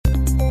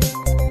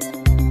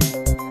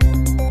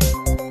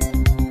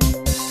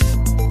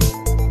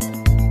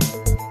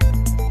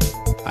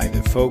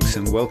folks,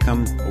 and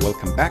welcome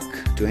back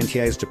to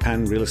NTI's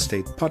Japan Real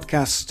Estate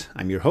Podcast.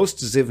 I'm your host,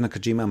 Ziv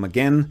Nakajima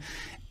again,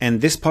 and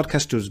this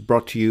podcast was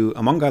brought to you,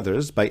 among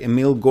others, by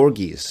Emil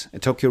Gorgis, a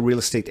Tokyo real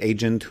estate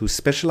agent who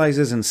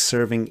specializes in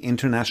serving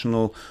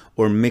international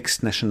or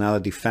mixed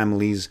nationality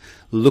families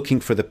looking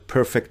for the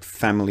perfect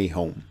family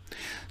home.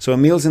 So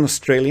Emil's an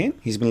Australian.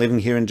 He's been living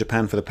here in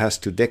Japan for the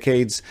past 2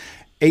 decades,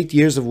 8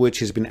 years of which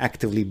he's been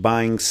actively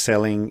buying,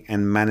 selling,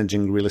 and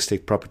managing real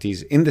estate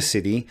properties in the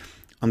city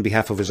on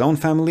behalf of his own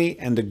family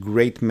and a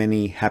great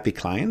many happy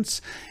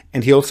clients.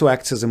 And he also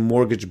acts as a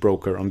mortgage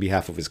broker on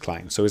behalf of his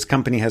clients. So his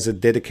company has a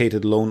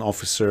dedicated loan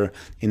officer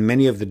in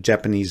many of the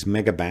Japanese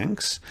mega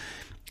banks.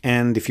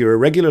 And if you're a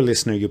regular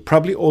listener, you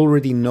probably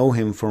already know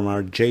him from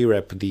our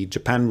JREP, the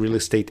Japan Real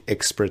Estate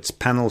Experts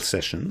panel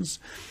sessions.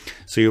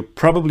 So you're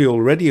probably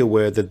already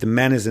aware that the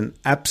man is an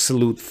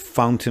absolute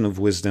fountain of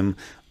wisdom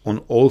on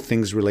all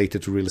things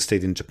related to real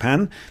estate in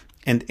Japan,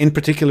 and in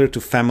particular to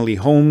family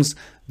homes,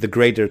 the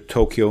greater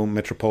Tokyo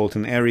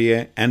metropolitan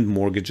area, and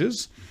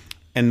mortgages.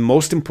 And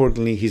most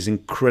importantly, he's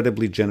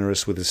incredibly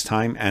generous with his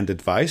time and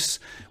advice,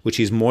 which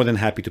he's more than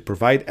happy to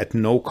provide at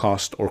no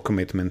cost or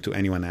commitment to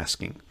anyone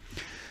asking.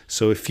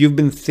 So if you've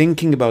been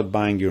thinking about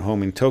buying your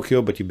home in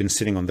Tokyo, but you've been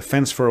sitting on the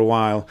fence for a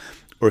while,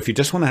 or if you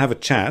just want to have a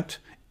chat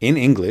in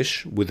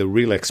English with a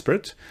real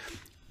expert,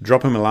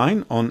 drop him a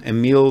line on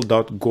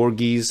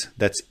emil.gorgis,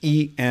 that's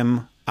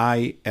emil.gorges,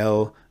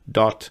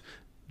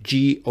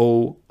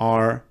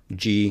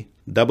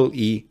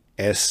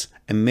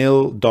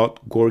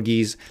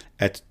 emil.gorgis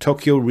at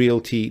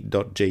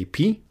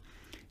tokyorealty.jp.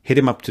 Hit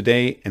him up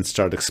today and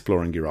start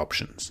exploring your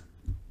options.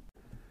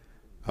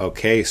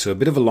 Okay, so a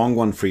bit of a long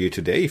one for you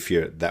today if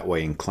you're that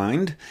way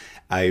inclined.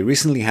 I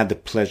recently had the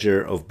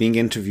pleasure of being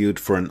interviewed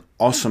for an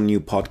awesome new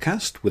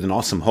podcast with an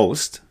awesome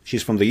host.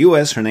 She's from the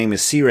US, her name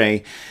is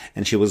C-Ray,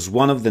 and she was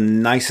one of the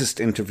nicest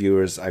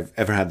interviewers I've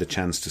ever had the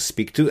chance to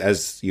speak to,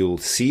 as you'll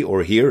see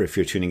or hear if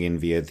you're tuning in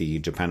via the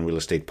Japan Real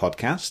Estate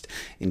Podcast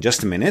in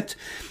just a minute.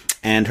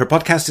 And her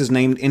podcast is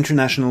named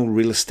International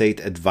Real Estate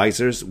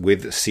Advisors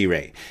with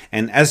C-Ray.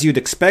 And as you'd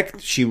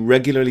expect, she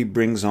regularly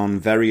brings on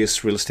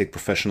various real estate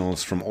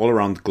professionals from all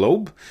around the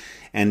globe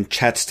and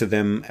chats to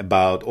them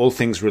about all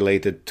things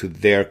related to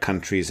their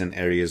countries and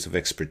areas of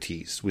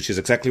expertise, which is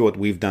exactly what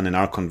we've done in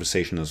our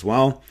conversation as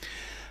well.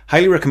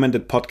 Highly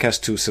recommended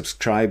podcast to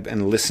subscribe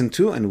and listen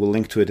to, and we'll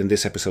link to it in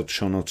this episode's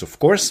show notes, of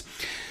course.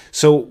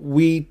 So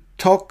we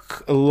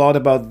talk a lot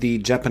about the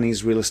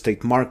Japanese real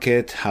estate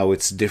market, how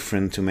it's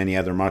different to many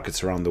other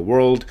markets around the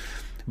world,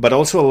 but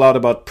also a lot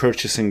about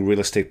purchasing real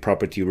estate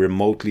property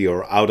remotely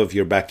or out of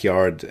your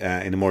backyard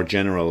in a more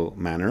general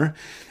manner.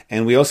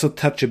 And we also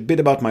touch a bit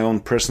about my own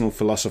personal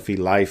philosophy,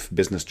 life,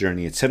 business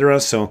journey, etc.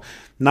 So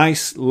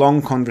nice,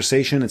 long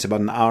conversation. It's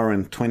about an hour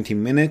and 20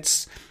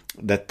 minutes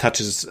that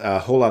touches a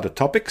whole lot of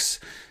topics.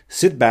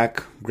 Sit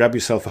back, grab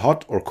yourself a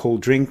hot or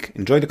cold drink,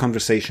 enjoy the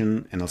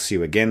conversation, and I'll see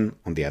you again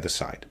on the other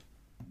side.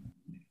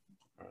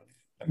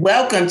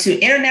 Welcome to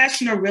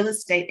International Real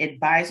Estate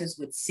Advisors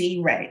with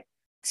C-Ray.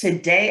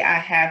 Today I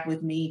have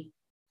with me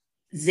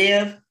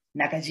Ziv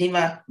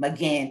Nakajima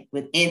again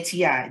with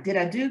NTI. Did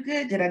I do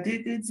good,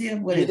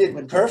 Ziv? You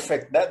did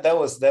perfect. That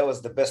was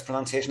the best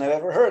pronunciation I've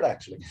ever heard,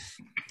 actually.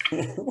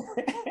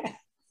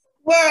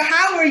 Well,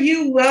 how are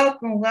you?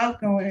 Welcome,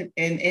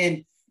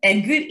 and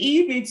good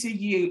evening to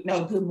you.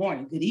 No, good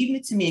morning. Good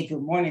evening to me and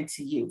good morning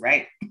to you,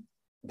 right?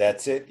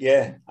 That's it.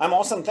 Yeah, I'm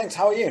awesome. Thanks.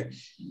 How are you?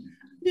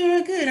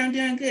 I'm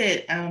doing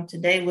good.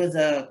 Today was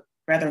a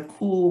rather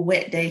cool,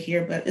 wet day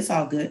here, but it's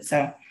all good.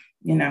 So,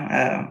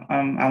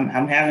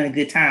 I'm having a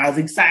good time. I was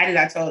excited.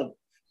 I told a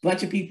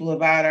bunch of people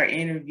about our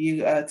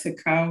interview to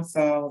come.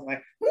 So I was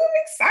like, I'm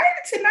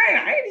excited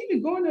tonight. I ain't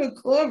even going to a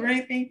club or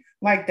anything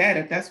like that.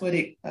 If that's what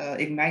it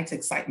ignites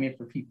excitement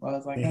for people. I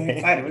was like, I'm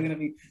excited. We're going to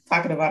be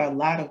talking about a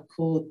lot of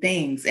cool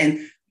things.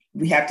 And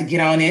we have to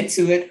get on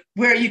into it.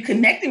 Where are you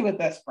connecting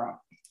with us from?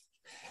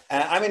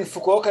 I'm in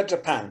Fukuoka,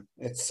 Japan.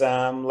 It's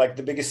like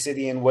the biggest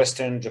city in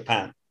Western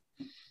Japan.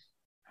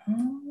 Oh,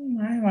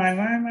 my.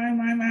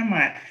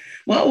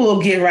 Well,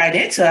 we'll get right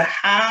into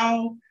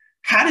how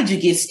did you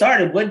get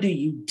started? What do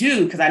you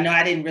do? Because I know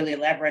I didn't really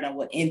elaborate on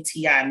what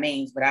NTI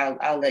means, but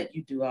I'll let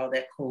you do all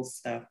that cool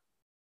stuff.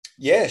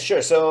 Yeah,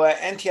 sure. So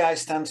NTI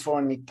stands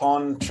for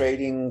Nippon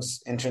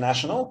Tradings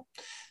International.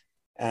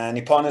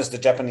 Nippon is the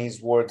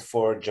Japanese word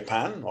for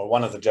Japan, or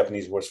one of the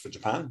Japanese words for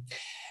Japan.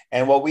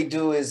 And what we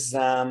do is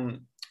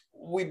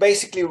we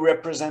basically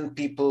represent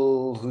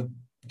people who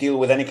deal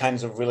with any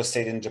kinds of real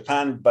estate in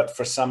Japan, but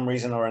for some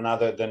reason or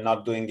another, they're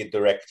not doing it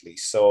directly.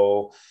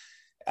 So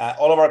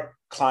all of our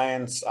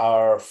clients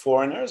are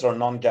foreigners or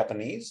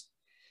non-Japanese,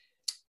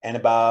 and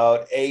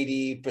about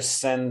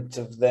 80%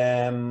 of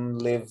them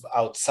live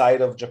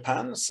outside of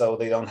Japan. So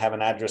they don't have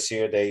an address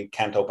here. They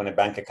can't open a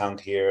bank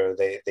account here.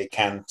 They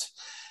can't.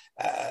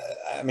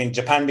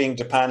 Japan being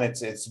Japan,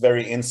 it's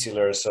very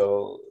insular.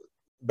 So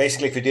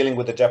basically, if you're dealing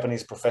with a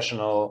Japanese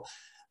professional,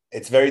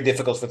 it's very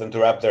difficult for them to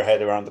wrap their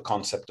head around the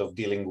concept of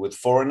dealing with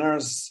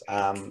foreigners.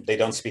 They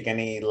don't speak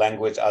any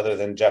language other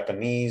than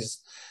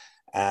Japanese.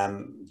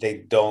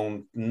 They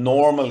don't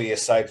normally,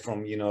 aside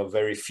from,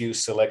 very few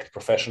select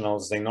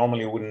professionals, they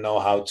normally wouldn't know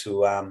how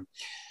to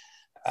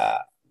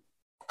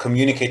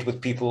communicate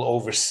with people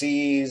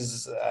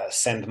overseas,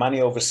 send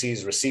money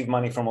overseas, receive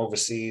money from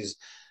overseas.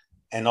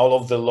 And all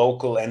of the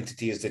local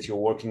entities that you're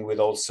working with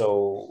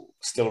also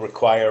still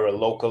require a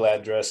local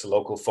address, a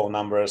local phone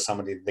number,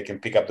 somebody they can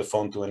pick up the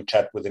phone to and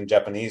chat with in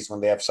Japanese when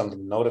they have something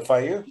to notify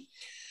you.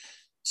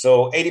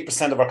 So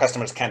 80% of our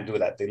customers can't do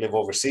that. They live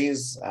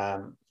overseas.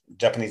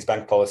 Japanese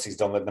bank policies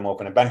don't let them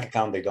open a bank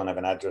account. They don't have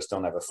an address,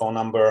 don't have a phone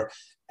number.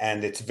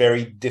 And it's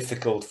very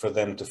difficult for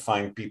them to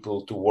find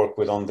people to work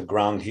with on the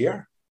ground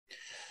here.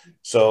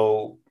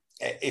 So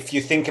if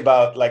you think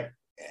about like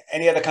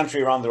any other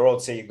country around the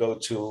world, say you go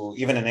to,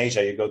 even in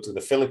Asia, you go to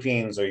the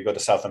Philippines or you go to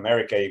South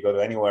America, you go to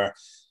anywhere,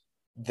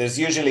 there's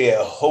usually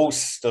a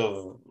host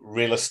of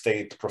real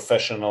estate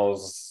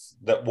professionals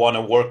that want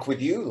to work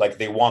with you. Like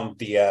they want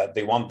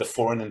the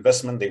foreign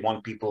investment. They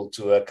want people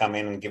to come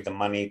in and give them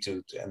money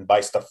and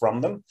buy stuff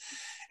from them.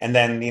 And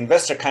then the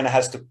investor kind of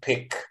has to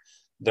pick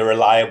the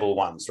reliable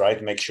ones,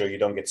 right? Make sure you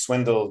don't get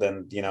swindled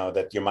and,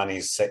 that your money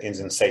is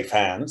in safe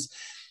hands.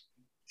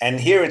 And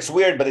here it's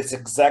weird, but it's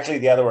exactly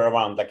the other way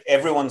around. Like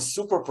everyone's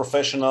super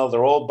professional.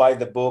 They're all by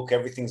the book.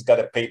 Everything's got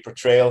a paper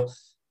trail,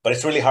 but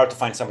it's really hard to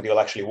find somebody who'll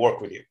actually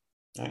work with you.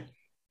 Right?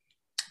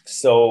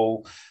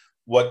 So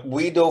what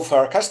we do for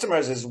our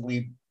customers is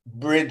we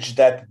bridge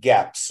that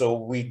gap. So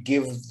we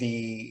give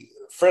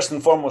first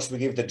and foremost, we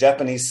give the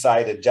Japanese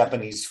side a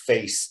Japanese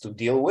face to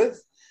deal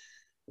with.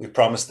 We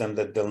promise them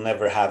that they'll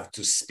never have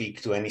to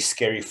speak to any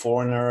scary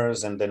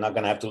foreigners and they're not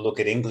going to have to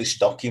look at English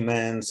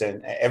documents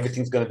and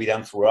everything's going to be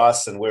done through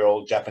us. And we're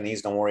all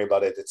Japanese. Don't worry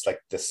about it. It's like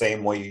the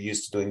same way you're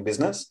used to doing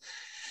business.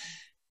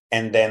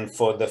 And then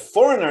for the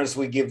foreigners,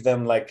 we give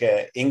them like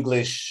a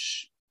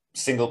English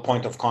single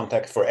point of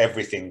contact for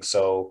everything.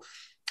 So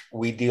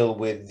we deal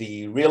with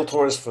the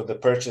realtors for the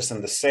purchase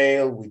and the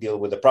sale. We deal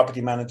with the property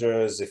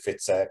managers. If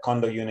it's a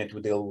condo unit, we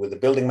deal with the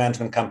building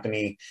management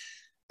company.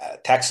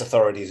 Tax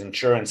authorities,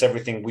 insurance,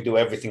 everything. We do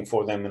everything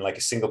for them in like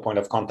a single point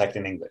of contact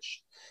in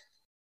English.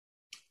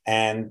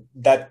 And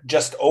that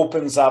just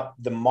opens up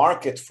the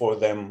market for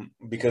them,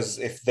 because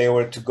if they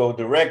were to go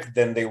direct,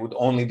 then they would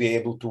only be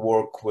able to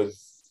work with,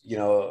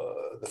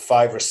 the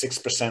 5 or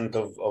 6%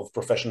 of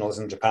professionals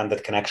in Japan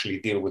that can actually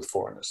deal with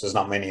foreigners. There's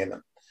not many of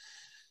them.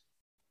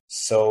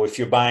 So if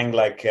you're buying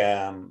like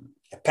a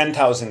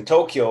penthouse in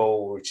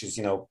Tokyo, which is,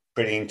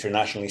 pretty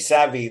internationally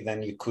savvy,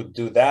 then you could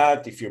do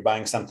that. If you're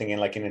buying something in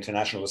like an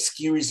international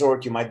ski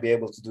resort, you might be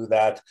able to do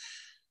that.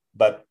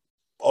 But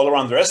all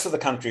around the rest of the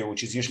country,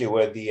 which is usually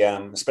where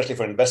especially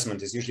for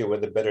investment, is usually where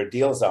the better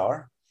deals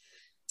are.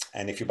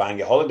 And if you're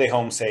buying a holiday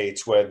home, say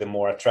it's where the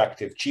more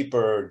attractive,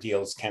 cheaper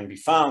deals can be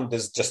found,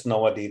 there's just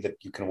nobody that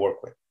you can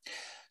work with.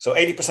 So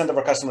 80% of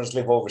our customers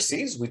live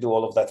overseas. We do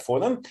all of that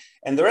for them.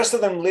 And the rest of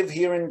them live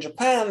here in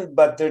Japan,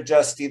 but they're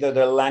just either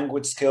their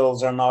language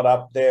skills are not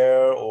up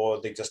there,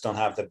 or they just don't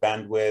have the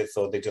bandwidth,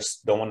 or they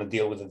just don't want to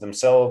deal with it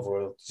themselves,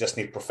 or just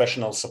need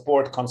professional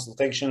support,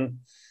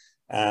 consultation.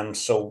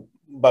 So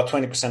about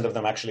 20% of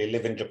them actually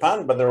live in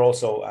Japan, but they're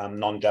also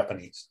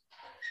non-Japanese.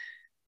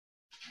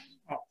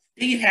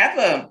 Do you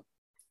have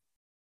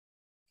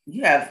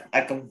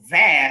like a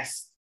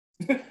vast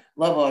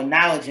level of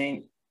knowledge,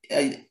 and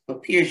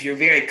appears you're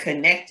very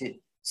connected.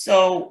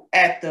 So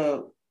at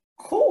the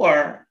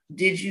core,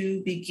 did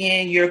you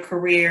begin your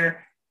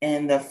career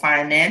in the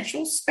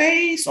financial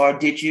space, or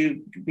did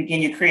you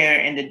begin your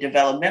career in the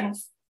developmental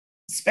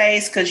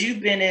space? Because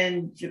you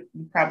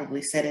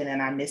probably said it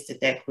and I missed it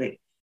that quick.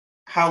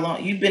 How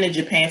long you've been in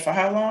Japan for?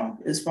 How long,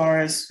 as far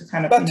as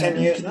kind of about 10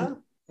 years now?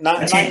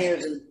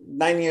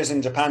 9 years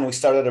in Japan. We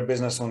started our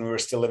business when we were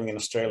still living in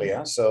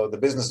Australia. So the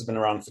business has been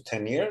around for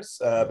 10 years,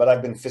 but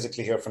I've been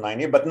physically here for 9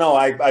 years. But no,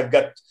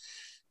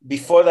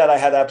 before that, I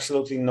had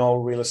absolutely no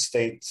real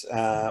estate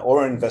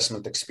or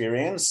investment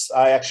experience.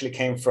 I actually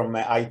came from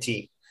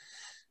IT.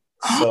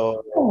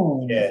 So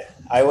yeah,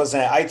 I was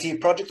an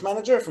IT project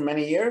manager for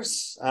many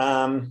years.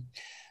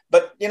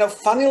 But,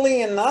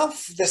 funnily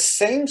enough, the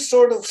same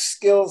sort of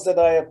skills that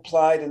I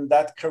applied in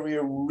that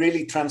career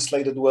really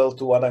translated well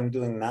to what I'm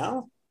doing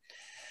now.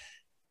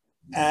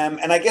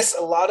 And I guess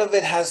a lot of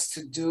it has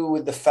to do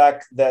with the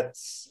fact that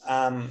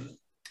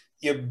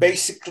you're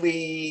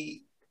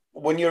basically,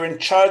 when you're in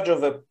charge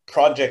of a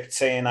project,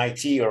 say in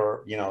IT,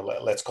 or,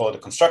 let's call it a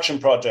construction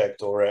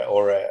project or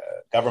a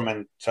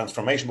government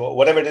transformation,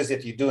 whatever it is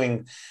that you're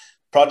doing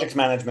project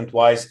management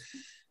wise,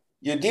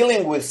 you're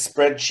dealing with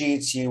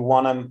spreadsheets. You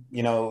want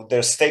to,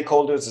 there's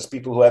stakeholders, there's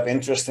people who have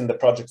interest in the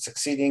project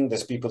succeeding.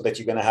 There's people that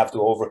you're going to have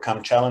to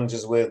overcome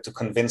challenges with to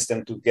convince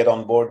them to get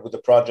on board with the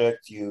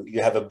project.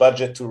 You have a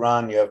budget to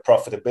run. You have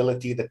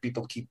profitability that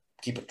people keep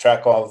a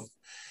track of.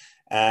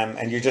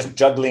 And you're just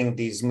juggling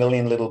these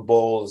million little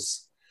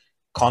balls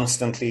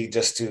constantly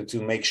just to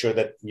make sure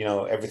that,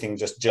 everything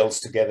just gels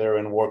together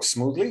and works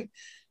smoothly.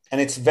 And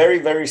it's very,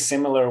 very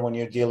similar when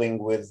you're dealing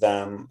with,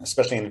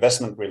 especially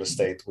investment real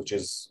estate, which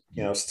is,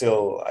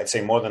 still, I'd say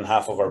more than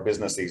half of our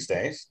business these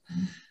days.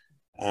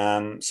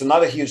 So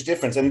not a huge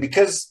difference. And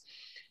because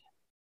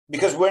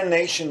because we're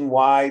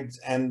nationwide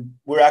and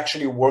we're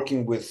actually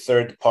working with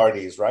third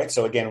parties, right?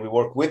 So again, we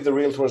work with the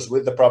realtors,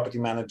 with the property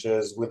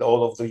managers, with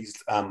all of these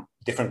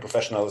different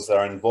professionals that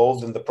are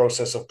involved in the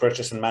process of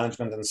purchase and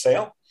management and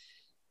sale.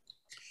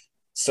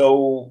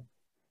 So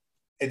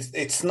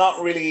it's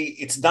not really,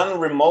 it's done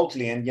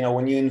remotely. And, you know,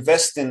 when you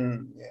invest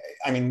in,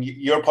 I mean,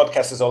 your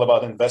podcast is all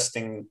about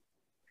investing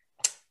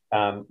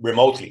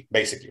remotely,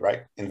 basically,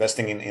 right?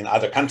 Investing in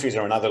other countries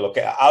or in other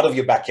out of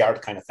your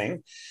backyard kind of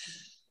thing.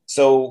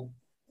 So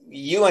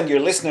you and your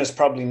listeners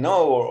probably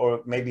know,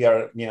 or maybe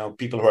are, you know,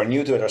 people who are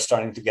new to it are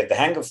starting to get the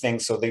hang of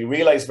things. So they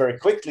realize very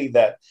quickly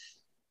that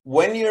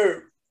when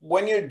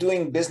you're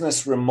doing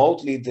business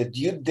remotely, the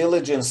due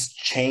diligence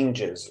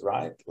changes,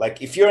 right?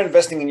 Like if you're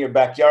investing in your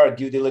backyard,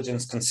 due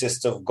diligence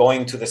consists of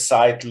going to the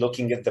site,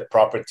 looking at the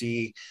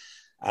property,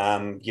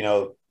 you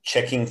know,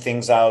 checking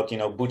things out, you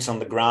know, boots on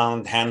the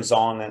ground, hands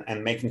on,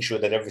 and making sure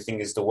that everything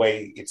is the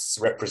way it's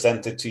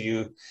represented to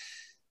you.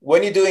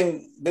 When you're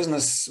doing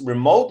business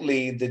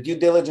remotely, the due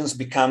diligence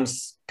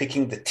becomes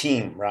picking the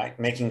team, right?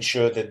 Making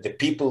sure that the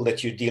people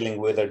that you're dealing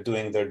with are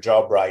doing their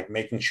job right,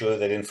 making sure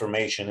that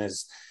information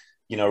is,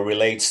 you know,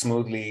 relayed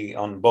smoothly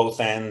on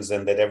both ends,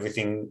 and that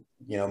everything,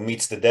 you know,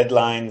 meets the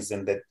deadlines,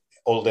 and that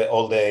all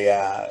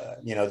the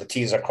you know, the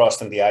T's are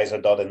crossed and the I's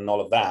are dotted and all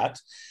of that.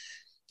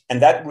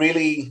 And that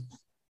really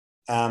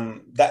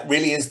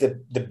is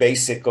the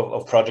basic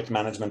of project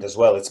management as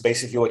well. It's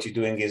basically what you're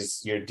doing is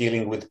you're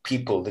dealing with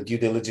people. The due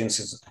diligence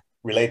is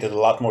related a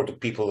lot more to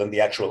people than the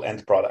actual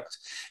end product,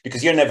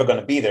 because you're never going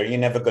to be there. You're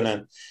never going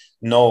to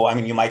know. I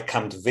mean, you might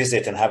come to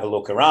visit and have a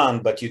look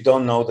around, but you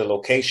don't know the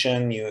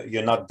location.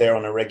 You're not there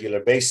on a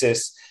regular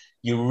basis.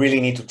 You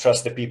really need to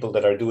trust the people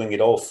that are doing it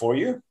all for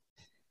you.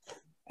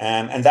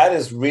 And that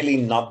is really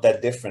not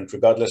that different,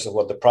 regardless of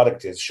what the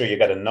product is. Sure, you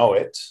got to know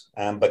it,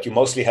 but you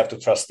mostly have to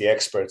trust the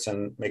experts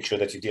and make sure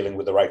that you're dealing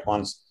with the right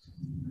ones.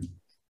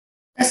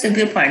 That's a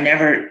good point. I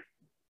never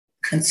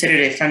considered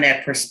it from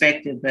that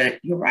perspective, but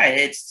you're right.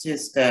 It's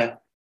just a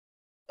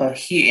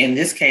huge, in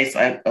this case,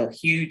 a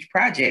huge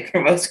project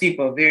for most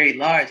people, a very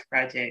large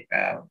project.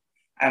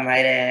 I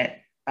might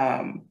add.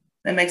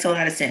 That makes a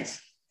lot of sense.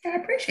 I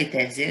appreciate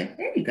that, Ziv.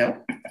 There you go.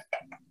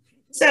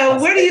 So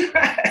where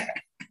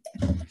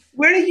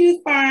do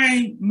you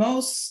find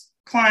most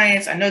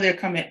clients? I know they're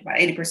coming, about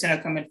 80%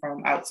 are coming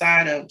from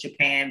outside of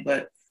Japan,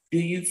 but do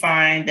you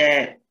find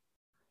that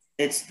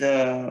it's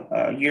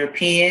the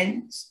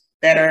Europeans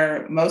that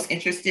are most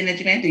interested in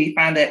Japan? Do you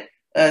find that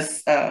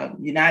us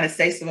United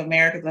States of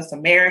America, us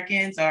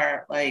Americans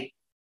are like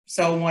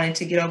so wanting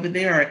to get over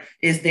there? Or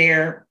is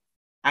there,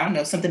 I don't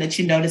know, something that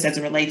you notice as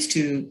it relates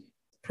to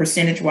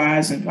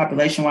percentage-wise and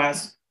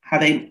population-wise, how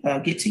they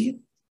get to you?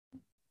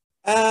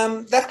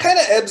 That kind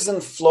of ebbs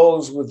and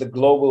flows with the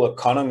global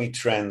economy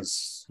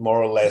trends,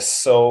 more or less.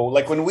 So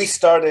like when we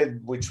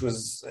started, which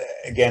was,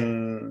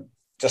 again,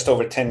 just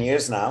over 10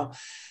 years now,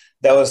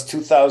 that was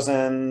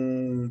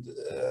 2000,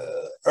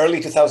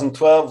 early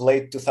 2012,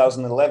 late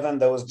 2011.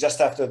 That was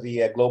just after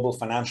the global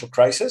financial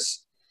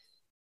crisis.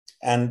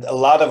 And a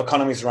lot of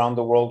economies around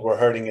the world were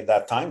hurting at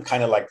that time,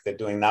 kind of like they're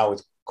doing now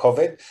with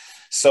COVID.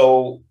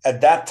 So at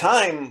that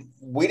time,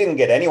 we didn't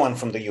get anyone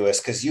from the US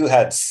because you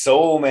had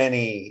so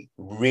many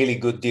really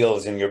good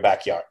deals in your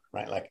backyard,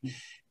 right? Like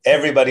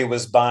everybody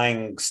was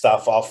buying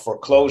stuff off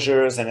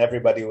foreclosures, and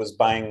everybody was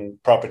buying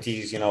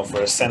properties, you know,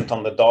 for a cent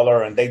on the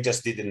dollar, and they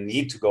just didn't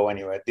need to go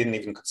anywhere, didn't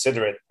even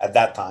consider it at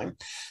that time.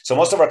 So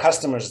most of our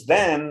customers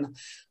then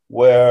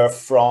were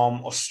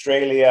from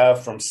Australia,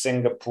 from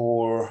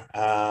Singapore,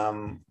 a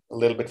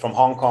little bit from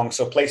Hong Kong.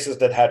 So places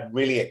that had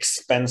really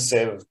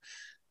expensive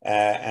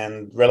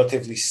and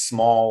relatively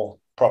small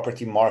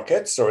property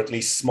markets, or at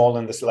least small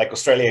in this, like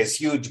Australia is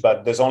huge,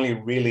 but there's only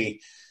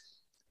really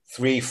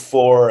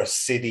 3-4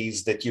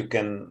 cities that you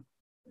can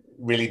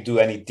really do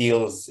any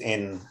deals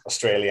in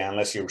Australia,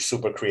 unless you're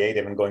super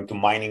creative and going to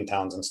mining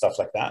towns and stuff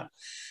like that.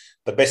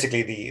 But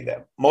basically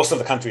the most of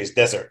the country is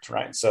desert,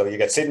 right? So you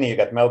got Sydney, you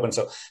got Melbourne.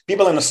 So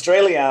people in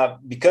Australia,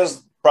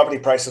 because property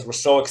prices were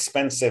so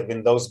expensive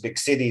in those big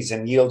cities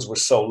and yields were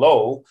so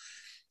low,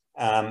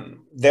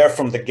 they're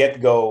from the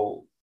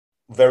get-go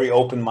very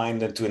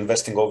open-minded to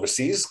investing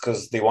overseas,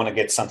 because they want to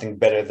get something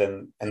better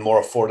than and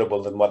more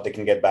affordable than what they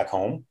can get back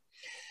home.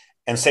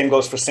 And same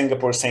goes for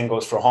Singapore, same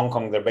goes for Hong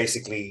Kong. They're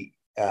basically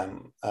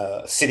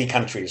city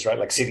countries, right?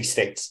 Like city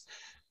states.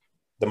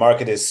 The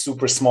market is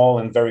super small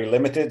and very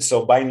limited.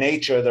 So by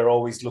nature, they're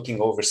always looking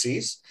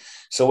overseas.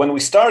 So when we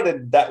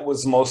started, that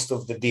was most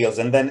of the deals.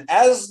 And then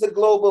as the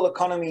global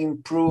economy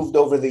improved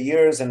over the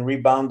years and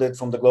rebounded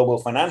from the global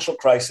financial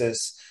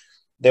crisis,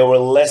 there were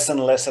less and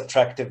less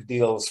attractive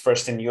deals,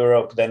 first in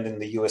Europe, then in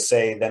the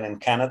USA, then in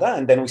Canada.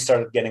 And then we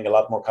started getting a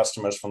lot more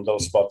customers from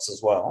those spots as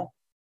well.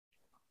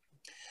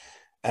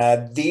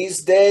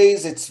 These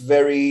days, it's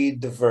very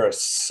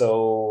diverse.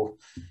 So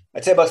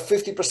I'd say about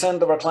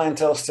 50% of our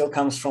clientele still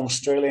comes from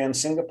Australia and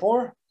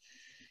Singapore.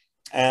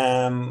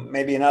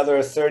 Maybe another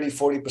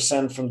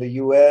 30-40% from the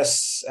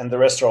US, and the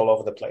rest are all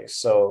over the place.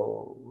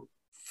 So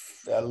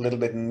a little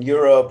bit in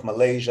Europe,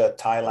 Malaysia,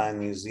 Thailand,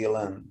 New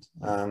Zealand,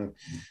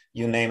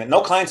 you name it.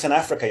 No clients in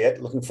Africa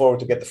yet. Looking forward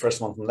to get the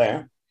first one from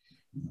there.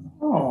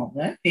 Oh,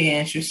 that'd be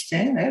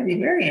interesting. That'd be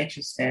very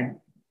interesting.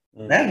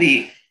 Mm. That'd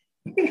be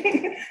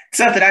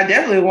something I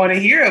definitely want to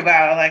hear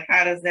about. Like,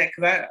 how does that?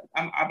 Because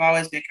I've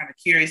always been kind of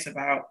curious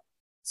about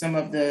some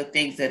of the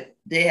things that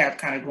they have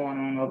kind of going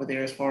on over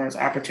there as far as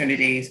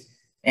opportunities,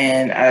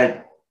 and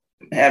I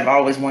have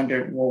always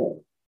wondered,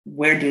 well,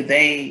 where do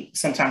they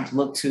sometimes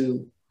look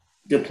to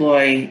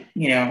deploy,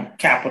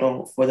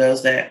 capital for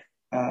those that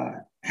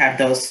have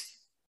those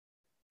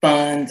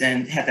funds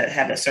and have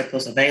that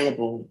surplus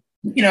available?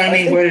 You know what I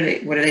mean? Where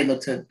do they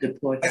look to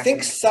deploy capital? I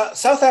think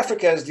South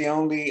Africa is the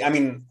only,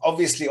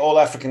 obviously all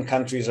African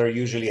countries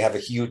usually have a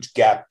huge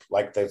gap.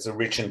 Like there's a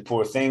rich and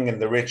poor thing, and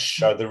the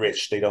rich are the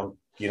rich. They don't,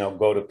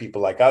 go to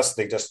people like us.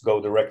 They just go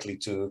directly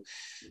to,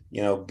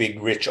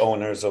 big rich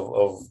owners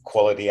of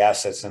quality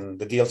assets, and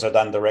the deals are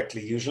done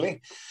directly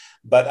usually.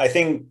 But I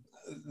think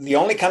the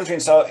only country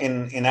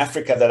in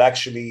Africa that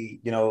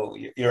actually,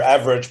 your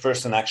average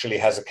person actually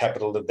has a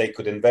capital that they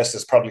could invest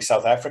is probably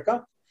South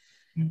Africa.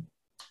 Mm-hmm.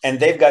 And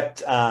they've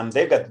got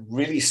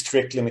really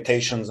strict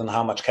limitations on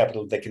how much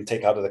capital they can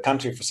take out of the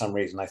country for some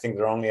reason. I think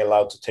they're only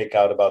allowed to take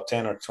out about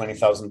 $10,000 or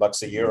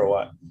 $20,000 a year or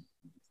what.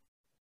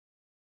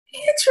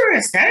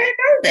 Interesting. I didn't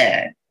know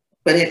that.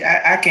 But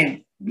I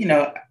can,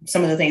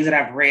 some of the things that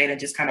I've read and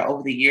just kind of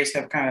over the years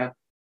have kind of,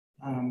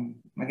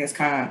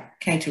 kind of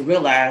came to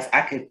realize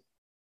I could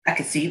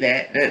see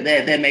that.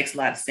 That makes a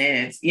lot of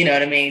sense. You know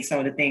what I mean? Some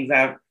of the things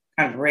I've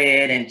kind of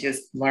read and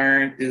just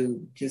learned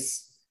through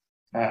just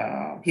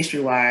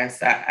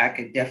history-wise, I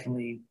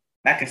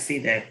could see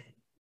that.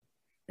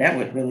 That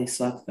would really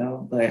suck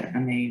though. But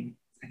I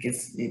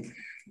guess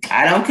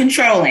I don't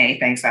control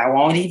anything, so I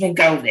won't even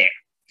go there.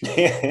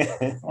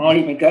 I won't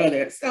even go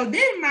there. So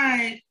then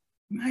my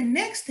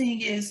next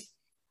thing is,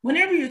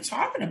 whenever you're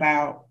talking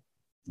about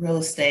real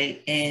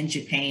estate in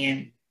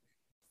Japan,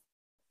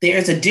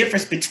 there's a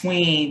difference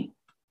between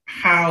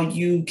how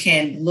you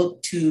can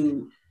look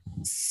to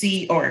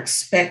see or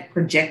expect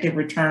projected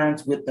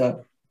returns with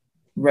the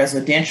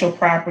residential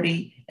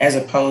property as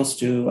opposed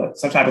to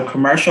some type of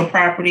commercial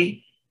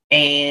property.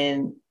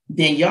 And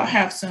then y'all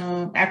have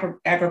some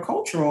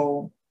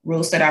agricultural real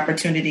estate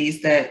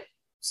opportunities that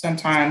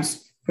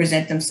sometimes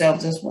present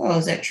themselves as well.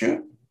 Is that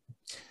true?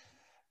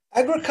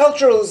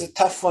 Agricultural is a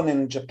tough one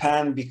in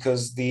Japan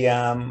because there's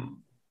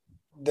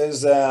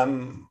a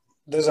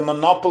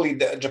monopoly.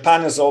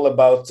 Japan is all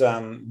about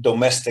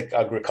domestic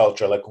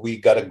agriculture. Like we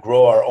got to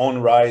grow our own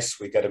rice,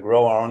 we got to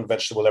grow our own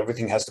vegetable.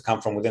 Everything has to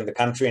come from within the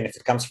country. And if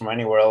it comes from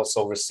anywhere else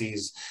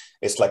overseas,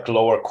 it's like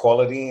lower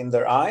quality in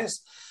their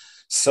eyes.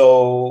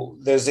 So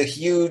there's a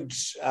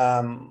huge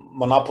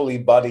monopoly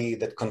body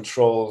that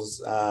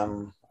controls,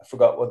 I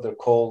forgot what they're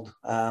called,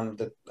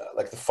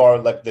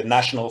 the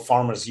National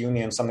Farmers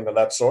Union, something of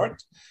that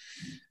sort.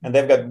 And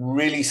they've got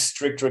really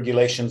strict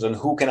regulations on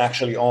who can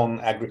actually own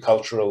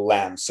agricultural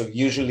land. So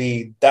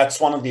usually that's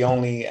one of the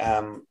only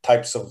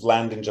types of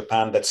land in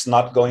Japan that's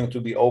not going to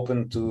be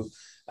open to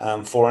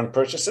foreign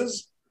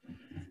purchases.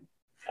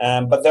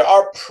 But there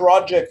are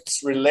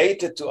projects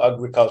related to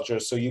agriculture.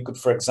 So you could,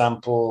 for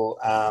example,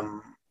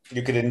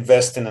 you could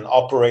invest in an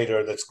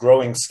operator that's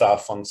growing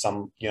stuff on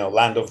some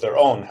land of their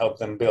own, help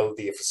them build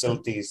the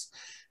facilities,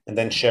 and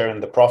then share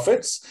in the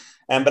profits.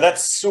 But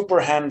that's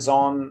super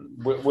hands-on.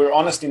 We're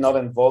honestly not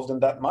involved in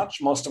that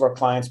much. Most of our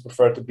clients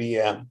prefer to be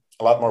a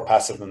lot more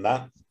passive than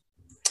that.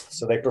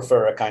 So they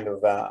prefer a kind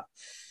of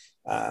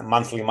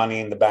monthly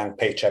money in the bank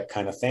paycheck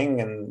kind of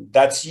thing. And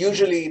that's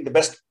usually the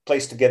best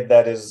place to get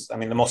that is,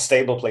 the most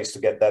stable place to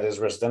get that is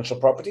residential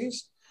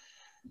properties.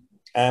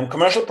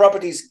 Commercial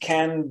properties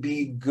can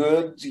be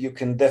good. You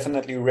can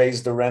definitely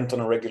raise the rent on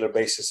a regular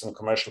basis on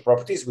commercial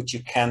properties, which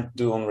you can't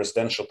do on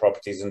residential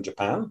properties in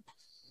Japan.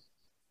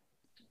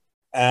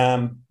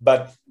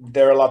 But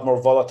they're a lot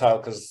more volatile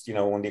because,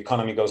 when the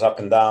economy goes up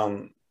and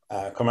down,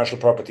 commercial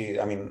property,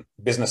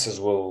 businesses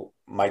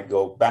might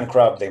go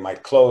bankrupt, they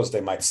might close,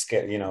 they might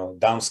scale,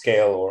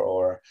 downscale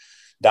or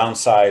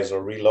downsize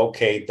or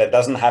relocate. That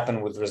doesn't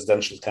happen with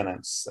residential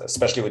tenants,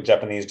 especially with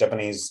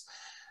Japanese.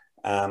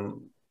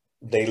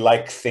 They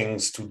like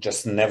things to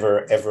just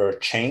never, ever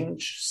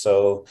change.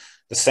 So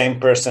the same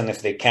person,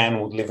 if they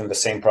can, would live in the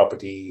same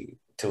property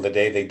till the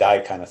day they die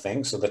kind of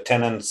thing. So the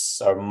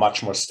tenants are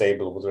much more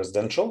stable with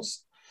residentials.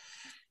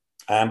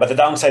 But the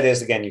downside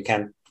is, again, you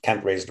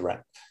can't raise the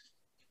rent.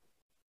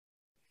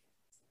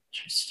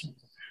 Interesting.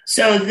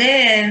 So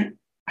then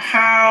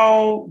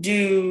how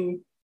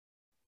do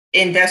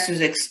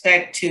investors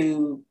expect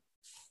to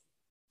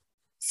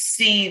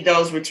see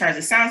those returns?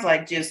 It sounds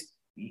like just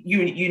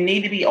you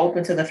need to be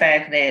open to the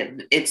fact that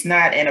it's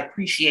not an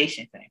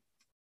appreciation thing.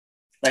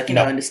 Like,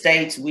 in the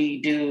States,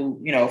 we do,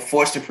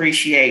 forced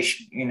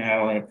appreciation,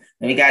 and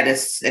we got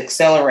this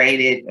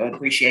accelerated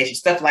appreciation,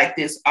 stuff like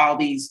this, all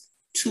these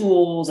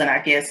tools and I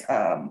guess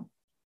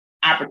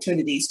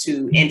opportunities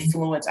to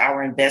influence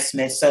our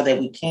investments so that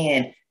we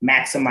can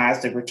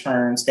maximize the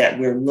returns that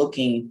we're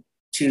looking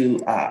to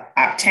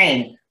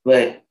obtain.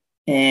 But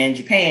In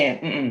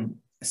Japan,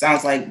 it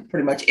sounds like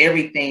pretty much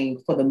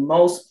everything for the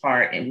most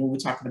part. And when we're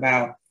talking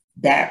about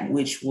that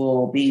which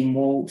will be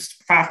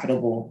most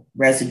profitable,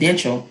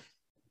 residential,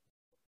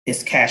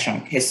 is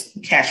his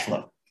cash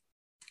flow.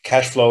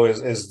 Cash flow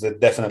is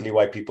definitely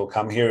why people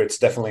come here. It's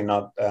definitely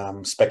not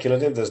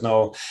speculative. There's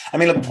no, I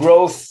mean, look,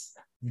 growth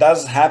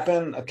does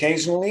happen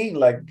occasionally.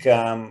 Like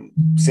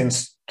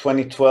since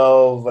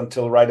 2012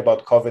 until right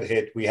about COVID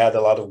hit, we had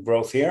a lot of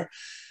growth here.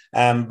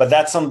 But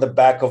that's on the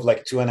back of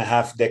like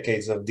 2.5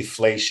 decades of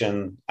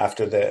deflation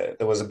after there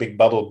was a big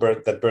bubble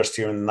that burst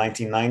here in the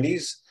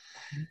 1990s.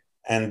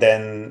 And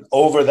then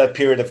over that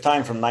period of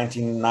time, from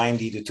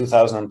 1990 to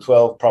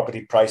 2012,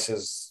 property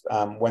prices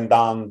went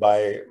down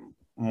by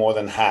more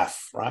than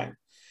half, right?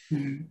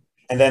 Mm-hmm.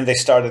 And then they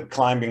started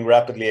climbing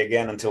rapidly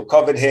again until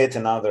COVID hit,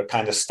 and now they're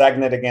kind of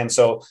stagnant again.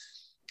 So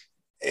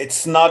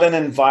it's not an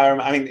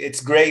environment. I mean, it's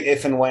great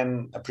if and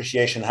when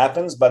appreciation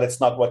happens, but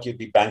it's not what you'd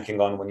be banking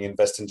on when you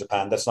invest in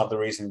Japan. That's not the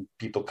reason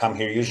people come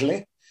here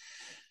usually.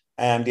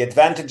 And the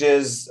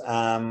advantages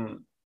are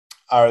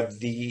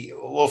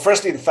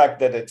firstly, the fact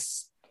that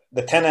it's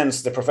the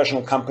tenants, the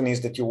professional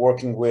companies that you're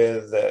working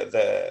with,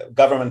 the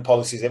government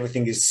policies,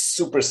 everything is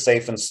super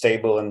safe and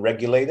stable and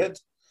regulated.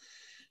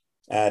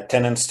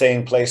 Tenants stay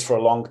in place for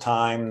a long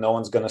time. No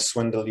one's going to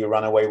swindle you,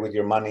 run away with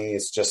your money.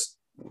 It's just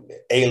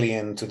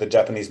alien to the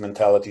Japanese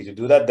mentality to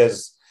do that.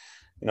 There's,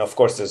 of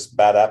course, there's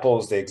bad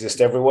apples. They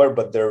exist everywhere,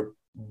 but they're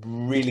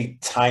really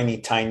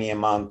tiny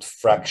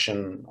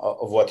fraction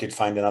of what you'd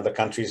find in other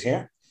countries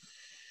here.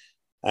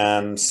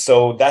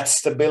 So that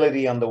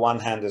stability on the one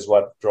hand is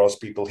what draws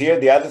people here.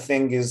 The other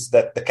thing is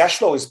that the cash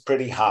flow is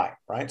pretty high,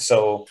 right?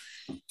 So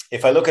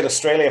if I look at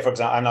Australia, for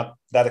example, I'm not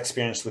that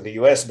experienced with the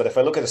US, but if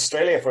I look at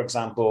Australia, for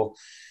example,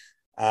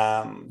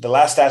 the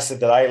last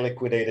asset that I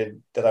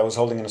liquidated that I was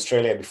holding in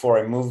Australia before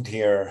I moved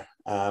here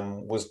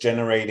was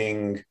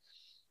generating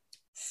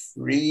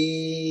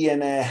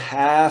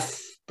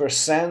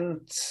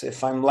 3.5%,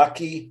 if I'm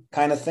lucky,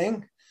 kind of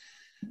thing.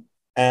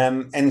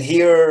 And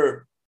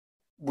here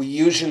we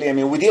usually,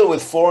 we deal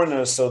with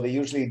foreigners, so they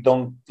usually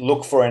don't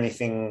look for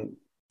anything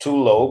too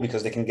low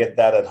because they can get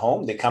that at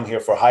home. They come here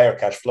for higher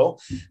cash flow,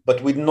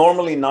 but we'd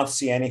normally not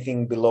see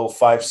anything below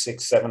 5,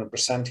 6,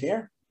 7%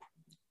 here.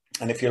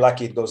 And if you're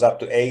lucky, it goes up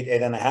to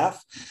 8.5.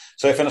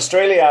 So if in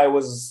Australia I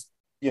was,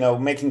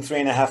 making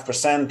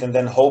 3.5% and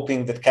then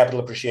hoping that capital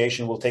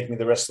appreciation will take me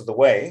the rest of the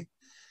way,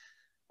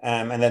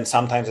 and then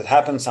sometimes it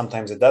happens,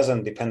 sometimes it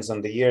doesn't, depends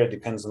on the year,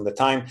 depends on the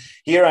time.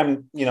 Here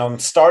I'm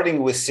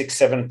starting with 6,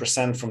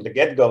 7% from the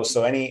get-go.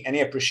 So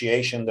any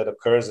appreciation that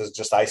occurs is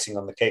just icing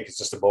on the cake. It's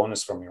just a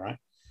bonus for me, right?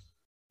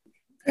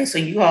 Okay, so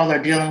you all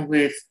are dealing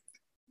with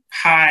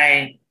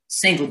high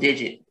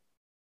single-digit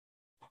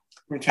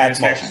returns.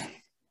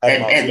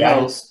 At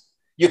most.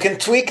 You can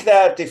tweak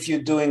that if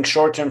you're doing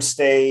short-term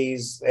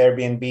stays,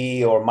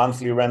 Airbnb or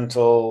monthly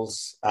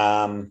rentals.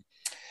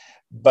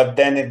 But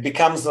then it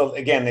becomes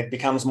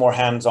more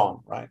hands-on,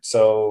 right?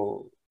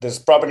 So there's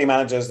property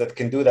managers that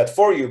can do that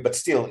for you, but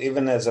still,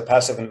 even as a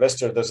passive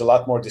investor, there's a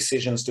lot more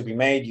decisions to be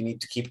made. You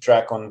need to keep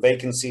track on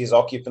vacancies,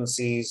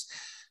 occupancies.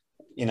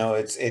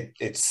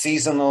 It's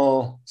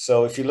seasonal.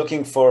 So if you're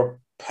looking for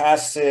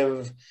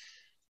passive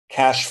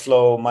cash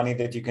flow, money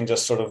that you can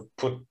just sort of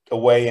put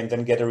away and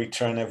then get a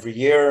return every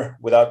year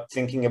without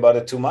thinking about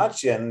it too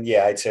much, and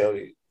I'd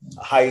say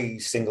high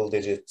single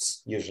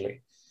digits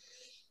usually.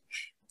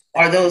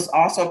 Are those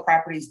also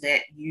properties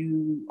that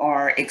you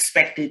are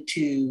expected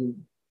to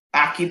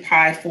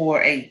occupy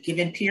for a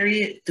given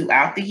period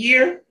throughout the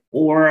year?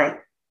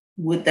 Or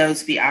would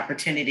those be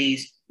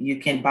opportunities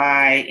you can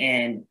buy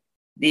and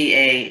be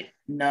a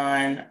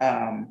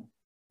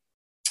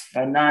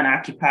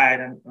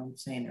non-occupied, I'm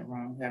saying it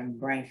wrong, I'm having a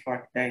brain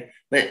fart today,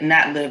 but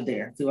not live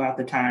there throughout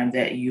the time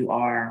that you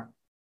are.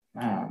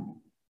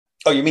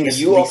 You mean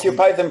you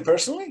occupy them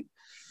personally?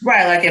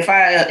 Right, like if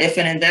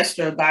an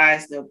investor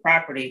buys the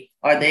property,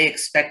 are they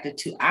expected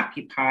to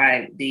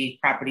occupy the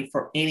property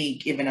for any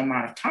given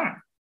amount of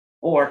time?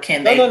 Or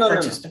can they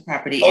purchase the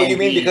property? Oh, you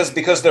mean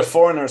because they're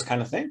foreigners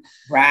kind of thing?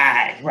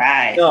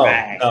 Right.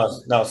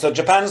 No. So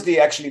Japan's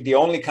the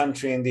only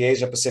country in the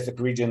Asia Pacific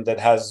region that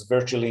has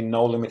virtually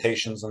no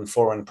limitations on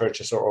foreign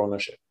purchase or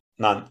ownership.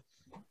 None.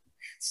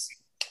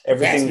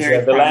 Everything's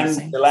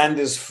the land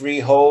is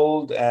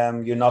freehold.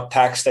 You're not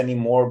taxed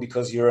anymore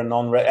because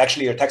you're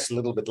actually you're taxed a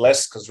little bit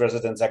less because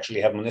residents actually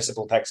have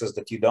municipal taxes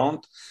that you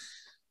don't.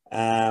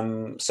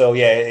 It's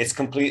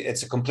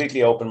a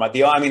completely open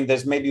market.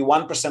 There's maybe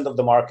 1% of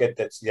the market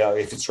that's,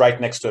 if it's right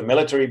next to a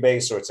military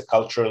base or it's a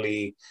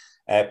culturally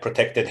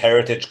protected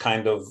heritage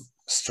kind of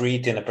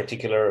street in a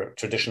particular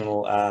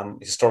traditional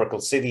historical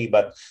city,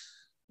 but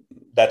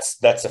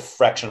that's a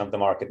fraction of the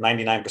market.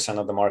 99%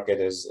 of the market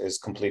is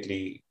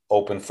completely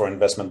open for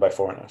investment by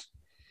foreigners.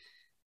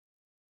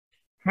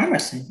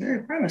 Promising,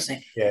 very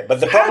promising. Yeah,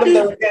 but the problem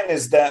there again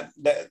is that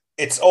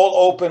it's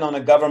all open on a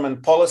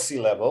government policy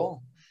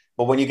level.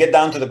 But when you get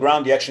down to the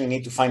ground, you actually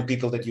need to find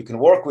people that you can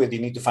work with. You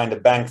need to find a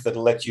bank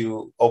that'll let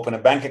you open a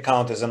bank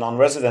account as a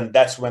non-resident.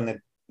 That's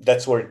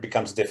where it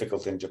becomes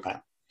difficult in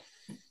Japan.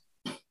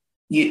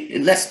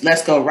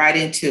 let's go right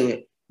into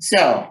it.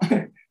 So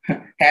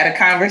had a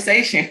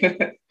conversation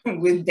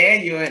with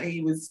Daniel, and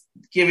he was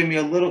giving me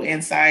a little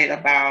insight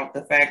about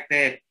the fact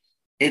that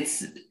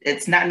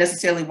it's not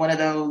necessarily one of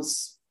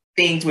those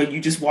things where you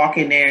just walk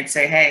in there and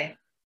say, hey,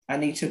 I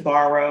need to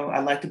borrow.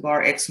 I'd like to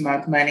borrow X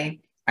amount of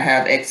money. I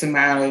have X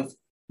amount of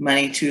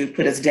money to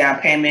put as down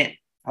payment.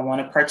 I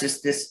want to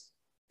purchase this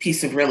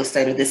piece of real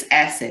estate or this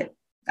asset.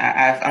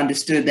 I've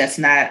understood that's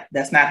not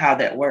how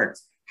that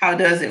works. How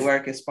does it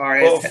work as far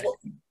as... Well,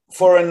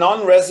 for a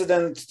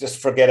non-resident, just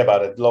forget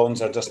about it.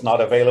 Loans are just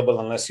not available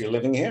unless you're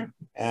living here.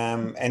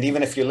 And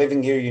even if you're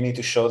living here, you need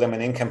to show them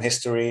an income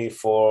history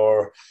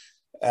for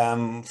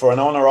an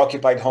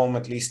owner-occupied home,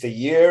 at least a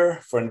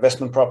year. For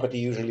investment property,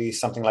 usually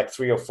something like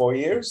 3 or 4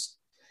 years.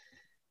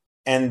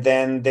 And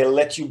then they'll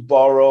let you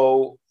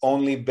borrow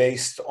only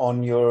based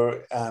on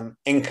your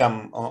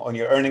income, on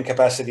your earning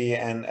capacity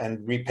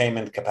and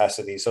repayment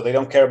capacity. So they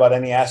don't care about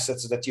any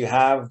assets that you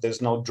have.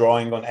 There's no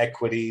drawing on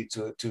equity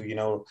to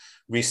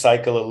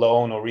recycle a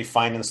loan or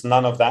refinance,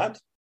 none of that.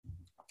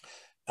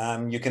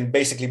 You can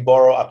basically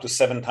borrow up to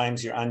 7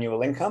 times your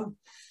annual income.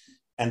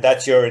 And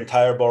that's your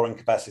entire borrowing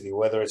capacity,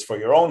 whether it's for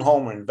your own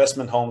home or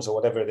investment homes or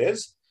whatever it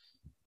is.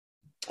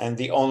 And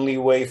the only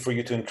way for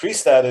you to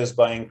increase that is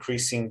by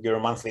increasing your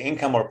monthly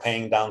income or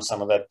paying down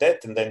some of that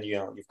debt. And then,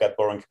 you've got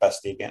borrowing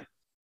capacity again.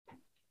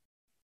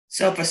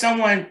 So for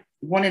someone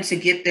wanting to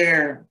get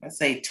their, let's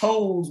say,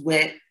 toes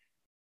wet,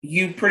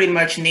 you pretty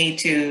much need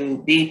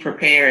to be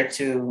prepared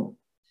to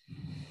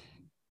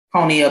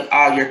pony up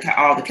all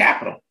the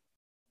capital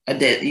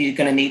that you're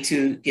going to need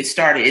to get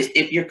started.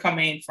 If you're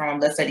coming from,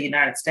 let's say, the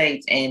United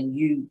States, and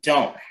you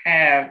don't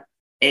have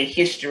a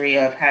history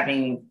of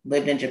having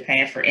lived in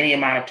Japan for any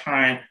amount of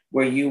time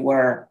where you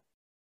were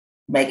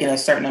making a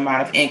certain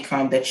amount of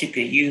income that you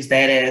could use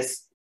that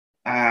as,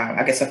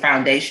 I guess, a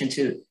foundation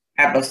to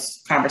have a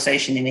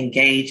conversation and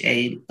engage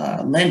a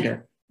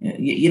lender.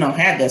 You don't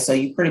have that. So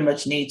you pretty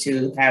much need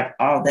to have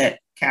all that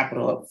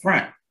capital up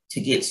front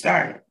to get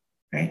started,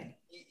 right?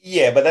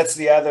 Yeah, but that's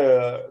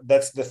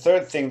the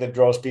third thing that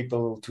draws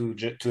people to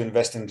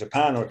invest in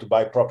Japan or to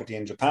buy property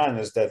in Japan,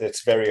 is that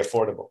it's very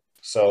affordable.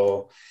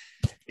 So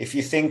if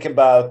you think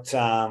about,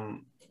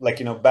 back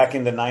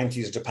in the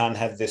 90s, Japan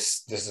had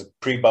this is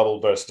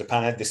pre-bubble burst.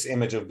 Japan had this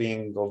image of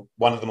being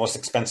one of the most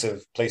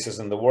expensive places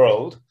in the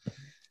world.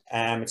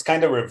 It's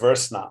kind of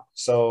reversed now.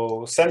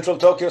 So central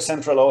Tokyo,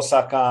 central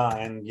Osaka,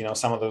 and,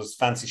 some of those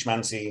fancy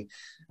schmancy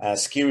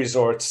ski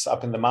resorts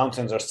up in the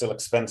mountains are still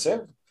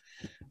expensive.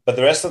 But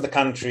the rest of the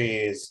country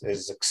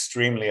is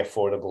extremely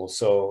affordable.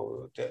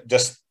 So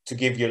just to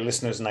give your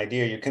listeners an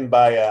idea, you can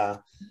buy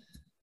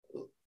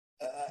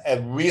a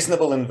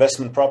reasonable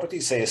investment property,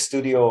 say a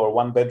studio or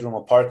 1-bedroom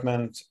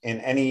apartment in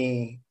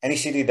any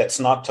city that's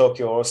not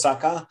Tokyo or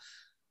Osaka,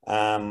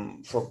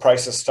 for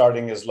prices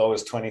starting as low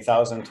as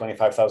 $20,000,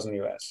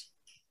 $25,000 US.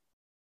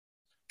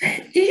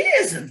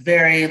 It is a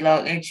very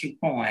low entry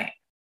point.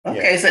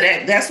 Okay, yeah. So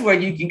that's where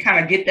you can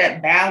kind of get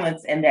that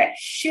balance and that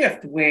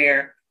shift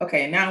where,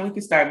 okay, now we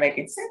can start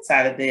making sense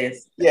out of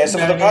this. Yeah, so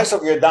for the price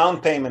of your down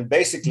payment,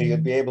 basically,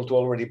 you'd be able to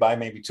already buy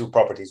maybe 2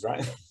 properties,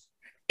 right?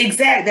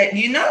 Exactly. That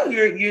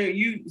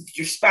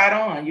you're spot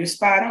on. You're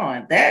spot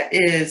on. That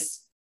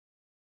is.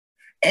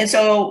 And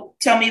so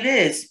tell me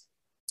this.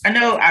 I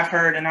know I've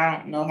heard, and I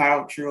don't know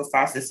how true or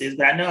false this is,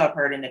 but I know I've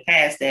heard in the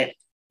past that,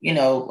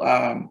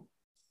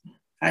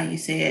 how you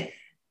say it,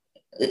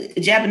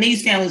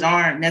 Japanese families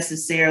aren't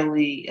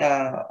necessarily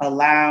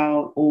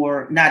allowed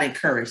or not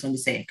encouraged. Let me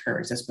say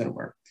encouraged. That's a better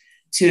word.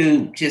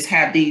 To just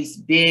have these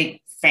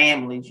big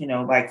families,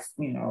 like,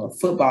 a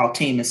football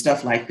team and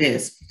stuff like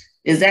this.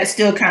 Is that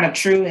still kind of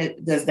true?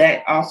 Does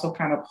that also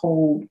kind of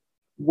hold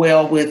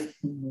well with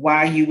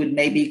why you would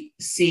maybe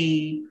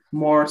see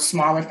more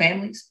smaller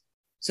families?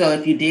 So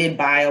if you did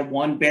buy a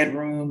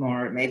 1-bedroom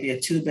or maybe a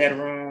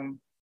 2-bedroom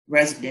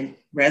resident,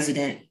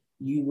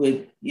 you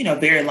would,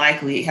 very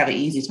likely have an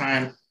easy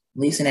time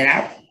leasing it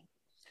out.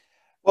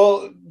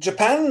 Well,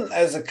 Japan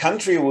as a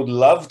country would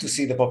love to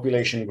see the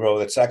population grow.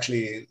 It's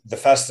actually the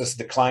fastest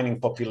declining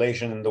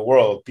population in the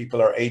world.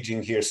 People are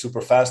aging here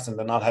super fast, and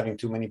they're not having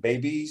too many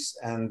babies.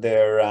 And they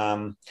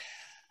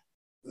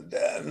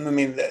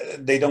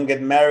don't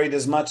get married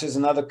as much as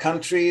in other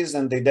countries,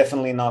 and they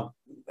definitely not.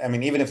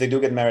 Even if they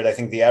do get married, I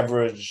think the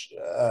average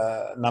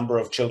number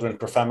of children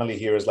per family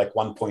here is like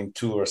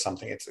 1.2 or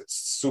something. It's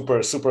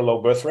super, super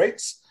low birth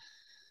rates.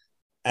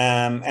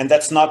 And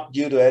that's not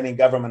due to any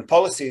government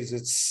policies.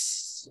 It's,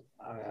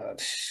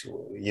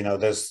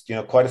 there's,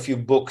 quite a few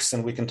books,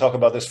 and we can talk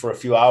about this for a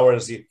few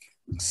hours. You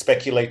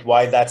speculate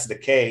why that's the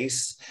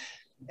case.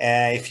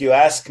 If you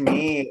ask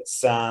me,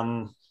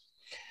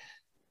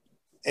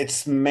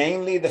 it's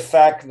mainly the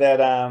fact that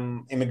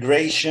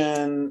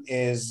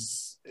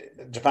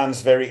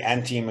Japan's very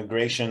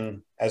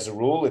anti-immigration as a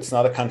rule. It's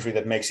not a country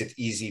that makes it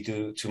easy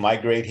to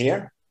migrate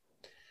here.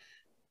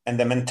 And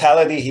the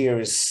mentality here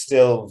is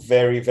still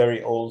very,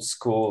 very old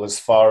school as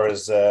far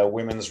as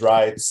women's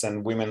rights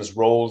and women's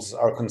roles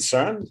are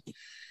concerned.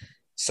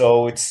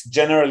 So it's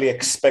generally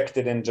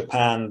expected in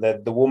Japan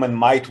that the woman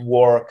might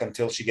work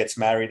until she gets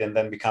married and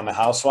then become a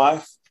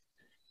housewife.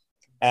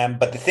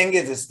 But the thing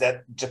is that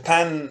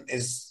Japan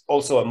is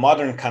also a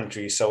modern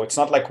country. So it's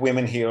not like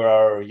women here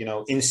are,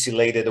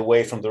 insulated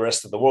away from the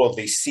rest of the world.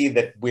 They see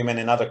that women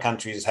in other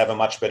countries have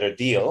a much better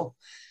deal.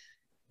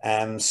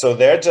 So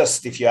they're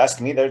just, if you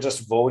ask me, they're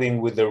just voting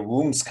with their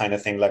wombs kind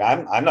of thing. Like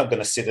I'm not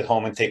going to sit at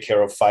home and take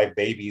care of 5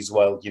 babies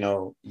while,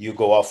 you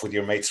go off with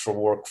your mates for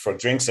work for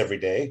drinks every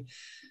day.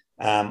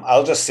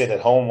 I'll just sit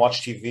at home, watch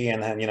TV,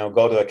 and then,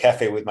 go to a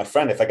cafe with my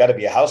friend. If I got to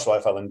be a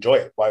housewife, I'll enjoy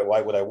it.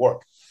 Why would I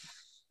work?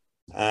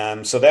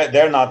 So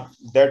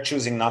they're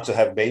choosing not to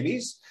have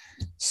babies.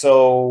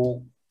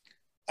 So,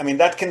 I mean,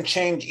 that can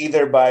change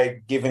either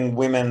by giving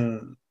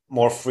women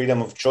more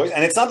freedom of choice.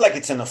 And it's not like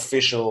it's an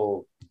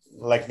official,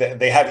 like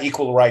they have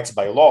equal rights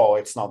by law.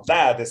 It's not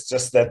that. It's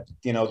just that,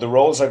 the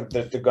roles that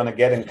they're going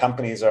to get in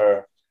companies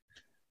are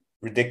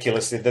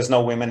ridiculous. There's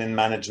no women in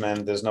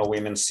management. There's no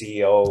women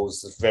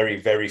CEOs. There's very,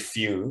 very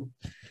few.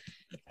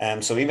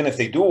 So even if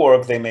they do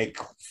work, they make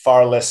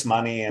far less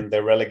money and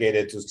they're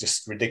relegated to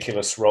just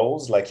ridiculous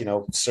roles, like,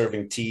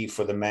 serving tea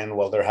for the men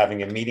while they're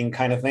having a meeting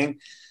kind of thing,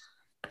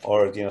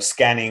 or,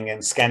 scanning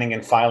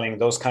and filing,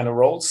 those kind of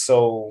roles.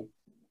 So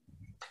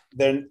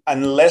then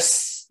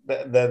unless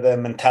the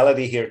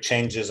mentality here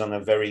changes on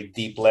a very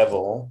deep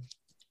level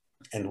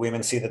and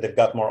women see that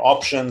they've got more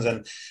options,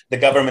 and the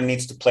government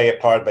needs to play a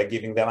part by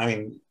giving them, I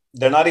mean,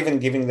 they're not even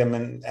giving them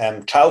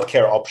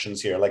childcare options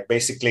here. Like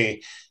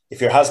basically, if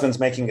your husband's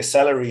making a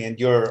salary and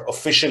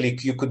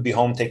you could be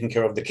home taking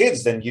care of the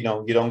kids, then, you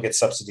don't get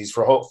subsidies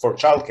for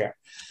childcare.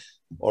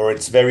 Or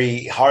it's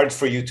very hard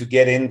for you to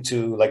get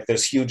into, like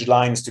there's huge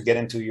lines to get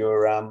into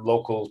your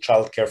local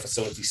childcare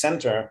facility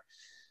center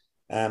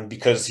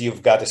because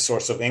you've got a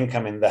source of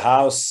income in the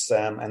house.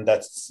 And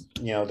that's,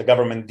 the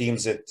government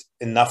deems it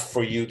enough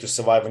for you to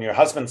survive on your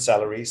husband's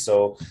salary.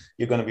 So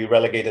you're going to be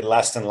relegated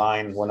last in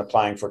line when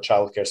applying for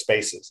childcare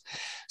spaces.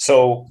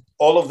 So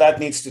all of that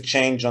needs to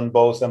change on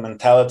both a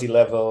mentality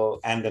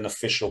level and an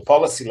official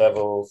policy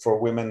level for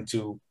women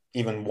to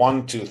even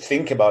want to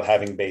think about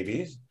having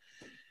babies.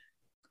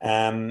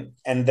 And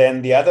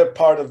then the other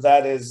part of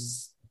that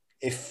is,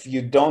 if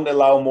you don't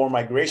allow more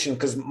migration,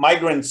 because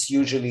migrants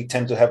usually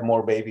tend to have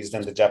more babies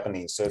than the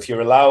Japanese. So if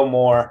you allow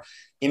more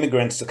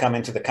immigrants to come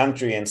into the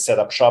country and set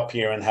up shop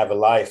here and have a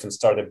life and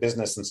start a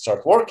business and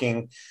start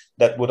working,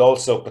 that would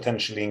also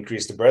potentially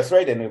increase the birth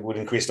rate, and it would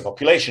increase the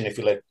population if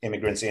you let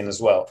immigrants in as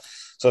well.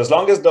 So as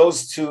long as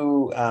those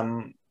two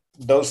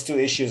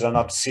issues are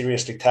not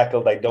seriously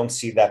tackled, I don't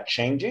see that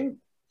changing.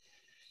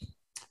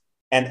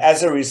 And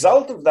as a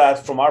result of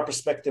that, from our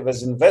perspective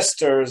as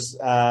investors,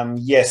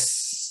 yes.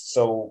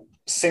 So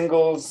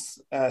singles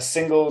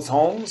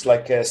homes,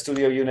 like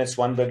studio units,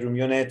 1-bedroom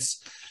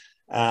units,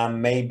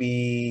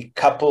 maybe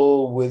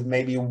couple with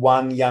maybe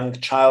one young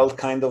child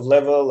kind of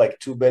level, like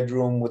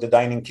 2-bedroom with a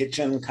dining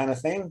kitchen kind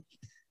of thing.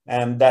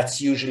 And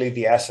that's usually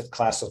the asset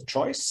class of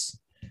choice.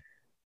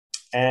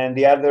 And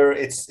the other,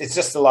 it's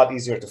just a lot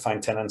easier to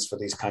find tenants for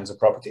these kinds of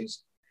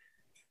properties.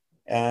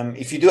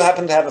 If you do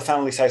happen to have a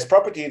family-sized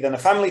property, then a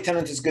family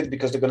tenant is good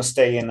because they're going to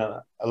stay in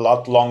a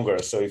lot longer.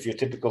 So if your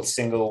typical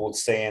single would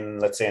stay in,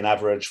 let's say, an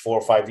average 4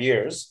 or 5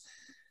 years,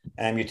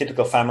 and your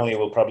typical family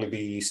will probably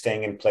be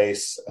staying in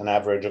place an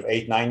average of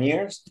 8-9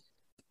 years.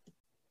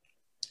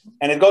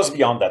 And it goes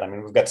beyond that. I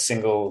mean, we've got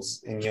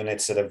singles in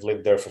units that have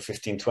lived there for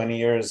 15-20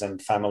 years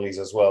and families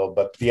as well,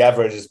 but the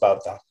average is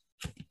about that.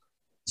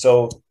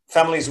 So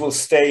families will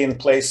stay in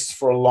place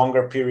for a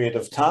longer period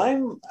of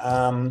time,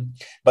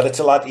 but it's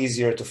a lot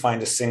easier to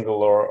find a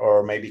single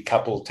or maybe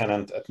couple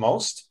tenant at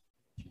most.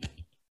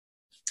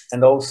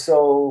 And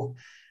also,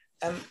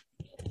 I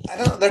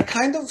don't know, they're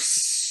kind of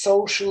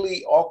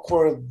socially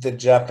awkward, the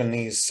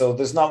Japanese. So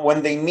there's not,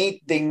 when they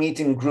meet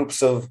in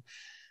groups of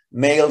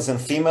males and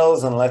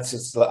females, unless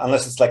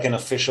it's like an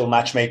official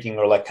matchmaking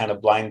or like kind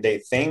of blind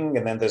date thing.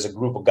 And then there's a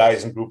group of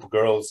guys and group of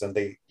girls, and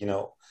they,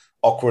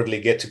 awkwardly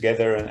get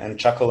together and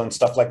chuckle and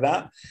stuff like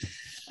that.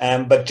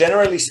 But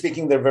generally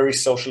speaking, they're very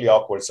socially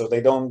awkward. So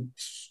they don't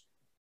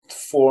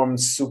form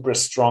super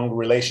strong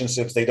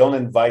relationships. They don't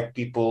invite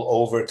people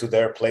over to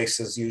their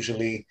places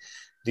usually.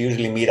 They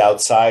usually meet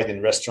outside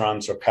in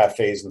restaurants or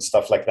cafes and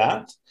stuff like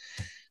that.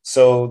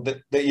 So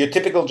your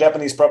typical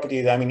Japanese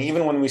property, I mean,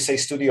 even when we say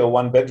studio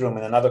 1-bedroom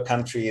in another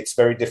country, it's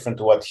very different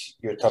to what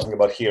you're talking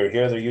about here.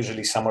 Here, they're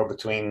usually somewhere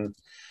between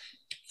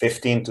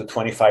 15 to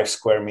 25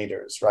 square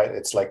meters, right?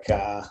 It's like,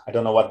 I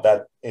don't know what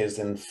that is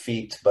in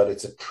feet, but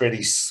it's a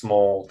pretty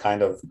small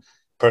kind of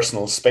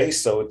personal space.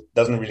 So it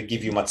doesn't really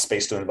give you much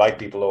space to invite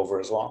people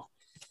over as well.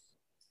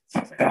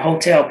 Sounds like a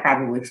hotel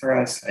probably for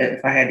us,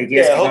 if I had to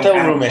guess. Yeah, hotel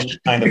room-ish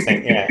kind of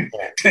thing. Yeah.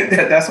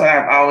 That's what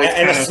I've always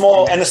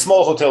a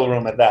small hotel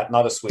room at that,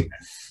 not a suite.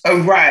 Oh,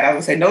 right. I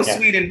would say no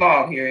suite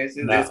involved here. It's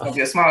going to be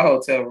a small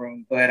hotel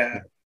room. But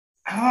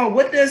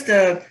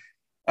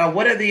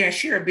what are the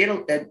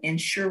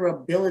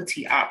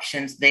insurability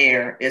options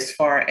there as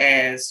far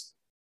as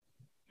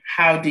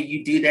how do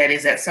you do that?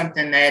 Is that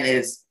something that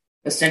is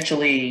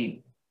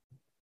essentially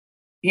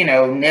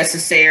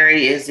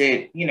necessary? Is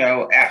it,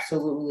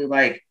 absolutely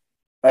like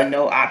a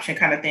no option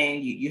kind of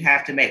thing? You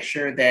have to make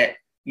sure that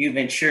you've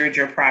insured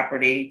your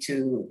property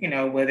to,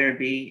 whether it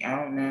be, I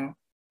don't know,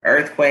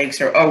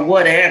 earthquakes or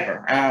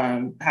whatever.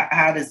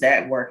 How does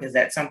that work? Is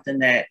that something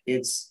that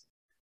it's,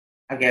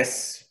 I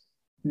guess,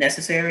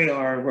 necessary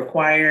or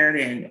required?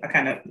 And I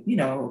kind of,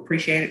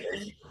 appreciate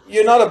it.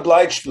 You're not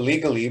obliged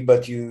legally,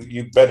 but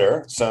you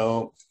better.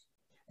 So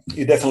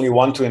you definitely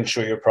want to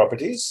insure your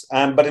properties.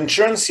 But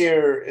insurance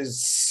here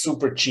is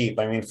super cheap.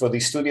 I mean, for the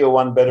Studio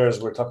One bedders,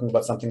 we're talking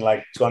about something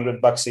like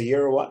 $200 a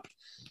year or what?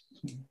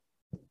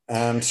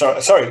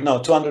 Sorry, no,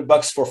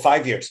 $200 for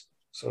 5 years.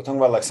 So we're talking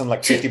about like something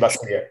like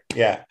 $50 a year.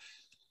 Yeah.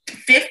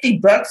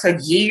 $50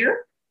 a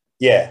year?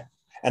 Yeah.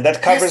 And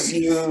that covers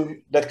you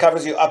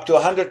up to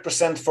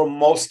 100% for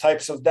most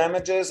types of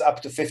damages,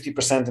 up to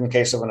 50% in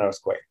case of an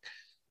earthquake.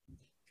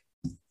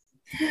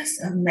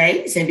 That's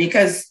amazing,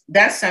 because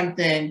that's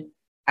something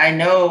I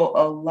know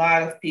a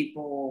lot of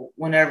people,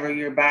 whenever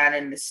you're buying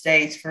in the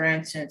States, for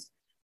instance,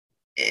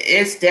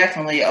 it's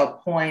definitely a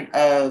point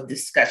of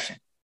discussion,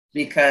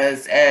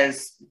 because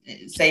as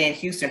say in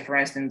Houston, for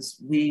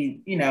instance,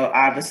 we,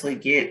 obviously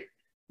get,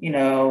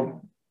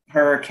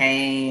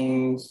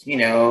 hurricanes,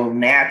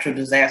 natural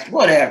disaster,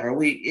 whatever.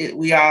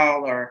 We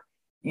all are,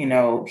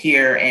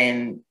 here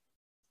and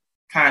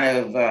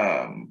kind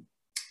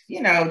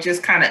of,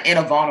 just kind of in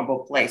a vulnerable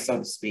place, so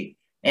to speak.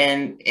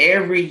 And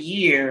every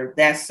year,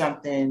 that's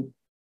something,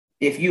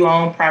 if you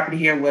own property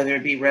here, whether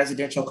it be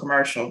residential,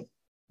 commercial,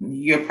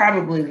 you're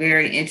probably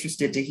very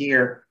interested to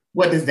hear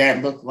what does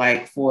that look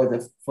like for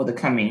the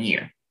coming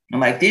year.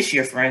 And like this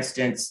year, for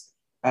instance,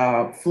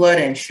 flood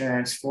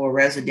insurance for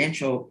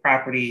residential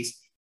properties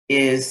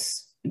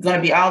is going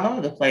to be all over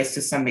the place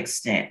to some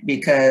extent,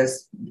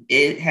 because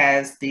it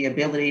has the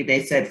ability,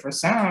 they said for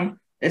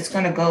some, it's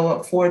going to go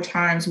up 4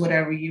 times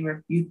whatever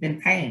you've been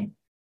paying.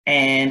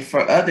 And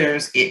for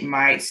others, it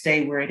might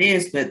stay where it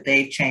is, but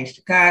they've changed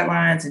the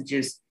guidelines and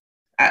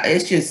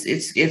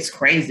it's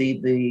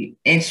crazy, the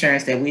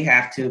insurance that we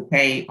have to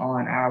pay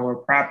on our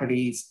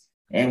properties.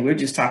 And we're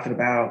just talking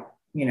about,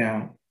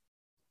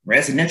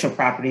 residential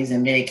properties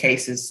in many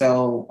cases.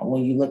 So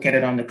when you look at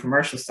it on the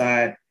commercial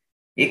side,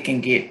 it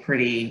can get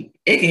pretty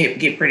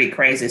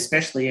crazy,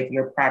 especially if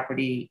your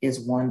property is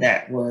one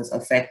that was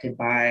affected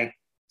by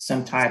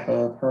some type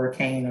of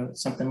hurricane or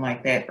something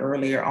like that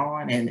earlier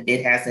on, and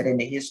it has it in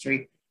the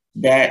history.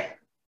 That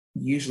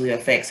usually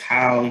affects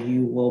how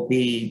you will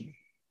be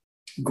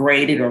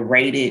graded or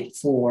rated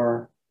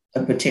for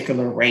a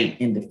particular rate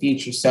in the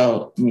future.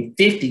 So, I mean,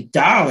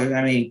 $50,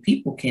 I mean,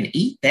 people can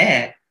eat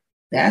that.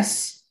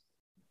 That's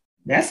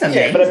amazing.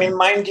 Yeah, but I mean,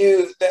 mind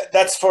you,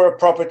 that's for a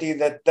property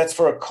that's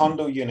for a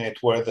condo unit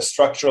where the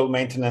structural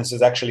maintenance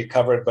is actually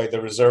covered by the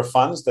reserve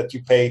funds that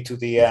you pay to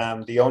the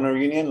owner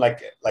union,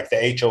 like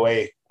the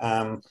HOA.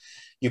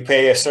 You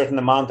pay a certain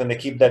amount and they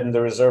keep that in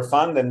the reserve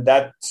fund, and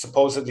that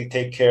supposedly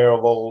take care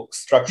of all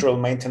structural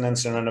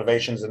maintenance and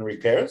renovations and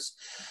repairs.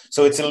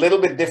 So it's a little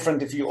bit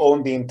different if you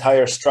own the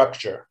entire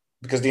structure,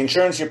 because the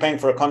insurance you're paying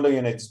for a condo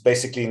unit is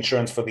basically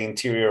insurance for the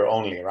interior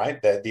only,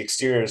 right? The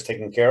exterior is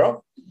taken care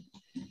of.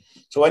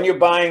 So when you're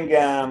buying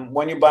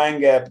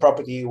a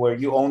property where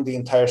you own the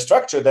entire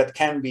structure, that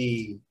can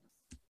be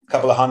a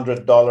couple of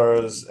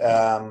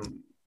 $100,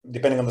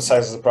 depending on the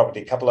size of the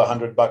property, a couple of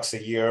 $100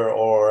 a year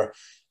or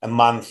a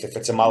month if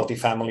it's a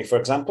multifamily, for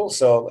example.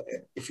 So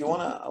if you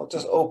want to, I'll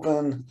just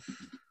open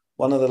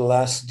one of the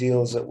last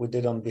deals that we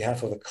did on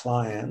behalf of a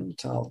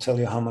client. I'll tell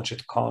you how much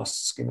it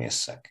costs. Give me a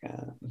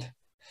second.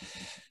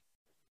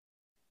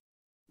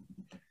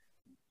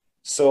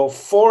 So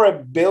for a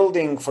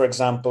building, for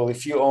example,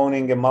 if you're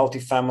owning a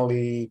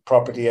multifamily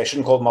property, I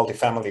shouldn't call it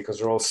multifamily because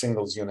they're all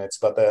singles units,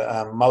 but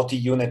a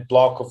multi-unit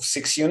block of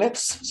 6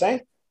 units,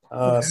 say,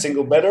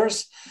 single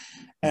bedders.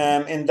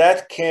 In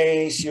that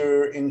case,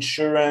 your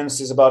insurance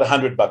is about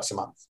 $100 a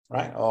month,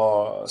 right?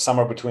 Or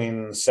somewhere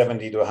between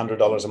 $70 to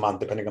 $100 a month,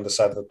 depending on the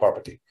size of the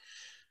property.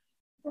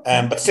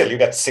 But still, you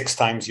got 6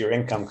 times your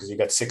income because you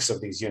got 6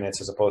 of these units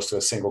as opposed to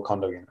a single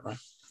condo unit, right?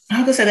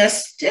 I was gonna say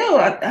that's still,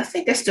 I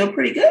think that's still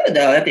pretty good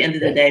though at the end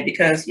of the day,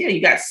 because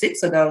you got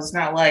 6 of those. It's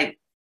not like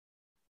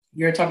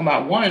you're talking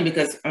about one,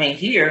 because I mean,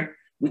 here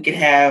we could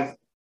have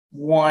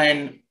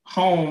one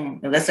home,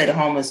 and let's say the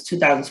home is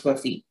 2,000 square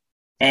feet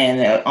and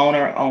the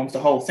owner owns the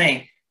whole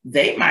thing.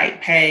 They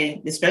might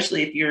pay,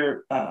 especially if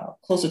you're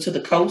closer to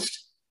the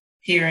coast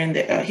here in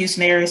the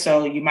Houston area.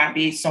 So you might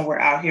be somewhere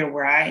out here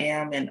where I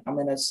am, and I'm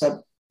in a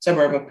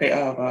suburb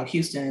of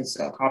Houston. It's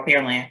called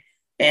Pearland.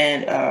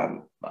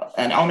 And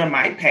an owner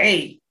might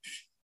pay,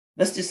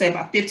 let's just say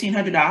about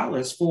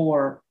 $1,500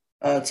 for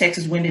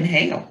Texas wind and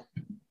hail.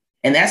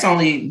 And that's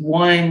only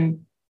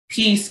one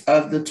piece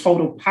of the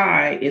total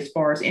pie as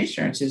far as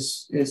insurance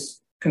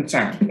is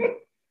concerned.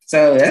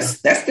 So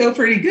that's still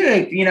pretty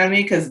good, you know what I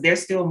mean? Because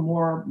there's still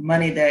more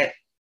money that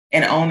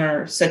an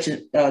owner such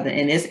as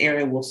in this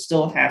area will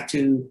still have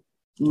to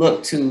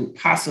look to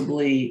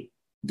possibly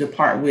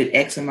depart with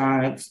X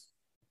amount of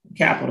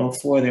capital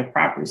for their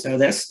property. So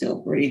that's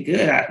still pretty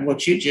good.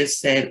 What you just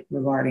said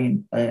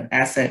regarding an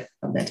asset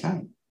of that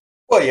type.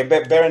 Well, yeah,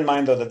 bear in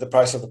mind, though, that the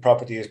price of the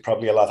property is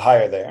probably a lot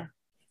higher there.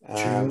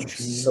 True.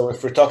 So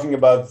if we're talking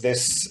about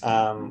this,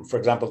 for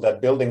example, that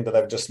building that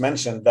I've just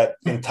mentioned, that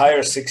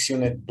entire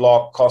 6-unit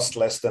block cost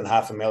less than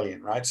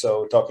 $500,000, right?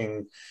 So we're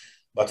talking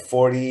about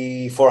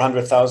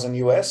 400,000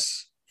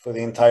 US for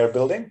the entire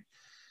building.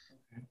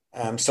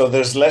 So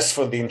there's less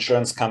for the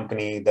insurance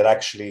company that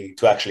actually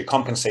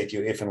compensate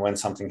you if and when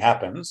something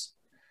happens.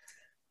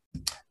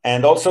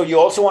 And also, you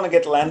also want to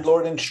get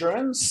landlord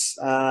insurance,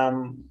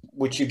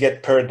 which you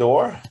get per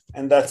door.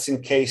 And that's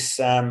in case,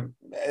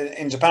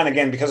 in Japan,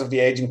 again, because of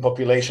the aging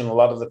population, a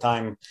lot of the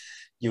time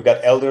you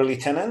got elderly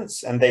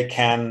tenants and they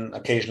can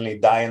occasionally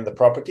die in the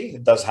property.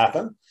 It does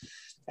happen.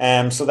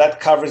 So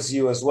that covers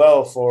you as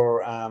well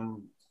for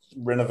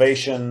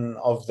renovation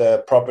of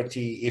the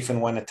property if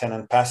and when a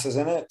tenant passes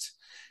in it.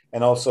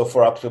 And also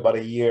for up to about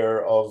a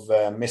year of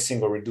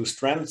missing or reduced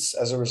rents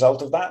as a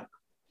result of that.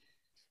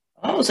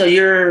 Oh, so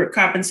you're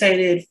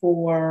compensated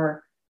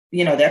for,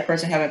 that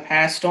person having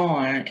passed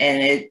on,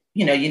 and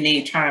you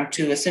need time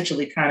to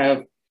essentially kind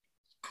of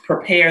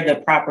prepare the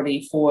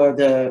property for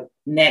the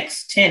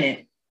next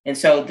tenant. And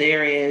so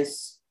there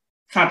is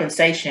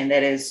compensation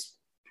that is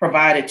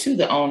provided to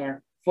the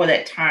owner for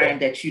that time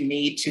that you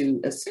need to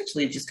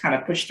essentially just kind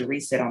of push the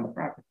reset on the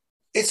property.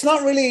 It's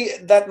not really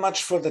that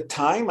much for the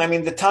time. I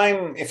mean, the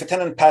time, if a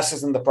tenant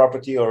passes in the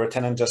property or a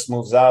tenant just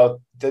moves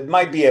out, there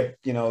might be a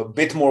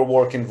bit more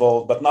work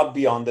involved, but not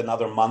beyond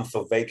another month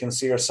of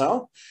vacancy or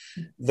so.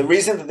 The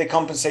reason that they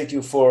compensate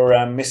you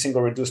for missing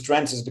or reduced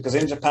rents is because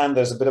in Japan,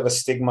 there's a bit of a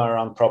stigma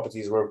around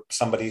properties where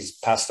somebody's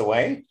passed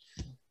away.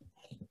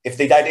 If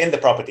they died in the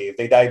property,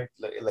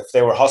 if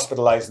they were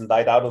hospitalized and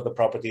died out of the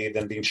property,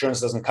 then the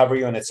insurance doesn't cover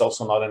you, and it's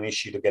also not an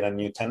issue to get a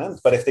new tenant.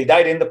 But if they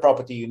died in the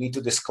property, you need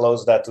to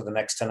disclose that to the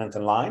next tenant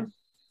in line.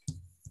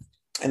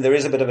 And there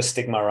is a bit of a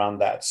stigma around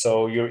that.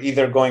 So you're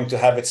either going to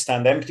have it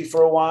stand empty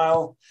for a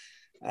while,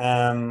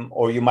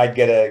 or you might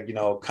get a,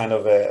 kind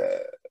of a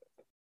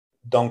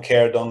don't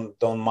care,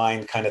 don't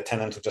mind kind of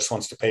tenant who just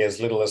wants to pay as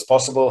little as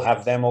possible,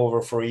 have them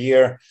over for a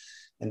year.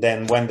 And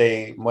then when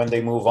they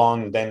move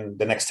on, then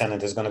the next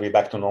tenant is going to be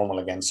back to normal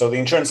again. So the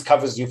insurance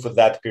covers you for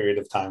that period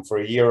of time, for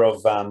a year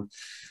of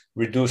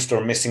reduced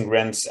or missing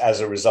rents as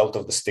a result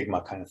of the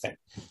stigma kind of thing.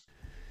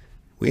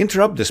 We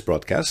interrupt this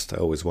broadcast. I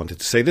always wanted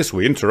to say this.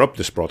 We interrupt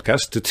this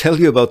broadcast to tell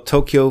you about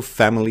Tokyo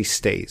Family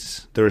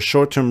Stays. They're a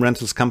short-term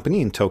rentals company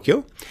in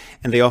Tokyo,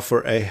 and they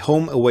offer a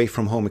home away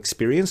from home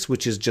experience,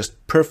 which is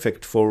just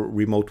perfect for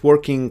remote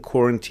working,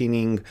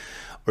 quarantining,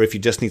 or if you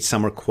just need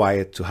somewhere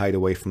quiet to hide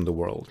away from the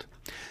world.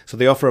 So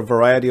they offer a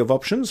variety of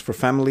options for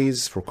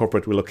families, for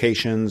corporate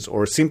relocations,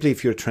 or simply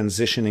if you're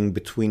transitioning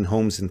between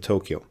homes in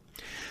Tokyo.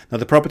 Now,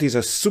 the properties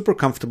are super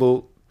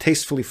comfortable,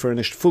 tastefully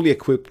furnished, fully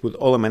equipped with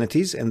all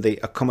amenities, and they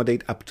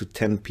accommodate up to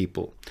 10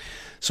 people.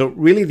 So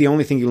really the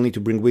only thing you'll need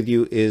to bring with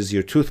you is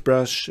your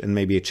toothbrush and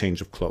maybe a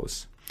change of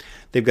clothes.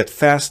 They've got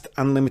fast,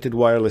 unlimited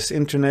wireless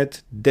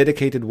internet,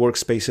 dedicated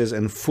workspaces,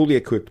 and fully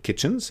equipped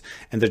kitchens,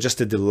 and they're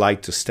just a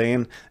delight to stay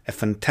in, a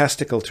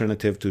fantastic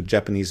alternative to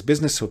Japanese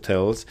business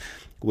hotels,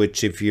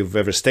 which if you've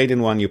ever stayed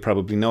in one, you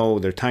probably know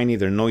they're tiny,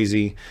 they're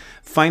noisy,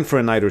 fine for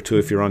a night or two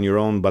if you're on your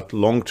own, but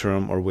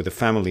long-term or with a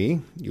family,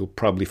 you'll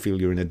probably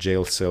feel you're in a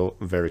jail cell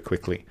very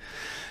quickly.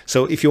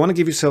 So if you want to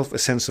give yourself a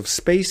sense of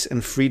space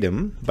and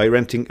freedom by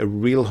renting a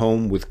real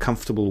home with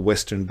comfortable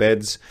Western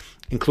beds,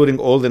 including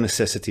all the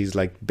necessities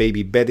like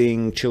baby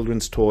bedding,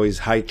 children's toys,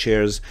 high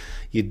chairs,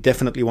 you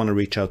definitely want to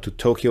reach out to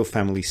Tokyo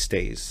Family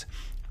Stays.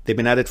 They've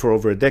been at it for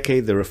over a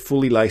decade. They're a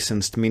fully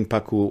licensed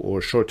Minpaku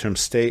or short-term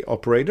stay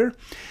operator.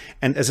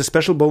 And as a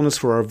special bonus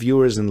for our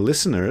viewers and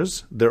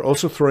listeners, they're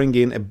also throwing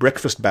in a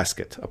breakfast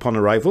basket upon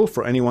arrival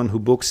for anyone who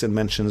books and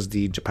mentions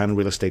the Japan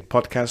Real Estate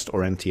Podcast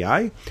or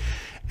NTI.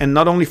 And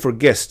not only for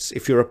guests,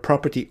 if you're a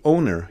property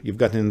owner, you've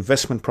got an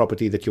investment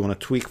property that you want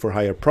to tweak for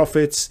higher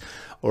profits,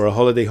 or a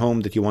holiday home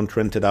that you want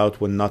rented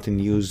out when not in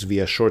use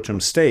via short-term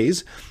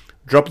stays,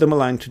 drop them a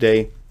line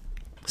today.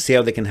 See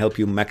how they can help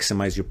you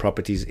maximize your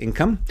property's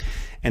income.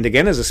 And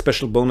again, as a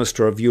special bonus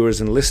to our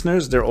viewers and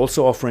listeners, they're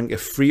also offering a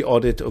free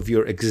audit of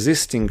your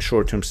existing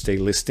short-term stay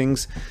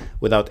listings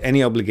without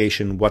any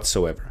obligation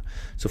whatsoever.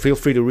 So feel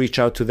free to reach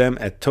out to them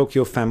at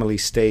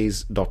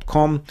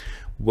tokyofamilystays.com.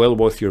 Well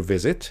worth your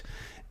visit.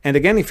 And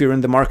again, if you're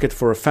in the market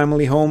for a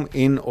family home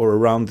in or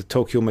around the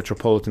Tokyo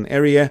metropolitan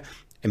area,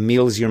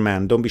 Emil's your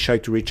man. Don't be shy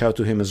to reach out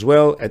to him as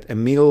well at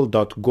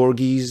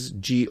emil.gorgees,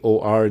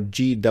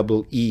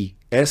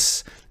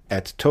 Gorgees,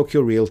 at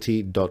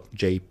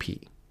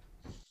tokyorealty.jp.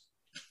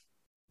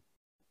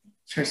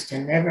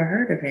 Tristan, never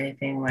heard of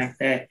anything like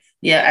that.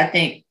 Yeah, I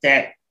think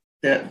that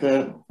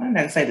I'm not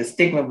gonna say the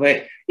stigma,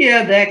 but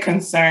yeah, that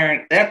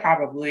concern, that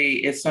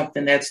probably is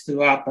something that's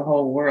throughout the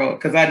whole world.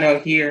 Because I know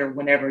here,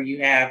 whenever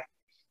you have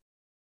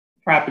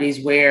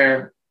properties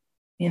where,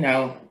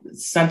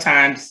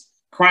 sometimes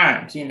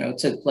crimes,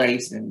 took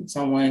place and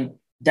someone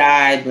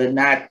died, but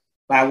not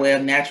by way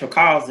of natural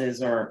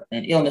causes or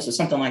an illness or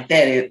something like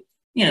that. It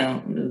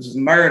was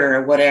murder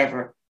or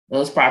whatever.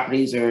 those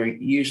properties are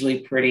usually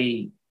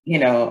pretty,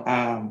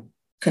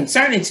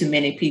 concerning to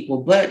many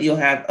people, but you'll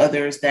have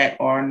others that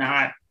are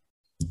not,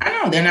 I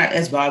don't know, they're not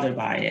as bothered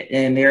by it.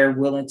 And they're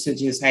willing to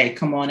just, hey,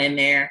 come on in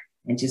there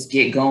and just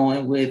get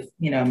going with,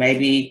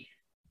 maybe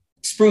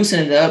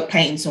sprucing it up,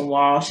 painting some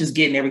walls, just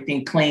getting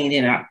everything clean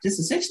and just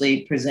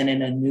essentially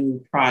presenting a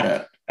new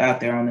product out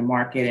there on the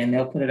market, and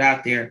they'll put it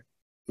out there.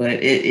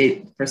 But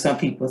it for some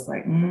people, it's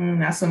like,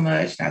 not so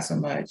much, not so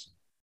much.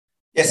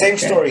 Yeah, same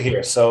story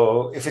here.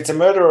 So if it's a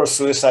murder or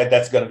suicide,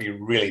 that's going to be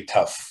really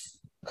tough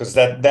because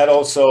that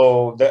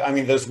also, I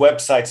mean, there's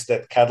websites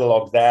that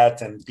catalog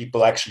that, and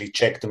people actually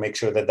check to make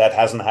sure that that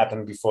hasn't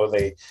happened before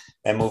they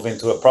move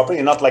into a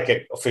property. Not like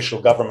an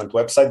official government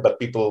website, but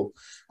people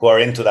who are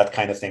into that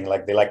kind of thing,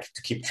 like they like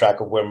to keep track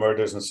of where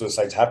murders and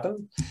suicides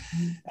happen.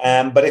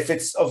 But if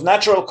it's of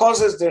natural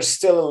causes, there's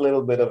still a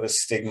little bit of a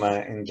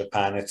stigma in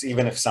Japan. It's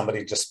even if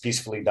somebody just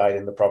peacefully died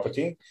in the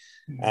property,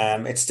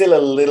 it's still a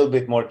little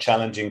bit more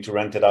challenging to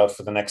rent it out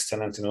for the next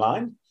tenant in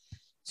line.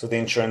 So the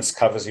insurance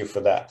covers you for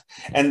that.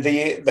 And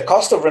the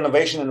cost of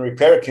renovation and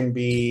repair can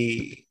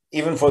be,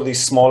 even for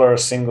these smaller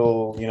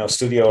single,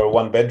 studio or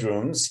one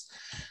bedrooms,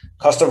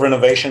 cost of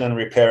renovation and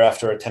repair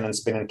after a tenant's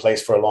been in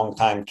place for a long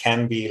time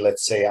can be,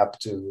 let's say, up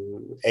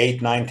to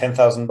 $8,000,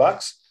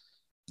 $9,000,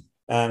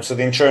 $10,000. So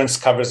the insurance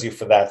covers you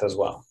for that as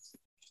well.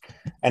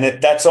 And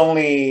that's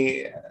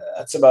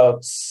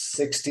about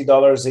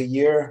 $60 a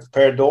year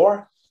per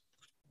door.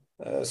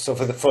 So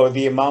for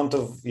the amount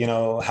of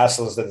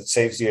hassles that it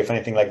saves you, if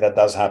anything like that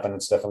does happen,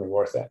 it's definitely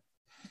worth it.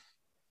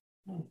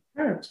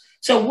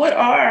 So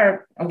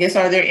are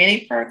there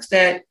any perks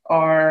that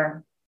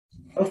are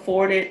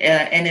afforded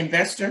an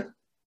investor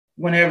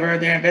whenever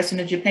they're investing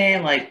in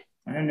Japan? Like,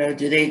 I don't know,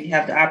 do they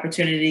have the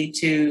opportunity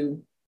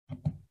to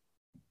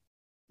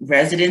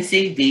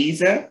residency,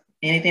 visa,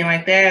 anything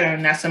like that, or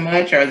not so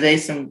much? Or are they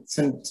some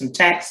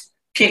tax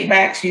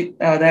kickbacks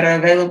that are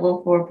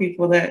available for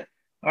people that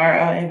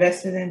are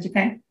invested in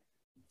Japan?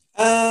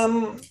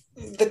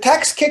 The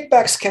tax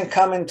kickbacks can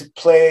come into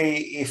play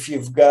if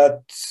you've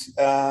got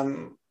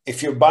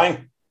if you're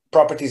buying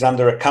properties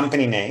under a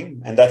company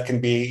name, and that can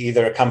be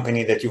either a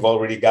company that you've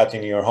already got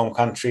in your home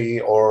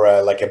country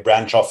or like a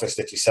branch office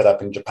that you set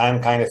up in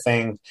Japan kind of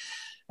thing.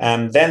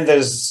 And then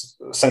there's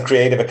some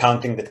creative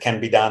accounting that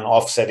can be done,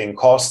 offsetting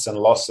costs and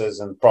losses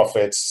and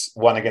profits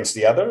one against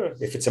the other,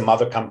 if it's a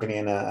mother company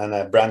and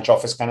a branch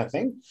office kind of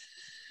thing.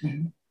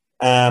 Mm-hmm.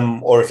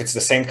 Or if it's the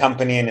same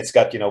company and it's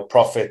got,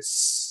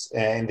 profits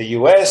in the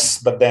US,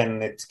 but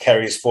then it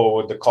carries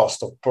forward the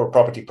cost of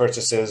property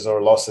purchases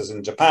or losses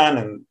in Japan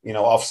and,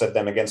 offset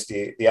them against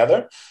the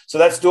other. So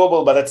that's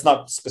doable, but it's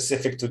not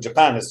specific to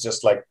Japan. It's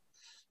just like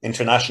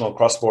international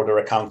cross-border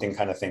accounting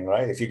kind of thing,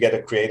 right? If you get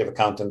a creative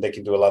accountant, they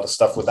can do a lot of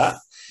stuff with that.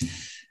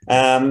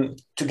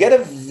 To get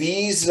a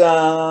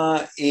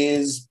visa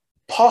is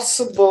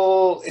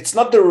possible. It's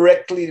not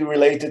directly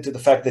related to the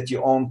fact that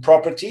you own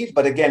property,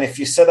 but again, if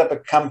you set up a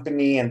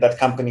company and that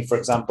company, for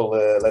example,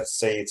 let's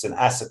say it's an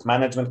asset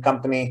management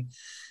company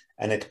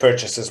and it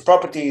purchases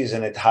properties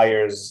and it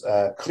hires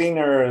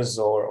cleaners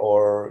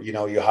or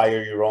you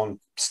hire your own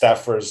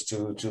staffers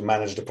to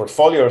manage the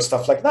portfolio or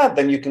stuff like that,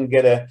 then you can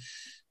get a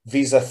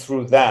visa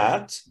through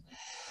that.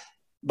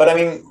 But I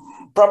mean,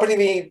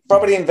 property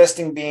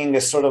investing being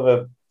a sort of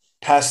a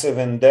passive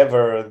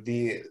endeavor,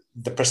 the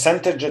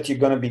percentage that you're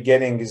going to be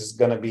getting is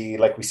going to be,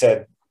 like we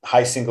said,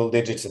 high single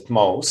digits at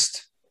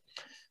most.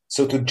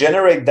 So to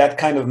generate that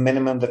kind of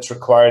minimum that's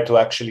required to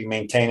actually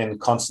maintain and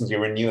constantly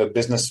renew a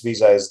business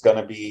visa there's going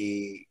to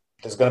be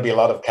a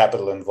lot of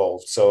capital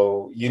involved.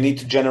 So you need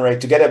to get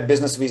a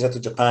business visa to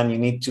Japan, you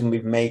need to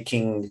be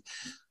making,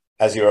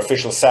 as your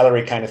official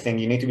salary kind of thing,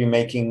 you need to be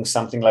making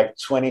something like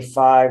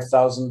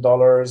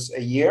 $25,000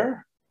 a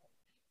year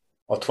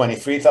or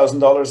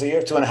 $23,000 a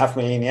year, 2.5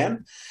 million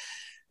yen.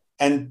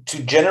 And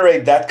to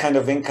generate that kind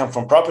of income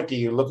from property,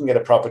 you're looking at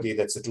a property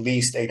that's at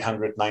least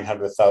 $800,000,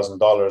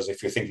 $900,000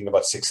 if you're thinking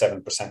about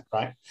 6-7%,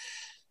 right?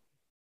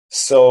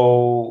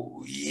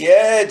 So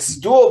yeah, it's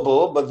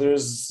doable, but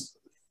there's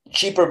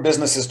cheaper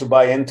businesses to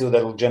buy into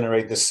that will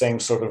generate the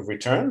same sort of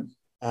return.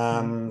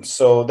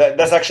 So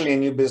that's actually a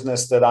new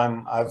business that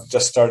I've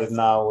just started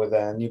now with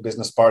a new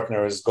business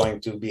partner, is going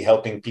to be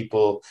helping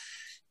people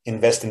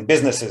invest in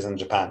businesses in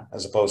Japan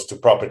as opposed to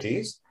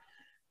properties.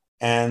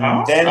 And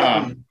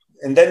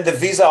then the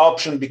visa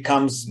option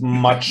becomes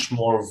much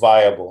more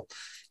viable.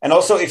 And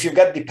also, if you've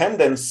got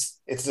dependents,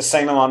 it's the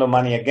same amount of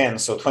money again.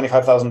 So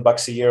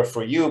 $25,000 a year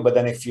for you. But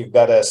then if you've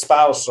got a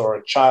spouse or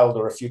a child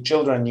or a few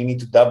children, you need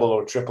to double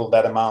or triple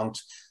that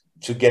amount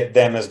to get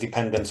them as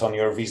dependents on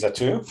your visa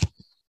too.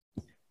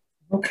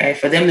 Okay,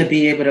 for them to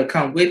be able to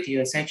come with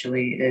you,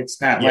 essentially, it's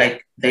not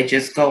like they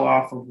just go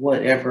off of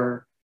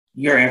whatever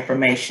your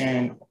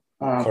information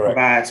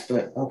provides,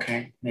 but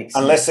okay, makes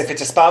sense. Unless if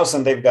it's a spouse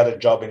and they've got a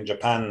job in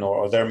Japan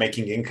or they're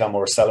making income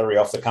or salary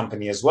off the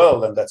company as well,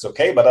 then that's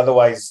okay. But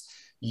otherwise,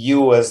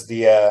 you as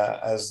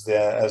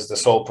the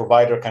sole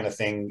provider kind of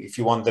thing, if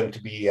you want them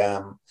to be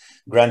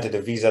granted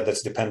a visa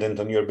that's dependent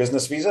on your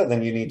business visa,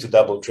 then you need to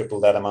double,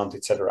 triple that amount,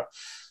 etc.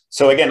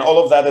 So again,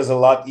 all of that is a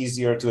lot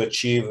easier to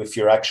achieve if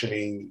you're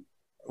actually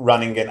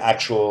running an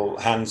actual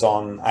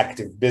hands-on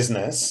active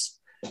business,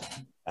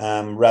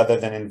 rather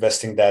than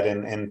investing that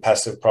in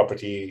passive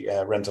property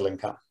rental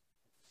income.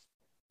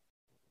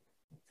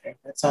 Okay,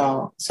 it's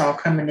all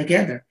coming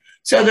together.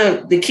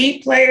 So the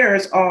key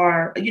players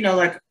are,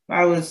 like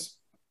I was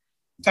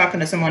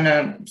talking to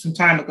someone some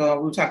time ago.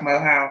 We were talking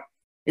about how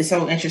it's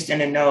so interesting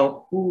to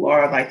know who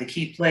are like the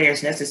key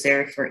players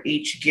necessary for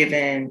each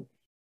given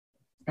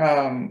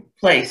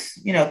place,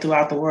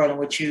 throughout the world in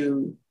which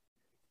you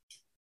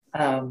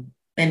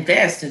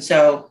invest. And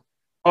so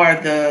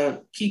are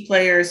the key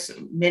players,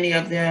 many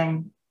of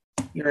them,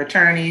 your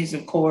attorneys,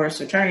 of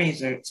course.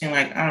 Attorneys seem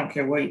like, I don't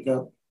care where you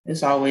go,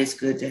 it's always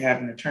good to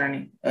have an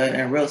attorney,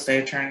 a real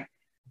estate attorney,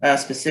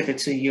 specific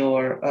to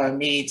your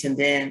needs. And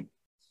then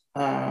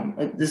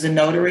there's a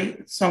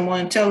notary.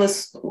 Someone tell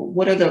us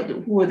who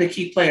are the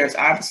key players?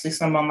 Obviously,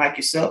 someone like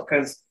yourself,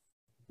 because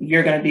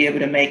you're going to be able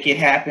to make it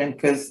happen,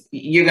 because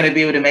you're going to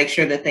be able to make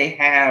sure that they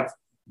have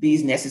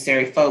these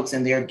necessary folks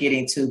and they're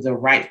getting to the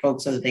right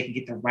folks so that they can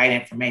get the right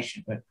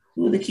information. But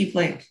who are the key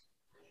players?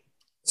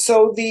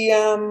 So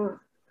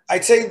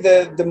I'd say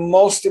the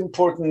most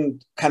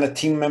important kind of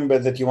team member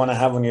that you want to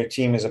have on your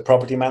team is a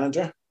property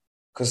manager,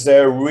 because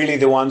they're really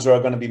the ones who are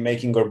going to be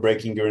making or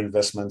breaking your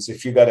investments.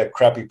 If you got a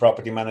crappy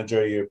property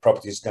manager, your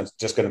property is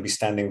just going to be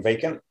standing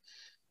vacant.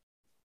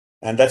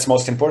 And that's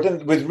most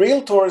important. With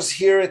realtors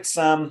here, it's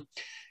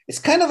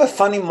kind of a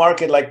funny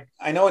market. Like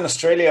I know in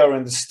Australia or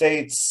in the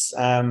States,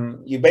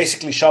 you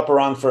basically shop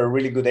around for a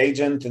really good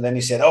agent. And then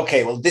you said,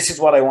 okay, well, this is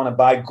what I want to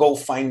buy. Go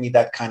find me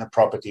that kind of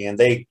property. And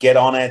they get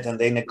on it and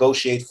they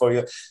negotiate for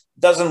you.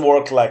 Doesn't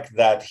work like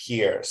that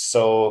here.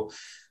 So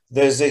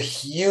there's a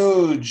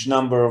huge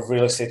number of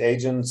real estate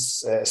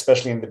agents,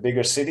 especially in the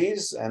bigger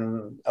cities.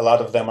 And a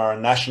lot of them are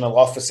national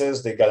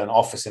offices. They got an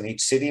office in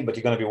each city, but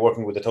you're going to be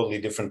working with a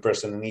totally different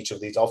person in each of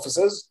these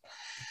offices.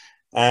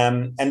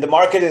 And the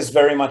market is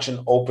very much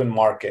an open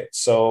market.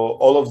 So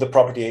all of the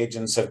property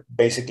agents have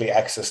basically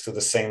access to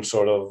the same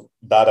sort of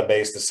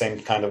database, the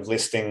same kind of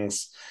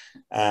listings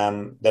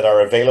that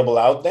are available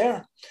out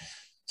there.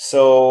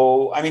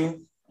 So, I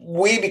mean,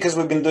 because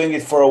we've been doing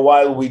it for a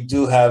while, we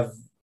do have,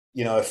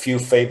 a few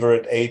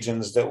favorite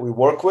agents that we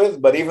work with.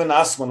 But even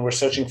us, when we're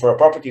searching for a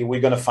property, we're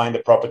going to find a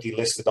property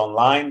listed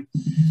online.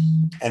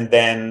 And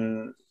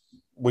then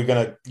we're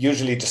going to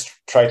usually just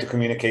try to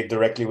communicate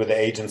directly with the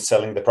agent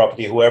selling the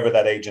property, whoever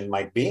that agent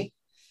might be.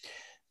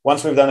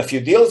 Once we've done a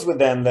few deals with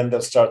them, then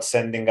they'll start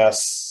sending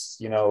us,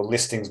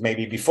 listings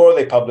maybe before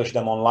they publish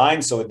them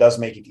online. So it does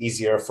make it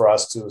easier for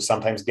us to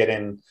sometimes get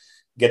in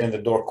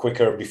the door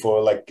quicker before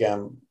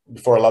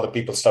a lot of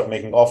people start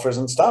making offers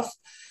and stuff.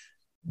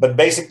 But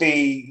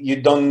basically,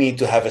 you don't need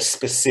to have a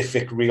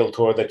specific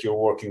realtor that you're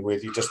working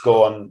with. You just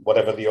go on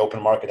whatever the open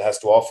market has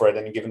to offer at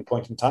any given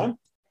point in time.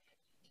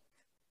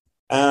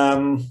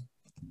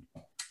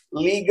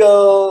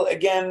 Legal,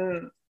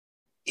 again,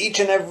 each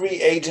and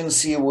every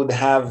agency would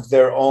have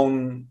their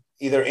own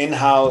either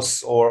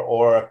in-house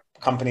or a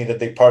company that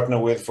they partner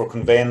with for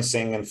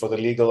conveyancing and for the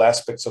legal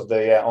aspects of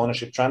the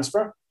ownership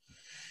transfer.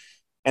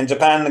 And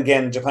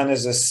Japan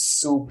is a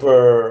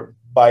super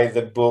by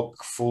the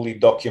book, fully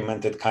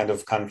documented kind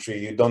of country.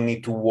 You don't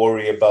need to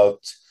worry about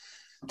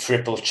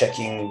triple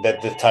checking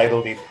that the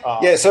title deed.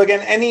 Yeah. So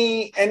again,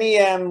 any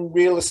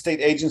real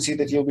estate agency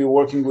that you'll be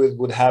working with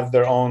would have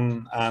their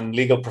own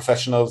legal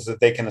professionals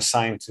that they can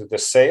assign to the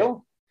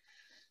sale.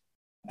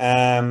 We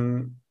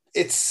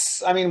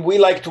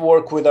like to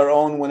work with our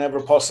own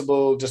whenever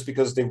possible, just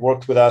because they've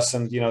worked with us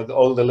and,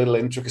 all the little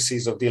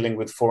intricacies of dealing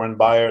with foreign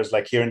buyers.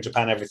 Like here in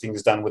Japan, everything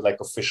is done with like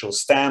official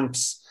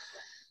stamps.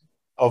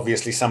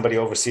 Obviously, somebody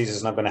overseas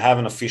is not going to have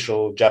an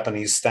official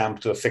Japanese stamp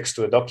to affix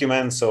to a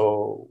document.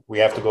 So we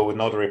have to go with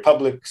notary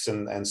publics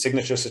and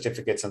signature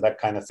certificates and that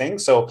kind of thing.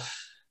 So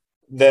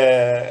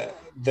the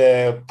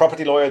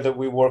property lawyer that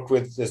we work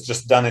with has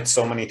just done it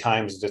so many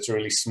times that it's a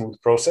really smooth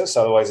process.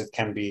 Otherwise, it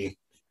can be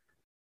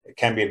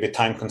a bit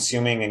time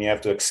consuming and you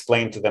have to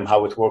explain to them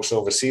how it works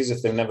overseas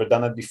if they've never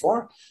done it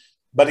before.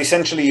 But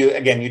essentially,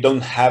 you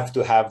don't have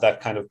to have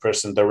that kind of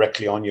person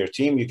directly on your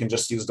team. You can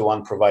just use the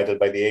one provided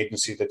by the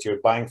agency that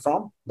you're buying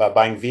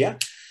via.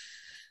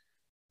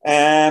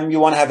 You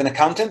want to have an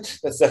accountant.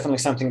 That's definitely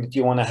something that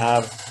you want to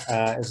have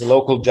as a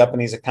local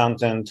Japanese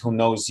accountant who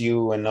knows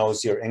you and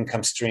knows your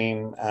income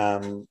stream,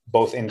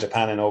 both in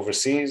Japan and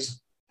overseas,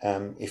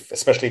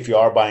 especially if you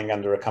are buying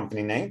under a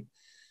company name.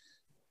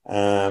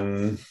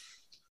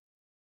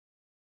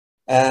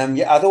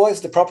 Otherwise,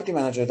 the property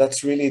manager,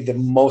 that's really the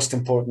most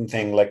important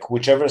thing. Like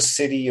whichever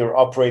city you're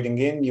operating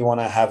in, you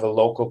want to have a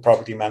local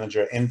property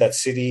manager in that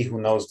city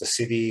who knows the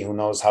city, who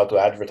knows how to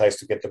advertise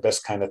to get the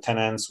best kind of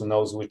tenants, who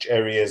knows which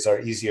areas are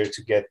easier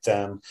to get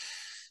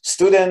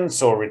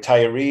students or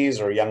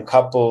retirees or young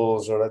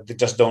couples, or they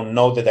just don't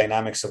know the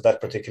dynamics of that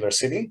particular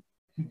city.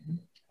 Mm-hmm.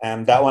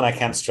 And that one I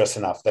can't stress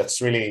enough. That's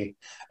really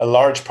a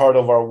large part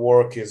of our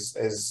work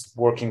is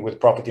working with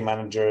property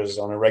managers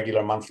on a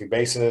regular monthly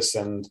basis.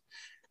 And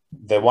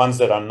the ones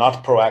that are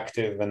not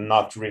proactive and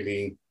not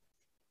really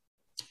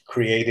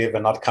creative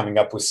and not coming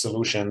up with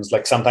solutions.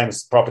 Like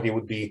sometimes property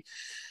would be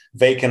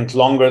vacant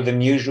longer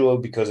than usual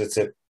because it's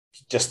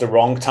just the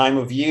wrong time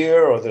of year,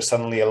 or there's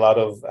suddenly a lot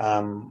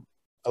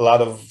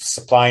of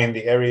supply in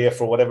the area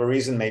for whatever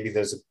reason. Maybe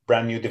there's a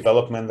brand new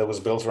development that was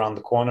built around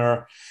the corner,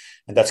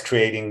 and that's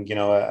creating,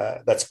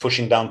 that's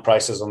pushing down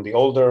prices on the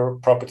older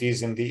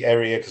properties in the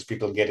area because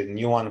people get a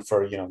new one for,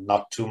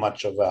 not too much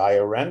of a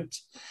higher rent.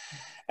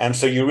 And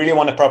so you really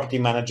want a property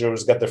manager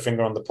who's got their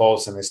finger on the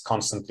pulse and is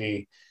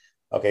constantly,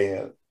 okay,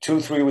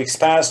 2-3 weeks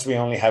passed, we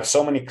only have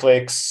so many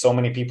clicks, so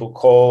many people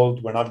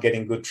called, we're not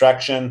getting good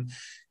traction.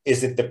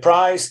 Is it the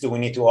price? Do we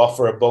need to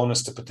offer a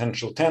bonus to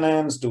potential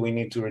tenants? Do we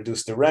need to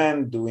reduce the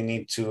rent? Do we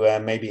need to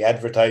maybe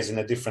advertise in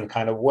a different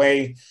kind of way?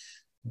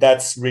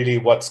 That's really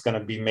what's going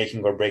to be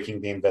making or breaking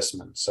the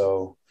investment.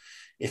 So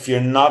if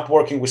you're not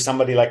working with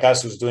somebody like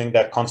us who's doing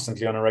that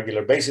constantly on a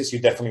regular basis, you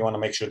definitely want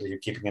to make sure that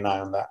you're keeping an eye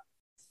on that.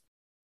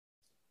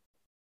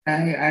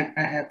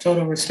 I have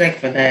total respect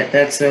for that.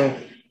 That's a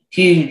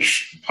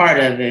huge part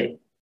of it.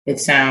 It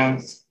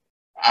sounds.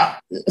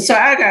 So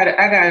I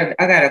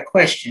got a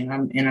question,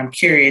 I'm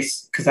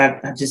curious because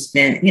I've just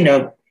been,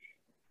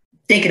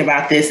 thinking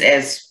about this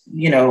as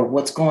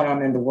what's going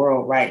on in the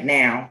world right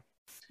now.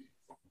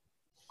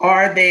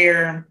 Are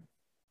there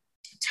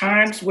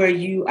times where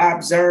you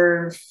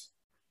observe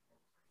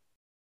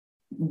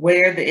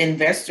where the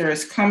investor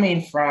is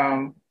coming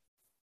from?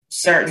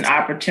 Certain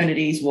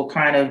opportunities will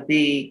kind of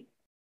be,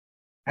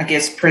 I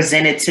guess,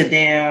 presented to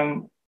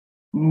them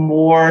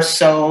more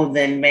so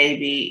than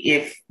maybe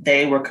if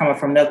they were coming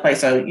from another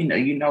place. So,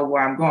 you know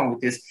where I'm going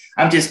with this.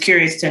 I'm just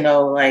curious to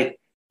know, like,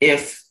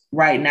 if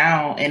right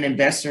now an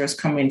investor is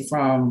coming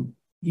from,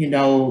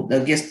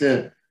 I guess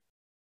the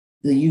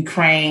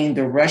Ukraine,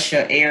 the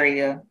Russia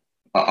area,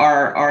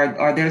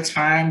 are there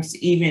times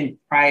even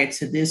prior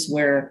to this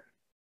where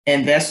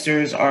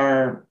investors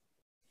are,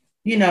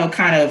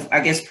 kind of,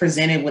 I guess,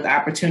 presented with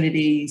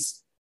opportunities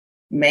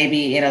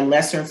maybe in a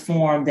lesser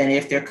form than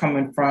if they're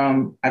coming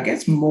from, I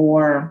guess,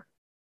 more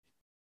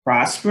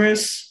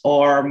prosperous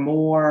or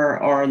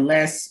more or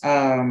less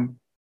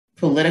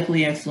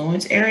politically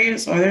influenced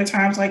areas? Are there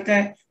times like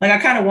that? Like, I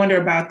kind of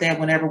wonder about that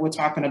whenever we're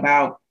talking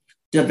about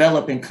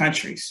developing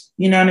countries,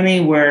 you know what I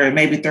mean? Where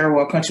maybe third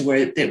world countries,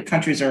 where the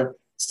countries are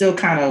still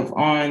kind of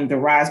on the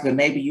rise, but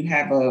maybe you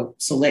have a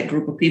select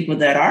group of people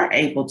that are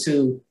able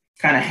to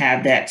kind of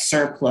have that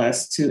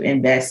surplus to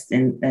invest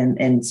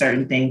in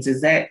certain things.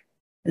 Is that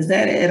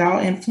at all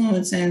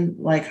influencing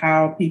like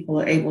how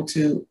people are able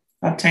to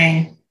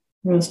obtain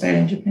real estate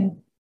in Japan?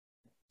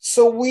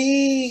 So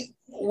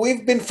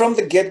we've been from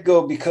the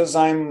get-go, because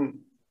I'm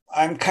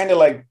kind of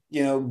like,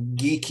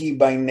 geeky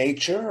by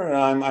nature.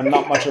 I'm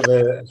not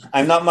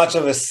much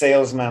of a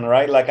salesman,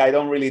 right? Like, I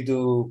don't really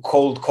do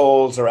cold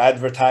calls or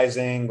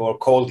advertising or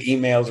cold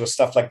emails or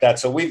stuff like that.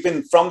 So we've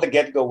been from the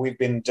get-go, we've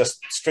been just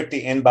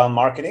strictly inbound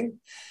marketing.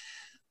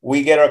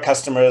 We get our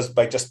customers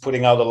by just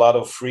putting out a lot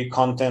of free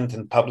content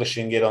and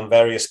publishing it on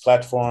various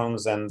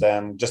platforms,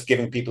 and just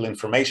giving people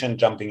information,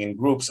 jumping in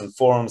groups and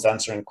forums,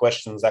 answering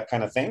questions, that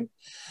kind of thing.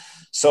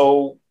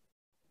 So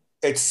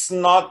it's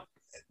not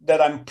that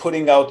I'm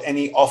putting out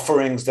any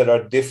offerings that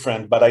are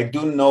different, but I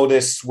do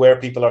notice where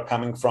people are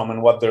coming from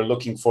and what they're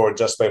looking for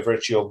just by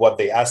virtue of what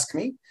they ask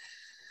me.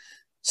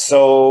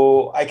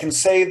 So I can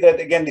say that,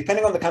 again,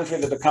 depending on the country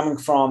that they're coming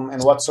from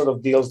and what sort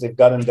of deals they've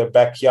got in their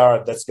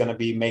backyard, that's going to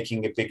be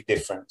making a big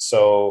difference.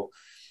 So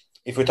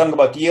if we're talking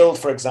about yield,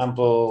 for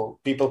example,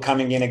 people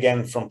coming in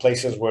again from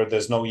places where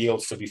there's no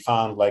yields to be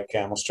found, like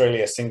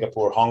Australia,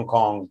 Singapore, Hong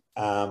Kong,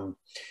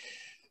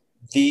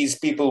 these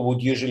people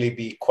would usually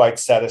be quite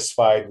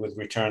satisfied with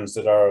returns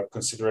that are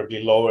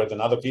considerably lower than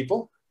other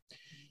people.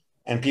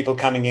 And people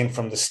coming in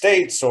from the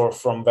States or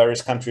from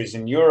various countries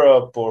in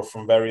Europe or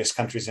from various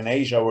countries in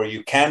Asia where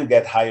you can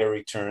get higher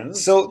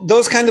returns. So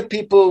those kind of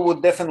people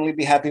would definitely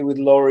be happy with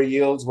lower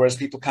yields, whereas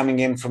people coming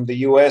in from the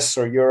US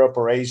or Europe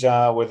or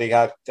Asia where they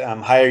got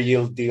higher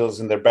yield deals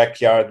in their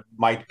backyard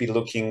might be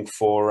looking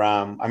for,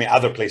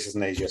 other places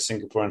in Asia,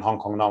 Singapore and Hong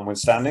Kong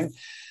notwithstanding,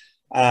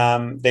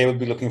 they would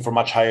be looking for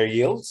much higher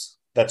yields.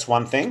 That's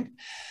one thing.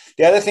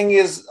 The other thing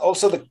is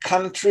also the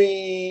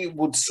country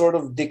would sort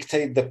of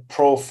dictate the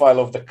profile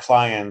of the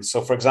client.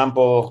 So, for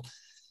example,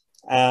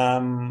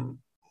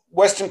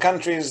 Western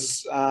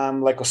countries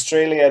like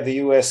Australia, the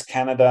US,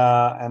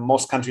 Canada, and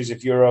most countries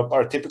of Europe,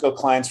 our typical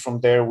clients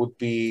from there would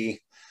be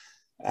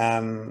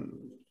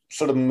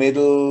sort of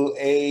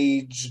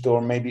middle-aged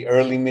or maybe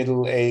early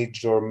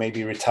middle-aged or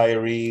maybe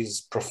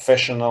retirees,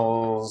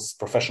 professionals,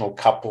 professional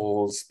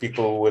couples,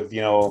 people with,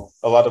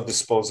 a lot of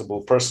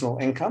disposable personal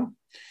income.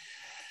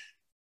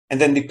 And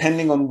then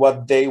depending on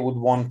what they would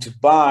want to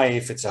buy,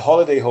 if it's a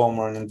holiday home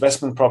or an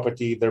investment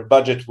property, their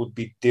budget would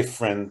be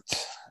different.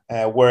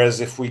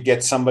 Whereas if we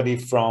get somebody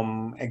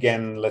from,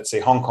 again, let's say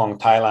Hong Kong,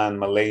 Thailand,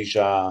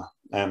 Malaysia,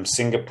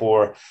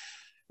 Singapore,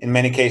 in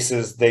many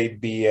cases,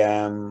 they'd be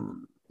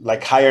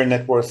like higher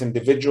net worth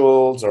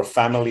individuals or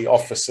family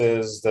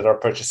offices that are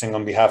purchasing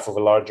on behalf of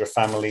a larger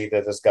family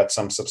that has got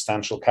some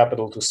substantial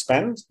capital to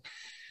spend.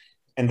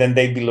 And then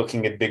they'd be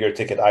looking at bigger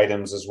ticket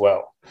items as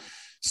well.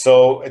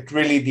 So it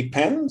really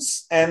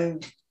depends.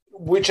 And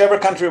whichever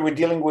country we're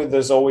dealing with,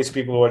 there's always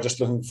people who are just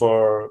looking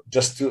for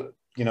just to,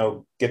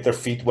 get their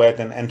feet wet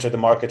and enter the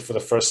market for the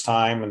first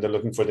time. And they're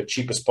looking for the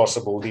cheapest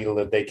possible deal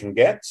that they can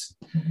get.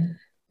 Mm-hmm.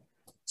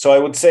 So I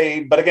would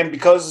say, but again,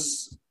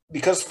 because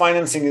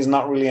financing is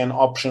not really an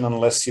option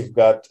unless you've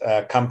got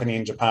a company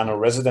in Japan or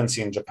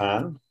residency in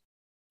Japan,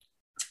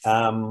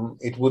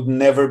 it would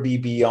never be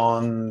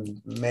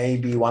beyond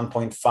maybe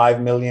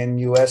 1.5 million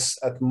US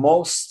at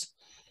most.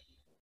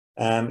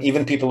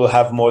 Even people who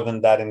have more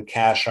than that in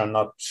cash are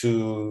not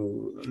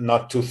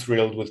too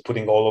thrilled with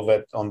putting all of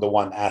it on the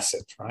one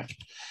asset, right?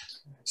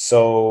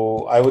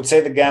 So I would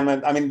say the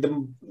gamut. I mean,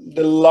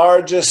 the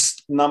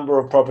largest number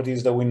of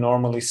properties that we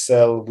normally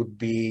sell would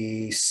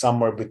be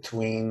somewhere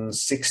between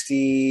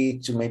 60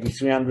 to maybe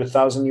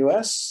 300,000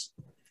 US,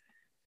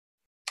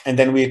 and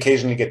then we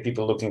occasionally get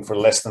people looking for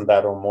less than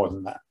that or more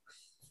than that.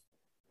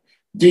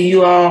 Do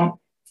you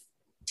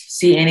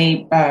see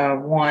any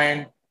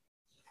one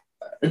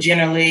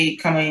generally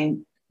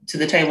coming to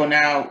the table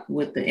now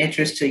with the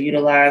interest to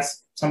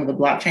utilize some of the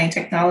blockchain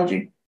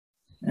technology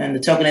and the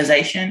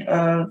tokenization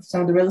of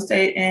some of the real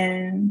estate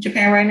in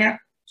Japan right now?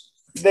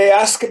 They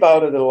ask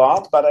about it a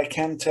lot, but I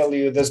can tell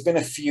you there's been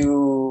a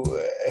few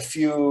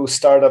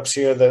startups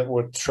here that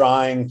were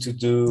trying to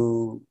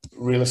do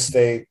real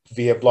estate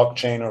via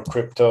blockchain or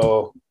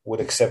crypto, would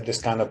accept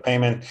this kind of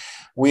payment.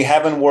 We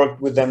haven't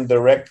worked with them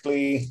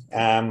directly.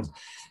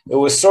 It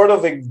was sort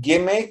of a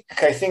gimmick.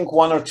 I think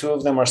one or two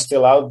of them are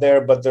still out there,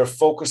 but they're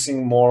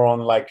focusing more on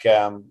like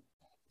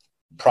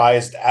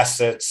prized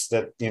assets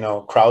that,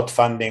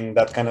 crowdfunding,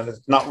 that kind of,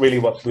 not really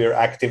what we're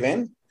active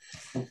in.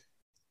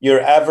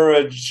 Your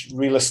average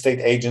real estate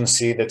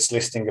agency that's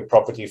listing a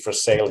property for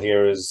sale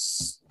here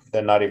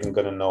they're not even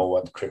going to know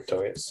what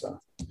crypto is. So.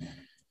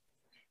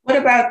 What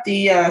about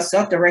the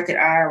self-directed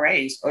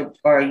IRAs? Or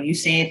are you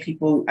seeing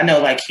people, I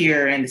know like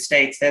here in the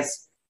States,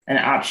 that's an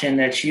option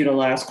that's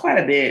utilized quite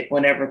a bit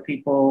whenever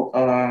people,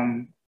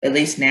 at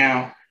least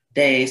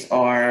nowadays,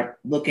 are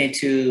looking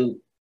to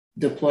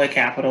deploy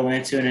capital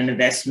into an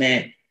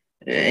investment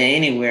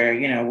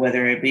anywhere,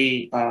 whether it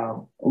be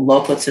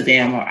local to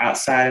them or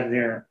outside of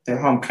their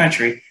home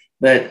country,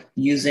 but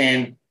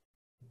using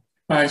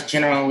funds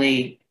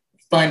generally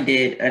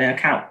an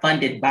account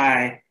funded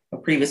by a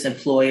previous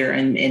employer.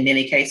 And in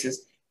many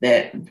cases,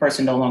 that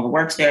person no longer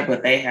works there,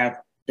 but they have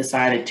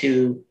decided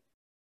to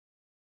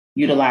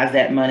utilize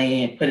that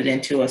money and put it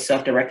into a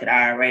self-directed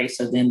IRA.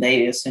 So then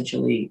they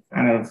essentially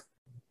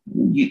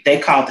they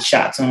call the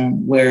shots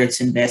on where it's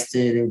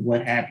invested and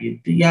what have you.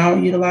 Do y'all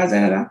utilize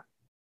that at all?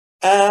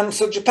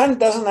 So Japan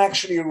doesn't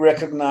actually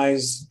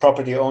recognize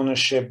property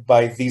ownership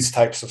by these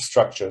types of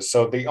structures.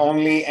 So the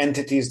only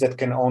entities that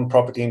can own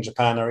property in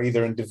Japan are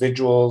either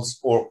individuals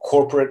or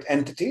corporate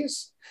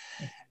entities.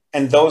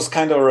 And those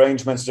kind of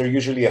arrangements, they're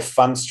usually a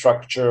fund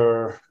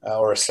structure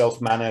or a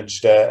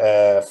self-managed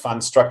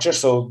fund structure.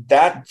 So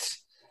that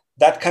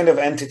kind of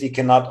entity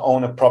cannot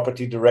own a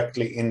property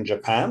directly in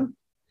Japan.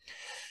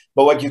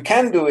 But what you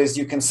can do is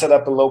you can set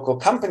up a local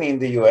company in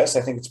the US.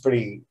 I think it's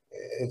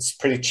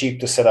pretty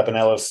cheap to set up an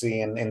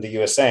LLC in the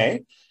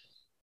USA.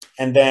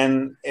 And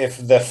then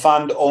if the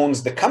fund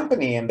owns the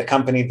company and the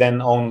company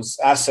then owns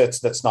assets,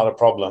 that's not a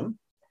problem.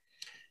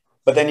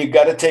 But then you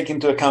got to take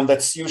into account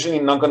that's usually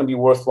not going to be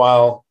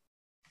worthwhile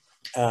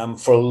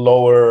for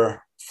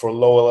lower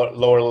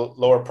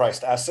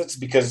priced assets,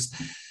 because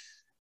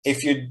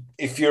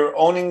if you're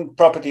owning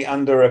property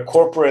under a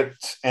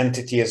corporate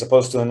entity as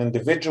opposed to an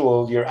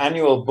individual, your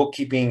annual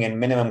bookkeeping and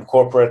minimum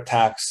corporate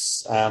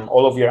tax,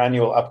 all of your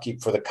annual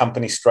upkeep for the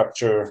company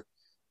structure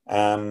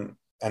and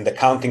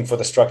accounting for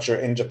the structure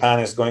in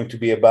Japan is going to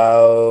be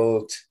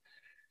about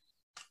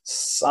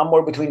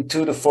somewhere between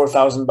 $2,000 to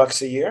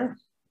 $4,000 a year.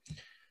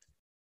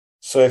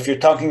 So if you're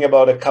talking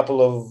about a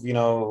couple of,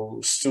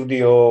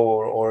 studio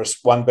or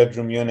one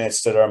bedroom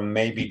units that are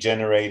maybe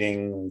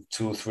generating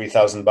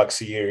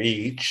 $2,000-$3,000 a year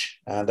each,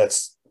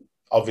 that's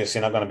obviously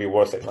not going to be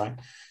worth it, right?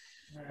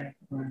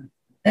 Right.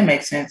 That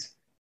makes sense.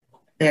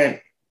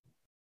 That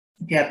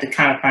you have to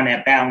kind of find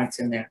that balance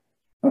in there.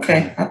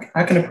 Okay,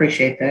 I can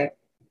appreciate that.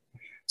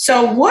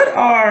 So what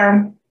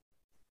are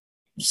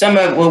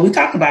we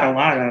talked about a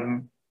lot of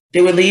them.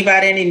 Did we leave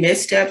out any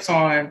missteps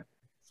on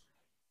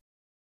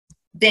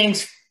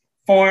things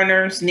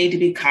foreigners need to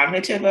be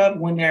cognitive of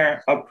when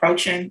they're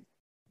approaching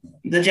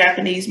the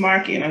Japanese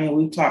market? I mean,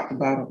 we've talked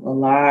about a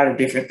lot of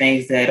different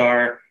things that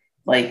are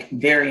like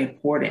very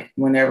important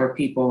whenever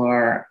people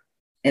are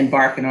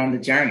embarking on the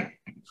journey.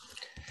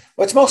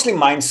 Well, it's mostly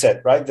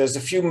mindset, right? There's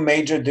a few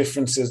major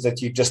differences that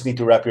you just need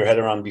to wrap your head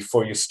around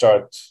before you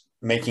start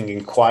making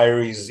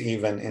inquiries,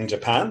 even in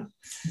Japan.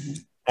 Mm-hmm.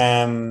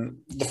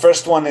 The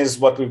first one is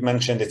what we've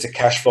mentioned. It's a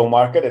cash flow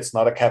market. It's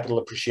not a capital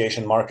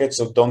appreciation market.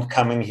 So don't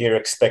come in here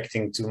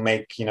expecting to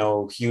make,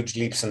 huge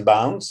leaps and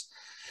bounds.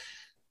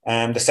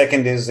 And the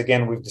second is,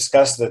 again, we've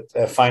discussed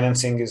that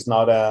financing is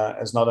not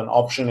an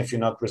option if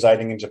you're not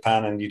residing in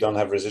Japan and you don't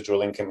have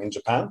residual income in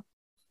Japan.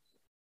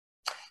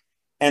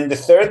 And the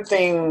third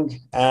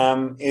thing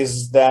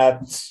is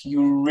that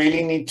you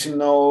really need to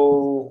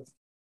know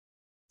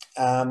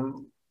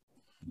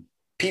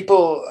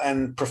people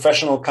and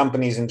professional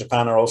companies in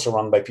Japan are also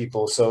run by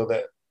people. So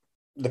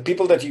the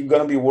people that you're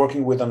going to be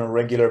working with on a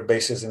regular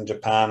basis in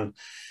Japan,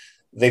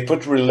 they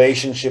put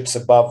relationships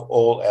above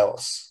all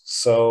else.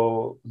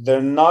 So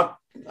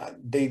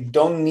they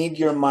don't need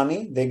your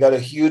money. They got a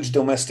huge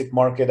domestic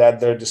market at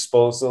their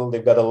disposal.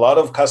 They've got a lot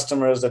of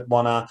customers that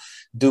want to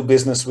do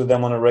business with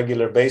them on a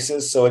regular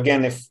basis. So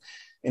again, if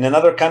in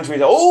another country,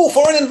 oh,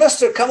 foreign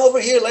investor, come over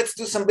here, let's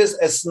do some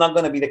business. It's not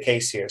going to be the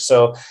case here.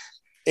 So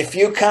if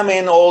you come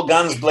in all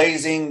guns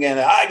blazing and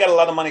I got a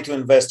lot of money to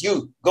invest,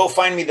 you go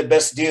find me the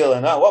best deal.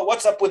 And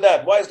what's up with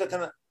that? Why is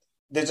that?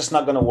 They're just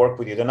not going to work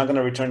with you. They're not going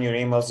to return your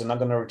emails. They're not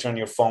going to return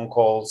your phone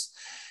calls.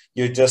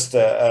 You're just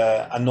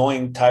an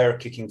annoying,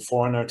 tire-kicking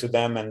foreigner to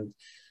them. And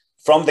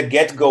from the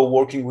get-go,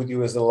 working with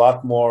you is a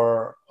lot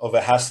more of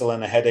a hassle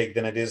and a headache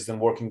than it is than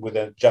working with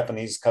a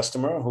Japanese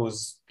customer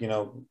who's,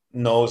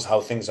 knows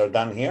how things are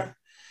done here.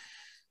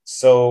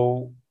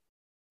 So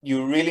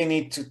you really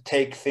need to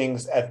take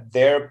things at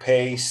their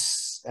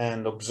pace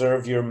and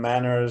observe your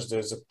manners.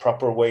 There's a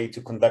proper way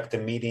to conduct a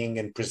meeting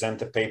and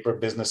present a paper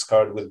business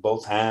card with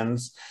both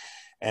hands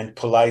and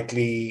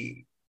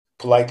politely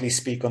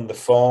speak on the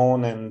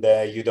phone, and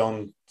you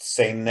don't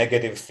say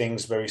negative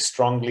things very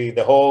strongly.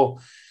 The whole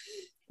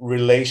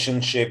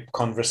relationship,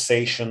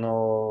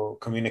 conversational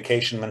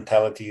communication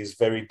mentality is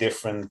very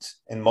different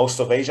in most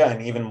of Asia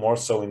and even more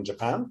so in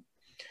Japan.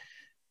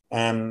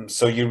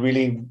 So you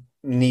really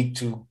need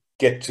to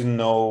get to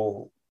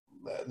know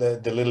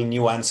the little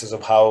nuances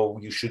of how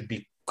you should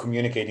be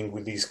communicating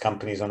with these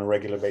companies on a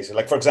regular basis.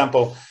 Like, for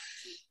example,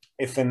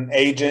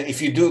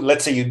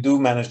 let's say you do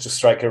manage to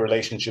strike a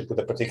relationship with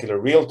a particular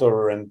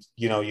realtor and,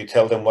 you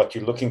tell them what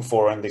you're looking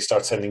for and they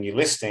start sending you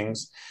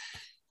listings,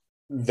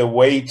 the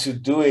way to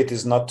do it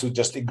is not to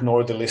just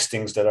ignore the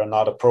listings that are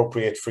not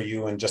appropriate for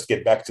you and just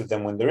get back to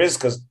them when there is,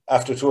 because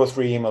after 2 or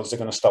 3 emails, they're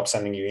going to stop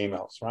sending you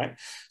emails, right?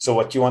 So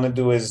what you want to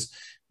do is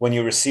when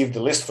you receive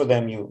the list for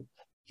them, you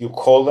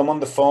call them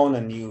on the phone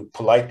and you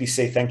politely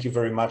say, thank you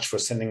very much for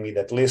sending me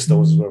that list.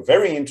 Those were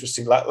very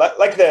interesting.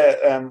 Like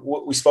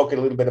we spoke a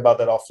little bit about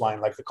that offline,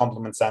 like the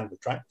compliment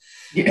sandwich, right?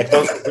 Yeah. Like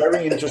those are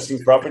very interesting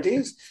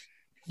properties.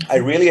 I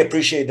really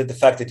appreciated the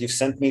fact that you've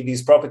sent me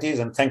these properties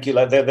and thank you.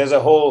 Like there's a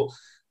whole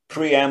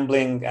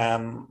preambling,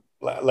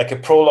 like a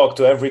prologue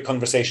to every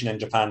conversation in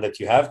Japan that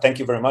you have. Thank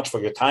you very much for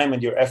your time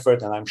and your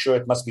effort. And I'm sure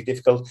it must be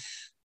difficult.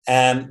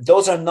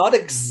 Those are not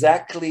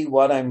exactly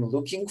what I'm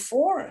looking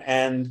for.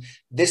 And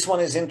this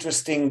one is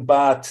interesting,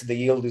 but the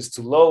yield is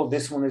too low.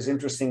 This one is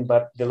interesting,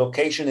 but the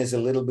location is a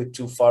little bit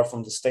too far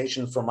from the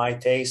station for my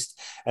taste,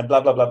 and blah,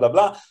 blah, blah, blah,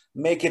 blah.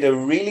 Make it a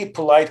really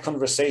polite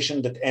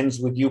conversation that ends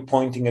with you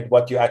pointing at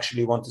what you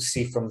actually want to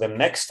see from them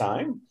next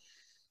time.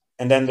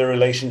 And then the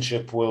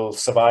relationship will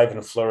survive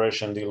and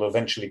flourish and you'll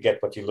eventually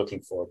get what you're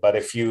looking for. But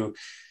if you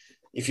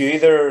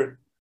either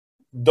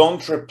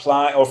don't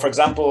reply, or for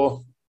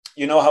example,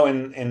 you know how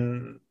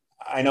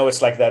I know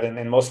it's like that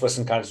in most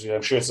Western countries,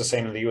 I'm sure it's the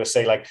same in the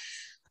USA, like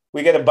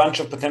we get a bunch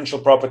of potential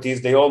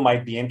properties, they all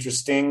might be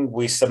interesting.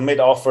 We submit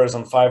offers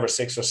on 5 or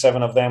 6 or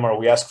 7 of them, or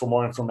we ask for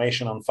more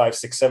information on 5,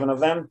 6, 7 of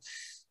them.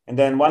 And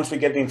then once we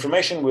get the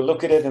information, we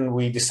look at it and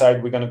we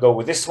decide we're going to go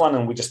with this one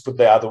and we just put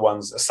the other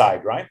ones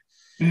aside, right?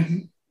 Mm-hmm.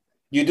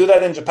 You do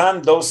that in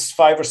Japan, those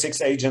 5 or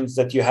 6 agents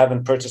that you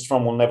haven't purchased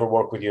from will never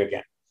work with you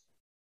again.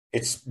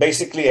 It's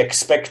basically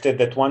expected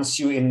that once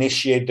you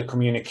initiate the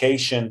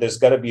communication, there's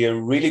got to be a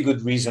really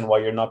good reason why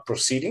you're not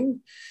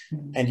proceeding.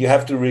 Mm-hmm. And you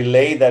have to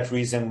relay that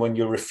reason when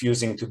you're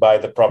refusing to buy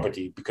the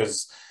property,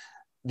 because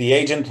the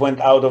agent went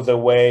out of their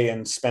way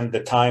and spent the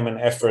time and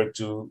effort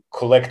to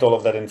collect all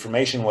of that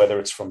information, whether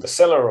it's from the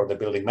seller or the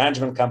building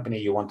management company.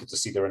 You wanted to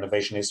see the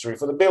renovation history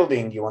for the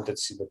building. You wanted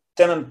to see the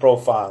tenant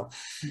profile.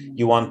 Mm-hmm.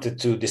 You wanted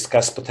to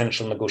discuss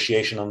potential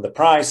negotiation on the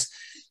price.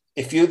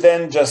 If you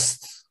then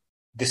just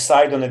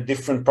decide on a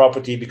different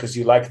property because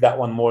you like that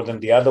one more than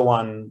the other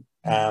one,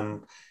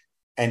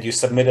 and you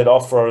submitted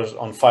offers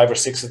on 5 or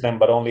 6 of them,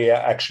 but only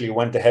actually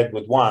went ahead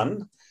with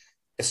one,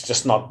 it's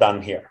just not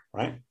done here,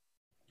 right?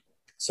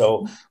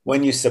 So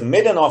when you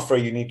submit an offer,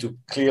 you need to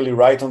clearly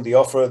write on the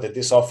offer that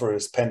this offer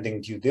is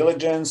pending due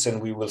diligence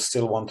and we will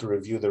still want to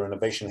review the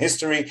renovation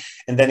history.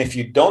 And then if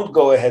you don't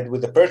go ahead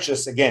with the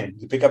purchase, again,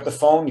 you pick up the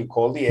phone, you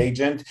call the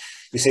agent,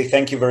 you say,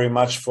 thank you very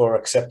much for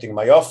accepting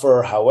my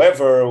offer.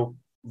 However,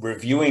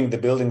 reviewing the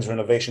building's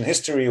renovation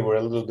history, we're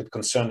a little bit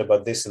concerned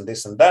about this and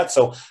this and that.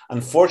 So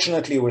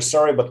unfortunately, we're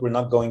sorry, but we're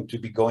not going to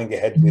be going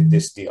ahead with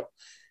this deal.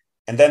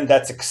 And then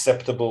that's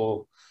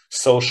acceptable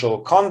social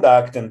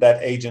conduct, and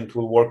that agent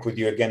will work with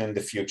you again in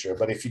the future.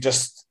 But if you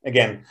just,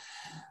 again,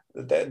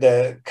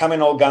 the come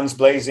in all guns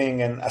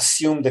blazing and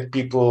assume that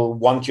people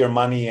want your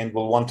money and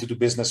will want to do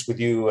business with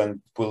you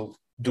and will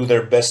do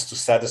their best to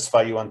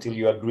satisfy you until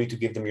you agree to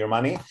give them your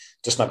money,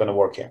 just not going to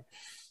work here.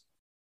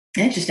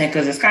 Interesting,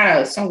 because it's kind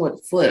of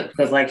somewhat flipped.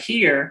 Because like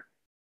here,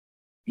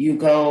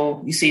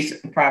 you see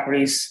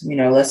properties,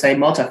 let's say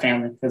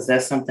multifamily, because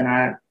that's something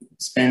I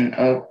spend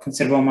a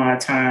considerable amount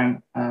of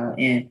time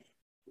in.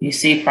 you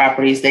see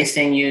properties, they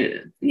send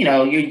you,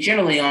 you're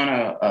generally on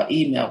a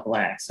email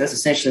blast. That's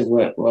essentially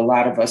what a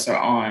lot of us are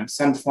on,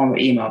 some form of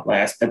email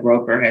blast the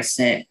broker has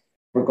sent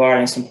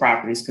regarding some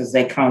properties, because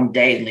they come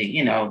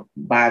daily,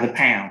 by the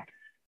pound.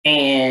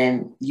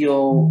 And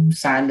you'll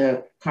sign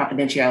the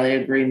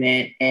confidentiality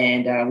agreement,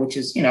 and which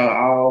is,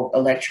 all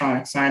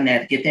electronic, sign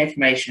that, get the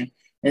information.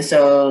 And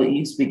so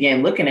you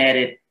begin looking at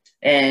it,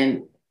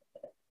 and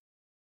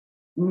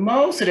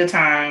most of the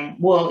time,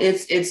 well,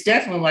 it's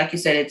definitely, like you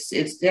said,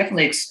 it's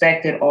definitely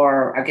expected,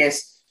 or I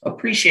guess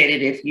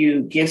appreciated, if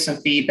you give some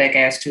feedback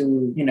as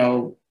to,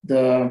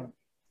 the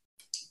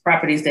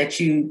properties that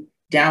you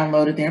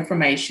downloaded the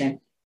information,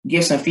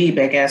 give some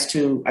feedback as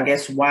to, I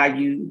guess, why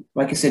you,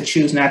 like you said,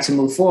 choose not to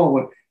move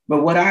forward.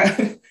 But what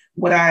I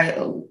what I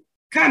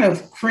kind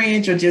of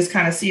cringe or just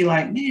kind of see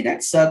like, man,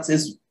 that sucks,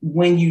 is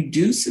when you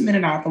do submit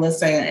an offer, let's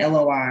say an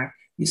LOI,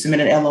 you submit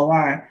an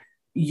LOI,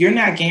 you're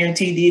not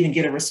guaranteed to even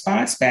get a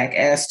response back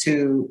as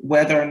to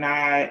whether or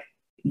not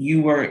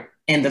you were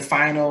in the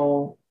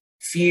final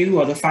few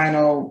or the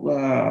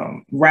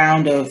final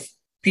round of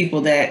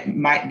people that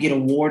might get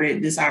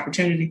awarded this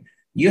opportunity.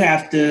 You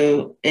have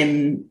to,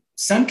 in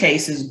some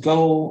cases,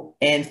 go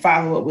and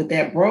follow up with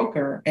that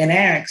broker and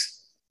ask,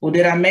 well,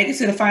 did I make it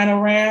to the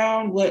final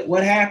round?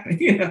 What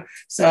happened?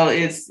 So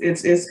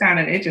it's kind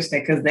of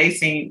interesting, because they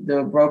seem,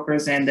 the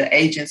brokers and the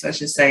agents, I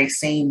should say,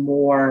 seem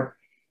more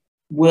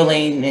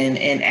willing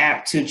and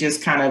apt to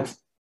just kind of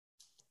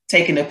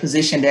taking a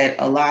position that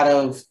a lot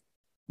of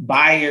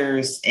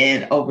buyers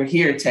and over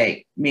here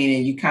take,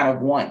 meaning you kind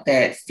of want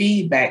that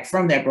feedback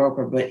from that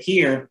broker. But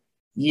here,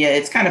 yeah,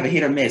 it's kind of a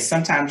hit or miss.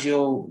 Sometimes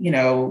you'll,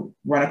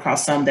 run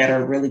across some that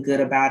are really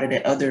good about it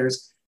and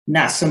others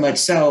not so much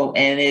so.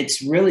 And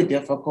it's really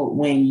difficult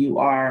when you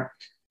are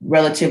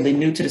relatively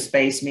new to the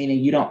space, meaning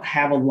you don't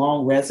have a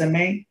long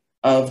resume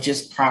of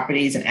just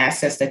properties and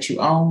assets that you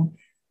own.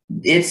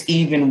 It's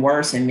even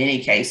worse in many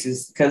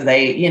cases, because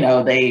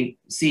they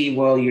see,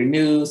 well, you're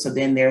new. So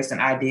then there's an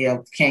idea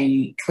of, can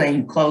you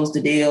close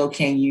the deal?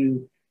 Can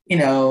you,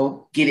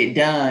 get it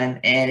done?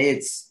 And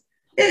it's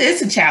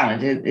a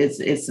challenge.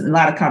 It's a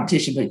lot of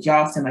competition, but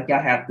y'all seem like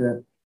y'all have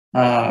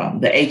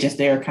the agents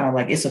there kind of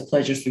like, it's a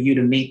pleasure for you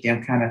to meet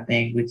them kind of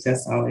thing, which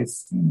that's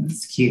always,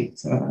 it's cute.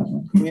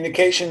 So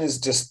communication is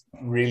just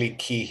really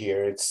key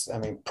here.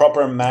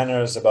 Proper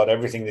manners about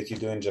everything that you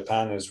do in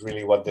Japan is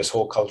really what this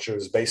whole culture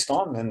is based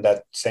on. And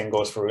that same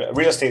goes for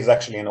real estate. Is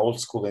actually an old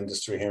school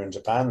industry here in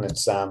Japan.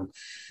 It's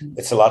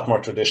a lot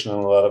more traditional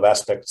in a lot of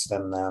aspects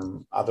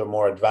than other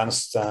more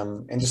advanced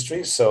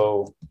industries.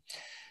 So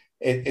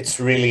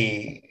it's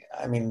really,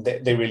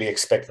 they really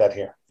expect that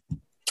here.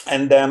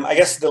 And I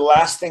guess the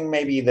last thing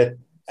maybe that,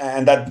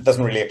 and that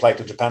doesn't really apply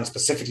to Japan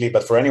specifically,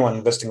 but for anyone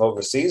investing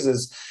overseas,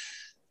 is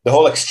the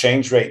whole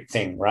exchange rate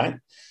thing, right?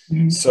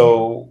 Mm-hmm.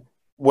 So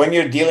when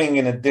you're dealing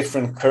in a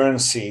different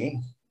currency,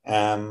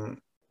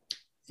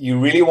 you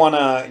really want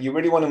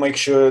to make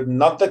sure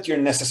not that you're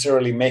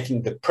necessarily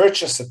making the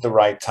purchase at the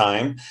right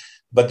time,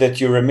 but that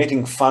you're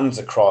remitting funds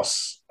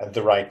across at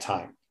the right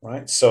time,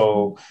 right?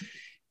 So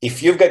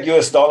if you've got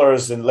US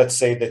dollars, and let's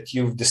say that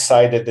you've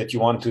decided that you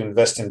want to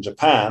invest in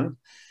Japan,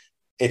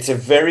 it's a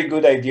very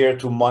good idea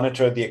to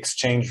monitor the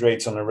exchange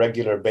rates on a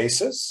regular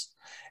basis.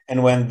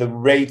 And when the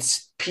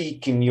rates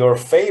peak in your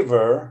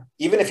favor,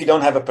 even if you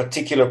don't have a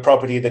particular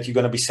property that you're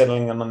going to be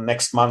settling on the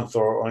next month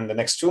or in the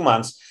next 2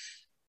 months,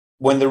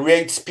 when the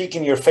rates peak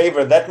in your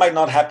favor, that might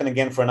not happen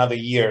again for another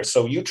year.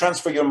 So you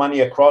transfer your money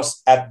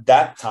across at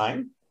that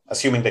time,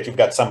 assuming that you've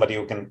got somebody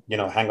who can,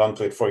 hang on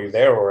to it for you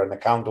there, or an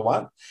account or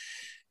what.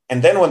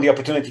 And then when the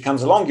opportunity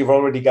comes along, you've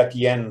already got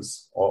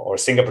yens or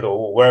Singapore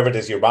or wherever it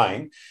is you're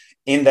buying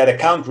in that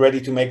account ready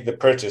to make the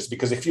purchase.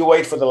 Because if you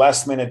wait for the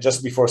last minute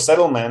just before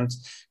settlement,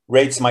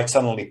 rates might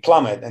suddenly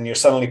plummet and you're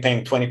suddenly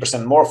paying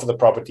 20% more for the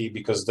property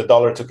because the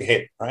dollar took a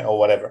hit, right? Or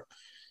whatever.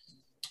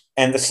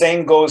 And the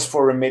same goes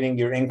for remitting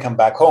your income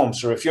back home.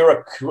 So if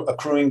you're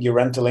accruing your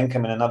rental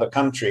income in another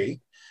country,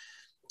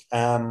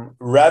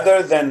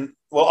 rather than,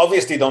 well,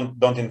 obviously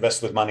don't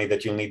invest with money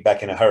that you'll need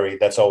back in a hurry.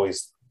 That's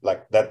always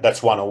like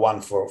that's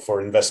 101 for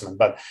investment.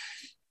 But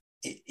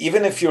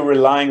even if you're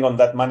relying on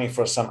that money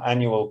for some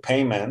annual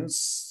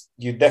payments,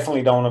 you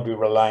definitely don't want to be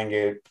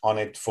relying on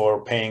it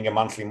for paying a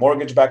monthly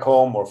mortgage back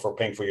home, or for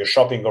paying for your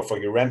shopping or for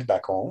your rent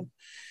back home.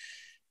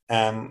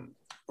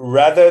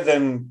 Rather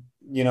than,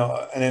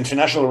 an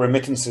international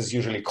remittances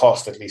usually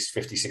cost at least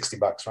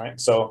 $50-$60, right?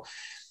 So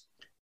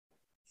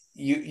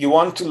you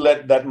want to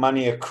let that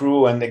money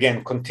accrue, and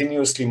again,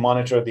 continuously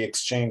monitor the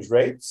exchange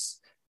rates.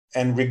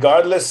 And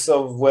regardless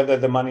of whether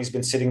the money's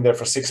been sitting there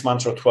for 6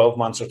 months or 12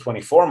 months or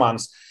 24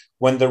 months,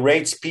 when the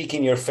rates peak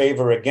in your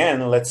favor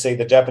again, let's say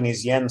the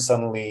Japanese yen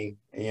suddenly,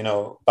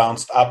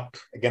 bounced up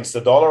against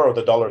the dollar, or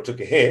the dollar took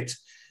a hit,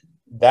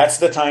 that's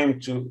the time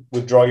to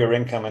withdraw your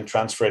income and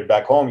transfer it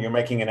back home. You're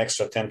making an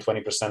extra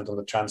 10-20% on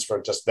the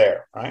transfer just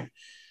there, right?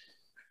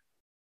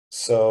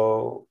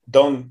 So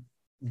don't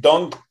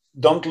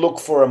look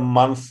for a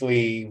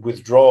monthly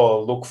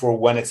withdrawal. Look for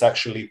when it's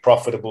actually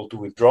profitable to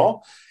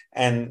withdraw.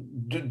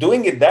 And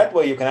doing it that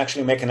way, you can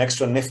actually make an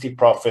extra nifty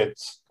profit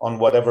on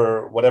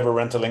whatever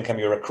rental income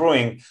you're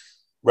accruing,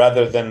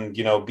 rather than,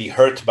 you know, be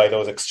hurt by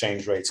those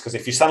exchange rates. Because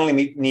if you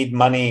suddenly need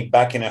money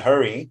back in a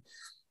hurry,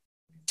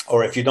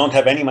 or if you don't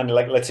have any money,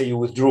 like let's say you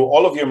withdrew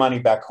all of your money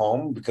back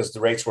home because the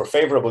rates were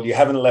favorable, you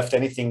haven't left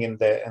anything in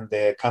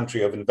the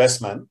country of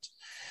investment,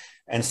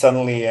 and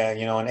suddenly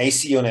you know, an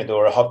AC unit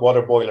or a hot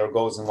water boiler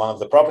goes in one of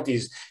the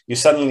properties, you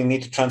suddenly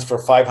need to transfer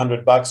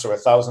 $500 or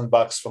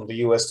 $1,000 from the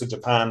US to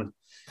Japan.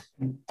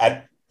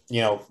 At,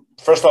 you know,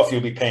 first off,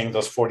 you'll be paying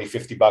those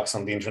 $40-$50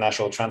 on the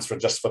international transfer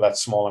just for that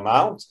small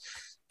amount.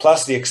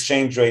 Plus the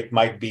exchange rate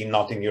might be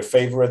not in your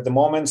favor at the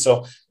moment.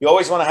 So you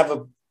always want to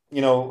have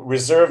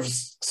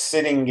reserves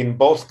sitting in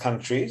both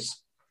countries.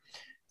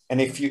 And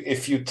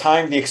if you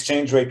time the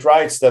exchange rate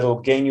right, that'll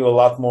gain you a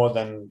lot more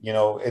than, you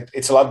know,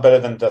 it's a lot better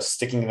than just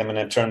sticking them in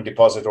a term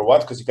deposit or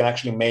what, because you can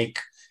actually make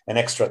an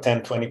extra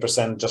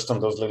 10-20% just on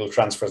those little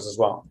transfers as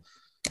well.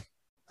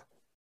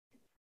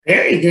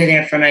 Very good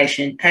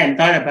information. I hadn't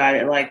thought about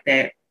it like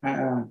that,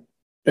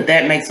 but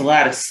that makes a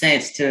lot of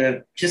sense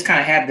to just kind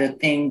of have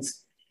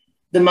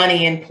the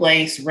money in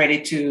place,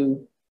 ready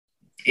to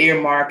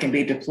earmark and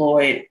be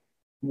deployed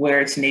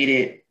where it's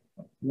needed,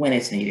 when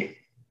it's needed.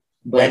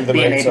 But when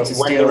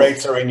the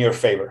rates are in your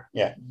favor.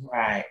 Yeah.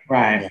 Right.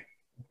 Yeah.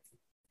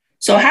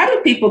 So how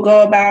do people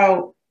go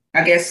about,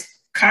 I guess,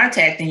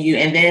 contacting you?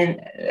 And then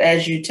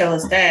as you tell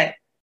us that,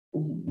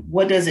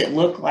 what does it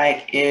look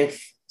like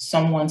if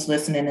someone's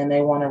listening and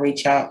they want to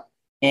reach out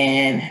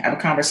and have a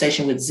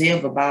conversation with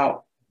Ziv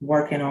about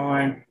working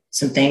on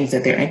some things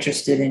that they're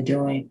interested in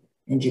doing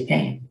in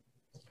Japan?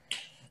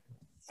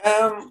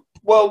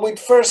 Well, we'd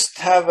first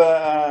have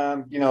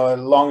a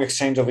long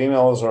exchange of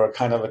emails or a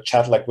kind of a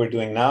chat like we're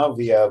doing now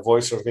via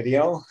voice or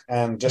video,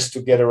 and just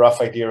to get a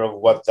rough idea of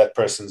what that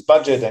person's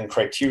budget and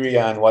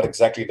criteria and what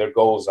exactly their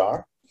goals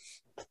are.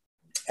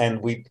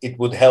 And it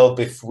would help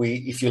if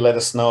you let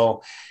us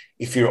know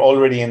if you're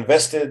already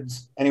invested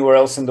anywhere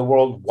else in the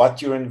world,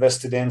 what you're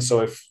invested in. So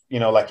if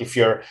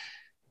you're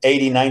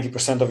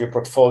 80-90% of your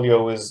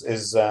portfolio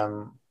is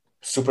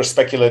super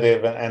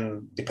speculative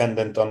and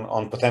dependent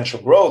on potential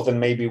growth, then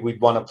maybe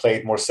we'd want to play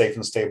it more safe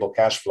and stable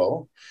cash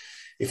flow.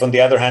 If on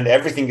the other hand,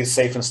 everything is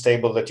safe and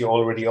stable that you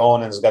already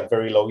own and has got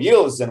very low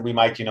yields, then we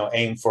might,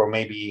 aim for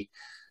maybe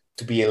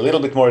to be a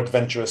little bit more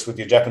adventurous with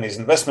your Japanese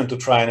investment to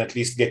try and at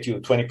least get you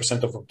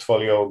 20% of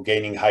portfolio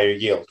gaining higher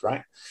yield,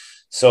 right?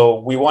 So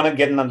we want to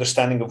get an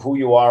understanding of who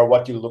you are,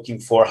 what you're looking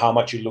for, how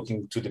much you're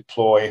looking to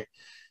deploy,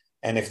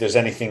 and if there's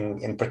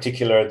anything in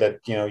particular that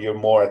you're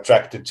more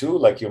attracted to,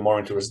 like you're more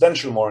into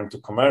residential, more into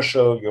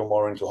commercial, you're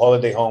more into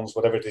holiday homes,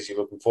 whatever it is you're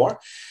looking for.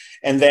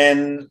 And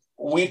then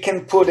we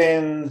can put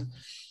in,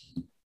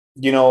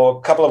 a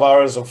couple of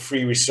hours of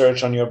free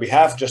research on your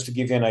behalf just to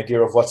give you an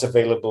idea of what's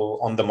available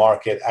on the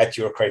market at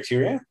your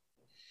criteria.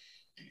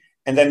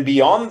 And then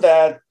beyond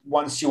that,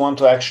 once you want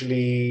to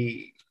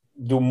actually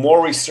do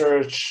more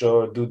research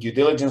or do due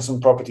diligence on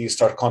properties,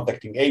 start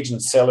contacting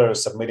agents,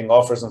 sellers, submitting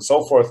offers, and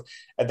so forth.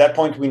 At that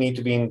point, we need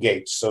to be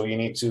engaged. So you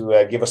need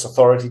to give us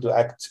authority to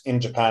act in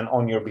Japan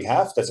on your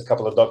behalf. There's a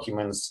couple of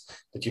documents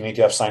that you need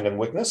to have signed and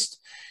witnessed.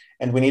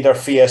 And we need our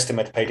fee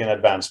estimate paid in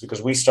advance,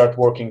 because we start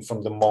working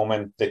from the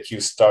moment that you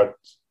start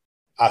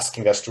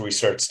asking us to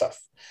research stuff.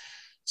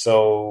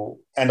 So,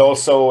 and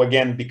also,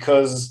 again,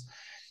 because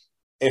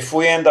if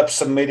we end up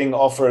submitting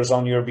offers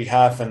on your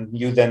behalf and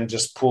you then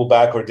just pull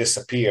back or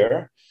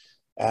disappear,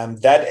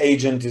 that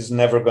agent is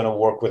never going to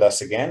work with us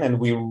again. And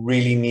we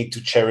really need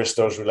to cherish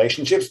those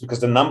relationships,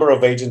 because the number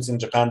of agents in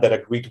Japan that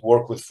agree to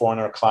work with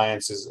foreigner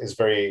clients is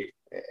very,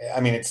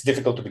 it's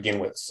difficult to begin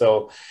with.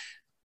 So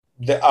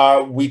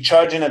we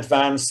charge in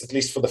advance, at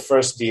least for the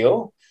first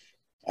deal,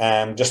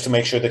 just to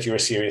make sure that you're a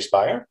serious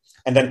buyer.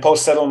 And then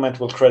post-settlement,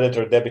 we'll credit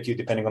or debit you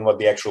depending on what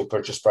the actual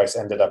purchase price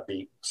ended up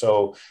being.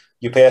 So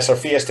you pay us our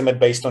fee estimate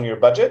based on your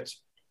budget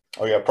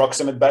or your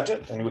approximate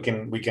budget, and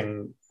we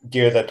can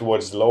gear that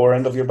towards the lower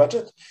end of your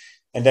budget.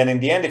 And then in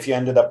the end, if you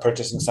ended up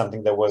purchasing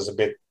something that was a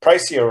bit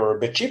pricier or a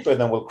bit cheaper,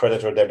 then we'll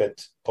credit or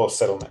debit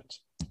post-settlement.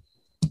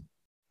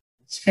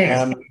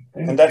 And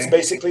that's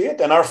basically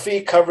it. And our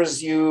fee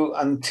covers you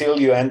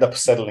until you end up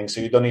settling. So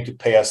you don't need to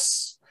pay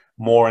us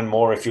more and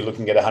more if you're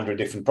looking at 100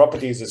 different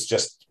properties. It's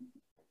just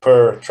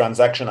per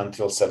transaction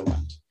until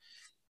settlement.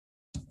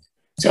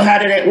 So how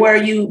did it, where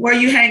you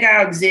hang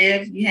out,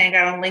 Ziv? You hang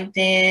out on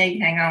LinkedIn,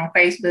 you hang out on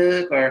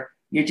Facebook, or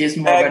you're just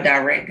more of a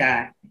direct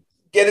guy?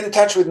 Get in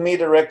touch with me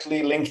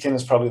directly. LinkedIn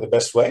is probably the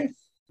best way.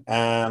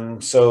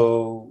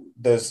 So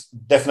there's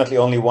definitely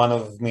only one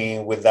of me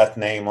with that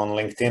name on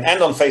LinkedIn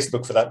and on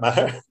Facebook for that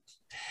matter.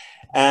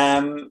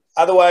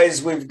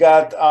 Otherwise, we've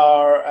got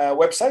our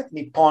website,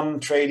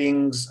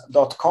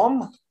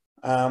 nippontradings.com.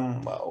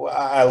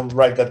 I'll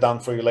write that down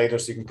for you later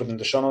so you can put it in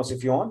the show notes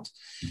if you want.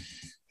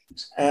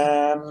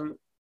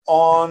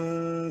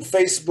 On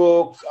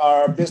Facebook,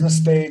 our business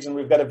page, and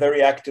we've got a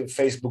very active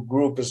Facebook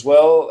group as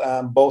well,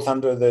 both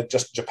under the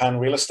Just Japan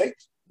Real Estate,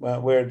 where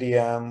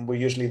we're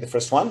usually the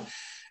first one.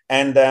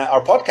 And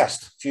our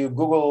podcast. If you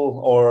Google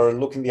or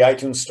look in the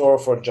iTunes store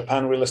for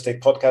Japan Real Estate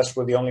Podcast,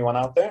 we're the only one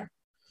out there.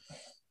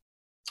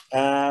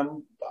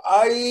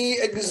 I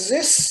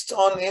exist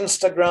on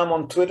Instagram,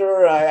 on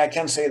Twitter. I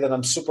can't say that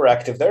I'm super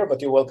active there,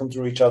 but you're welcome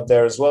to reach out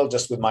there as well,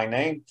 just with my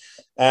name.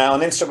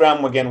 On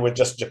Instagram, again, we're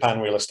just Japan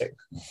Real Estate.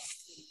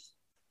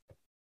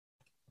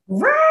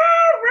 Rah,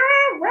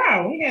 rah,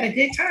 rah. We had a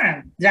good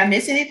time. Did I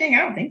miss anything?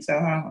 I don't think so,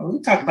 huh?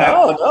 We talked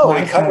about No,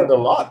 we covered a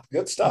lot.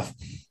 Good stuff.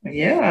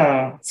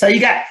 Yeah. So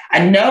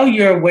I know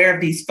you're aware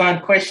of these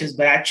fun questions,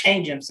 but I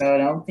change them. So I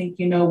don't think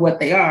you know what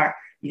they are.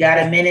 You got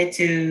a minute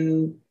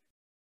to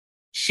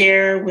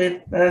share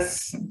with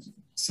us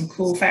some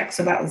cool facts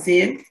about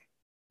Ziv?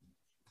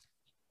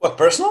 What,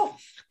 personal?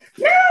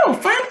 No,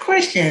 fun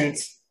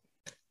questions.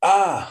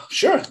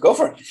 Sure. Go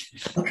for it.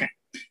 Okay.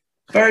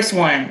 First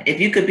one, if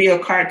you could be a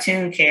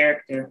cartoon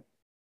character,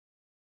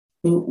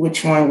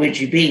 which one would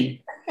you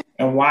be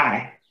and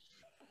why?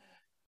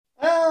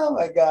 Oh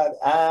my God.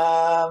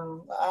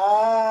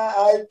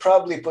 I'd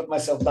probably put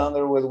myself down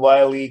there with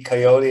Wile E.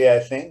 Coyote, I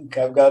think.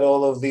 I've got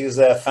all of these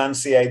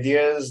fancy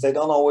ideas. They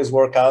don't always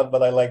work out,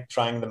 but I like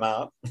trying them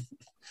out.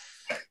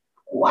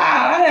 Wow,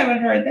 I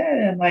haven't heard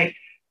that. I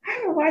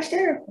haven't watched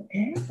that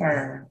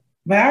ever.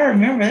 But I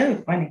remember it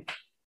was funny.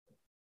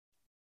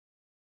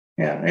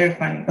 Yeah, they were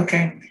funny.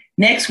 Okay.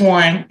 Next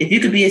one, if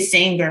you could be a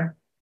singer,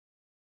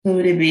 who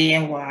would it be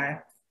and why?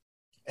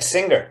 A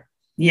singer?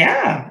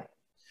 Yeah.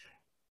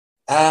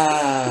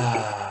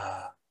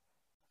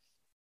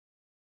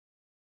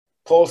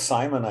 Paul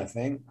Simon, I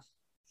think.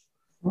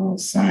 Paul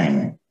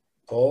Simon.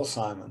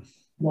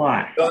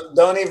 Why?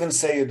 Don't even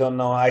say you don't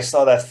know. I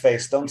saw that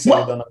face. Don't say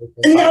you don't know.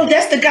 No,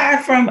 that's the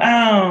guy from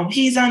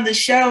he's on the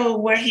show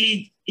where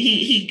he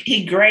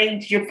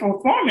grades your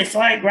performance,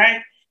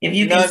 right? If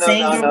you can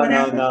sing or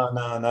whatever.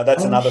 No.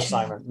 That's another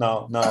Simon.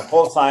 No.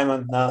 Paul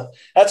Simon. No,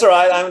 that's all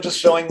right. I'm just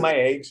showing my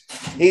age.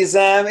 He's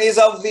of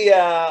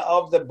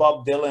the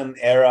Bob Dylan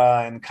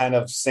era and kind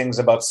of sings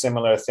about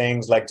similar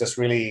things, like just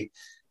really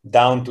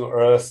down to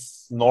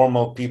earth,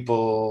 normal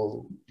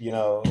people. You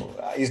know,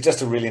 he's just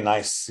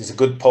he's a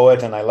good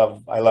poet, and I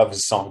love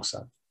his songs.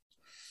 So.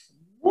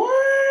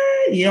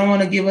 What? You don't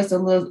want to give us a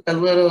little snippet,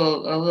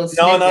 No,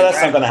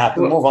 that's not going to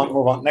happen. Move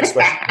on. Next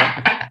question.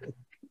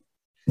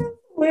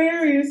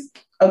 Hilarious.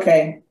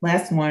 Okay,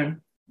 last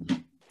one.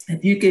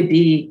 If you could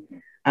be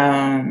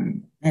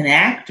an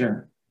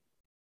actor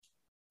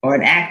or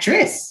an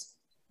actress,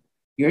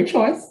 your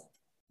choice,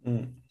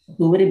 who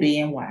would it be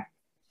and why?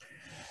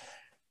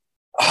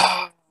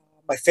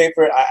 My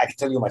favorite, I can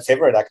tell you my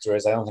favorite actor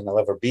is, I don't think I'll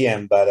ever be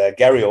him, but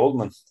Gary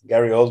Oldman.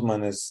 Gary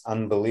Oldman is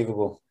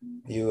unbelievable.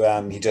 He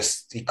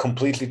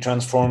completely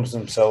transforms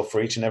himself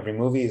for each and every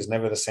movie. He's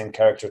never the same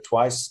character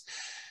twice.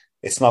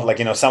 It's not like,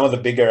 some of the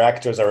bigger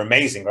actors are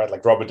amazing, right?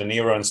 Like Robert De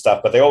Niro and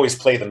stuff, but they always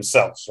play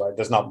themselves, right?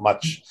 There's not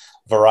much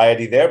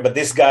variety there, but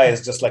this guy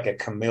is just like a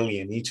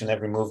chameleon. Each and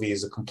every movie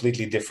is a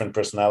completely different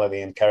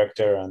personality and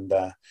character. And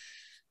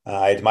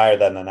I admire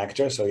that in an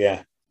actor. So,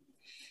 yeah.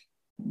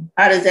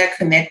 How does that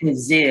connect with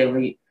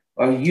Ziv?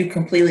 Are you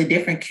completely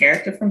different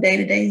character from day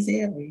to day,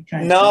 Ziv?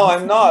 No,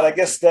 I'm not. I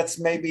guess that's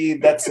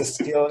a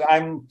skill.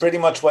 I'm pretty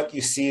much what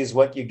you see is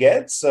what you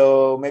get.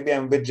 So maybe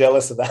I'm a bit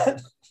jealous of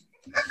that.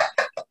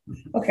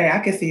 Okay, I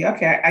can see.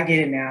 Okay, I get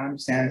it now. I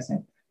understand.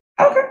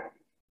 Okay.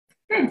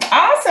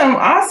 Awesome.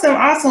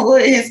 Well,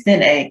 it has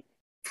been a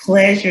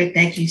pleasure.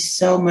 Thank you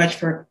so much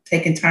for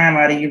taking time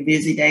out of your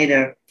busy day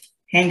to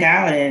hang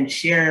out and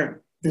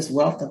share this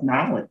wealth of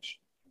knowledge.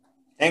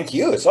 Thank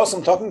you. It's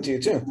awesome talking to you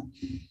too.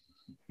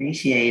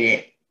 Appreciate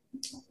it.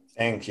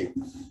 Thank you.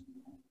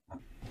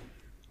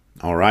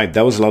 All right,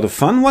 that was a lot of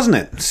fun, wasn't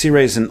it?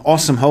 Siree is an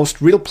awesome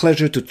host, real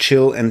pleasure to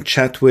chill and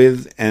chat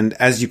with, and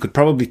as you could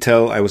probably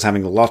tell, I was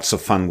having lots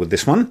of fun with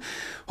this one.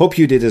 Hope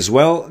you did as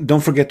well.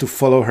 Don't forget to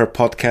follow her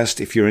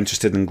podcast if you're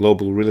interested in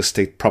global real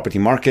estate property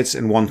markets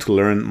and want to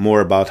learn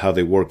more about how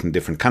they work in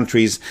different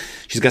countries.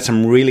 She's got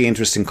some really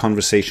interesting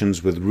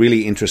conversations with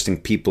really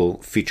interesting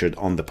people featured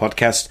on the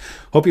podcast.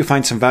 Hope you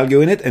find some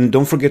value in it, and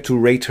don't forget to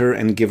rate her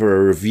and give her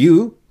a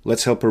review.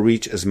 Let's help her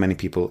reach as many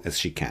people as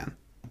she can.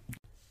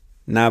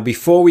 Now,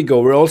 before we go,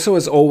 we're also,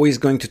 as always,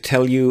 going to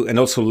tell you and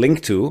also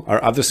link to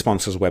our other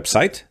sponsor's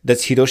website.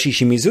 That's Hiroshi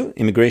Shimizu,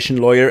 immigration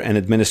lawyer and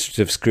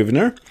administrative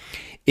scrivener.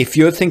 If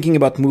you're thinking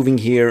about moving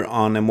here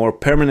on a more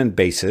permanent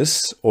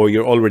basis, or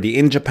you're already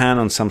in Japan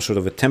on some sort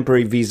of a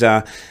temporary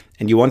visa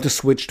and you want to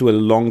switch to a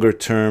longer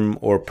term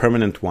or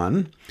permanent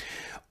one,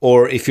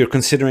 or if you're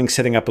considering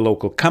setting up a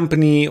local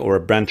company or a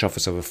branch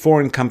office of a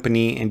foreign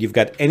company and you've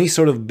got any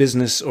sort of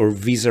business or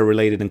visa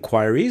related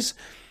inquiries,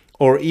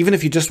 or even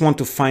if you just want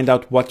to find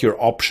out what your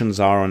options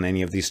are on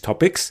any of these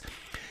topics,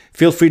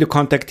 feel free to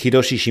contact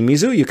Hiroshi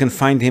Shimizu. You can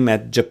find him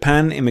at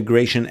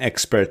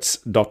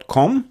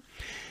japanimmigrationexperts.com,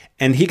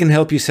 and he can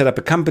help you set up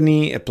a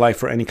company, apply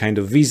for any kind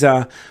of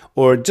visa,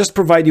 or just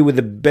provide you with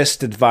the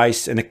best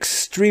advice and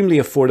extremely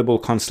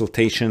affordable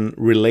consultation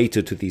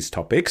related to these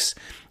topics.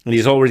 And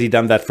he's already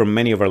done that for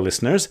many of our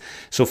listeners.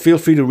 So feel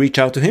free to reach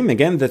out to him.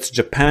 Again, that's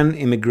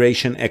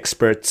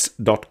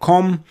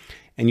japanimmigrationexperts.com,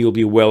 and you'll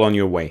be well on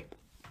your way.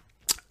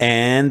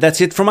 And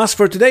that's it from us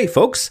for today,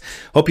 folks.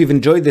 Hope you've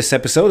enjoyed this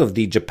episode of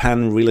the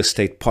Japan Real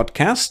Estate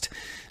Podcast.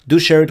 Do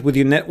share it with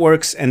your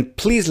networks, and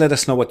please let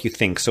us know what you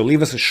think. So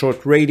leave us a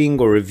short rating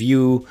or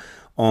review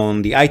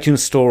on the iTunes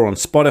Store, on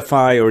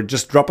Spotify, or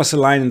just drop us a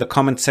line in the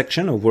comment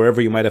section or wherever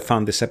you might have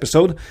found this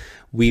episode.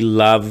 We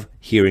love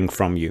hearing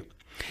from you.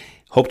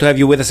 Hope to have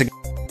you with us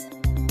again.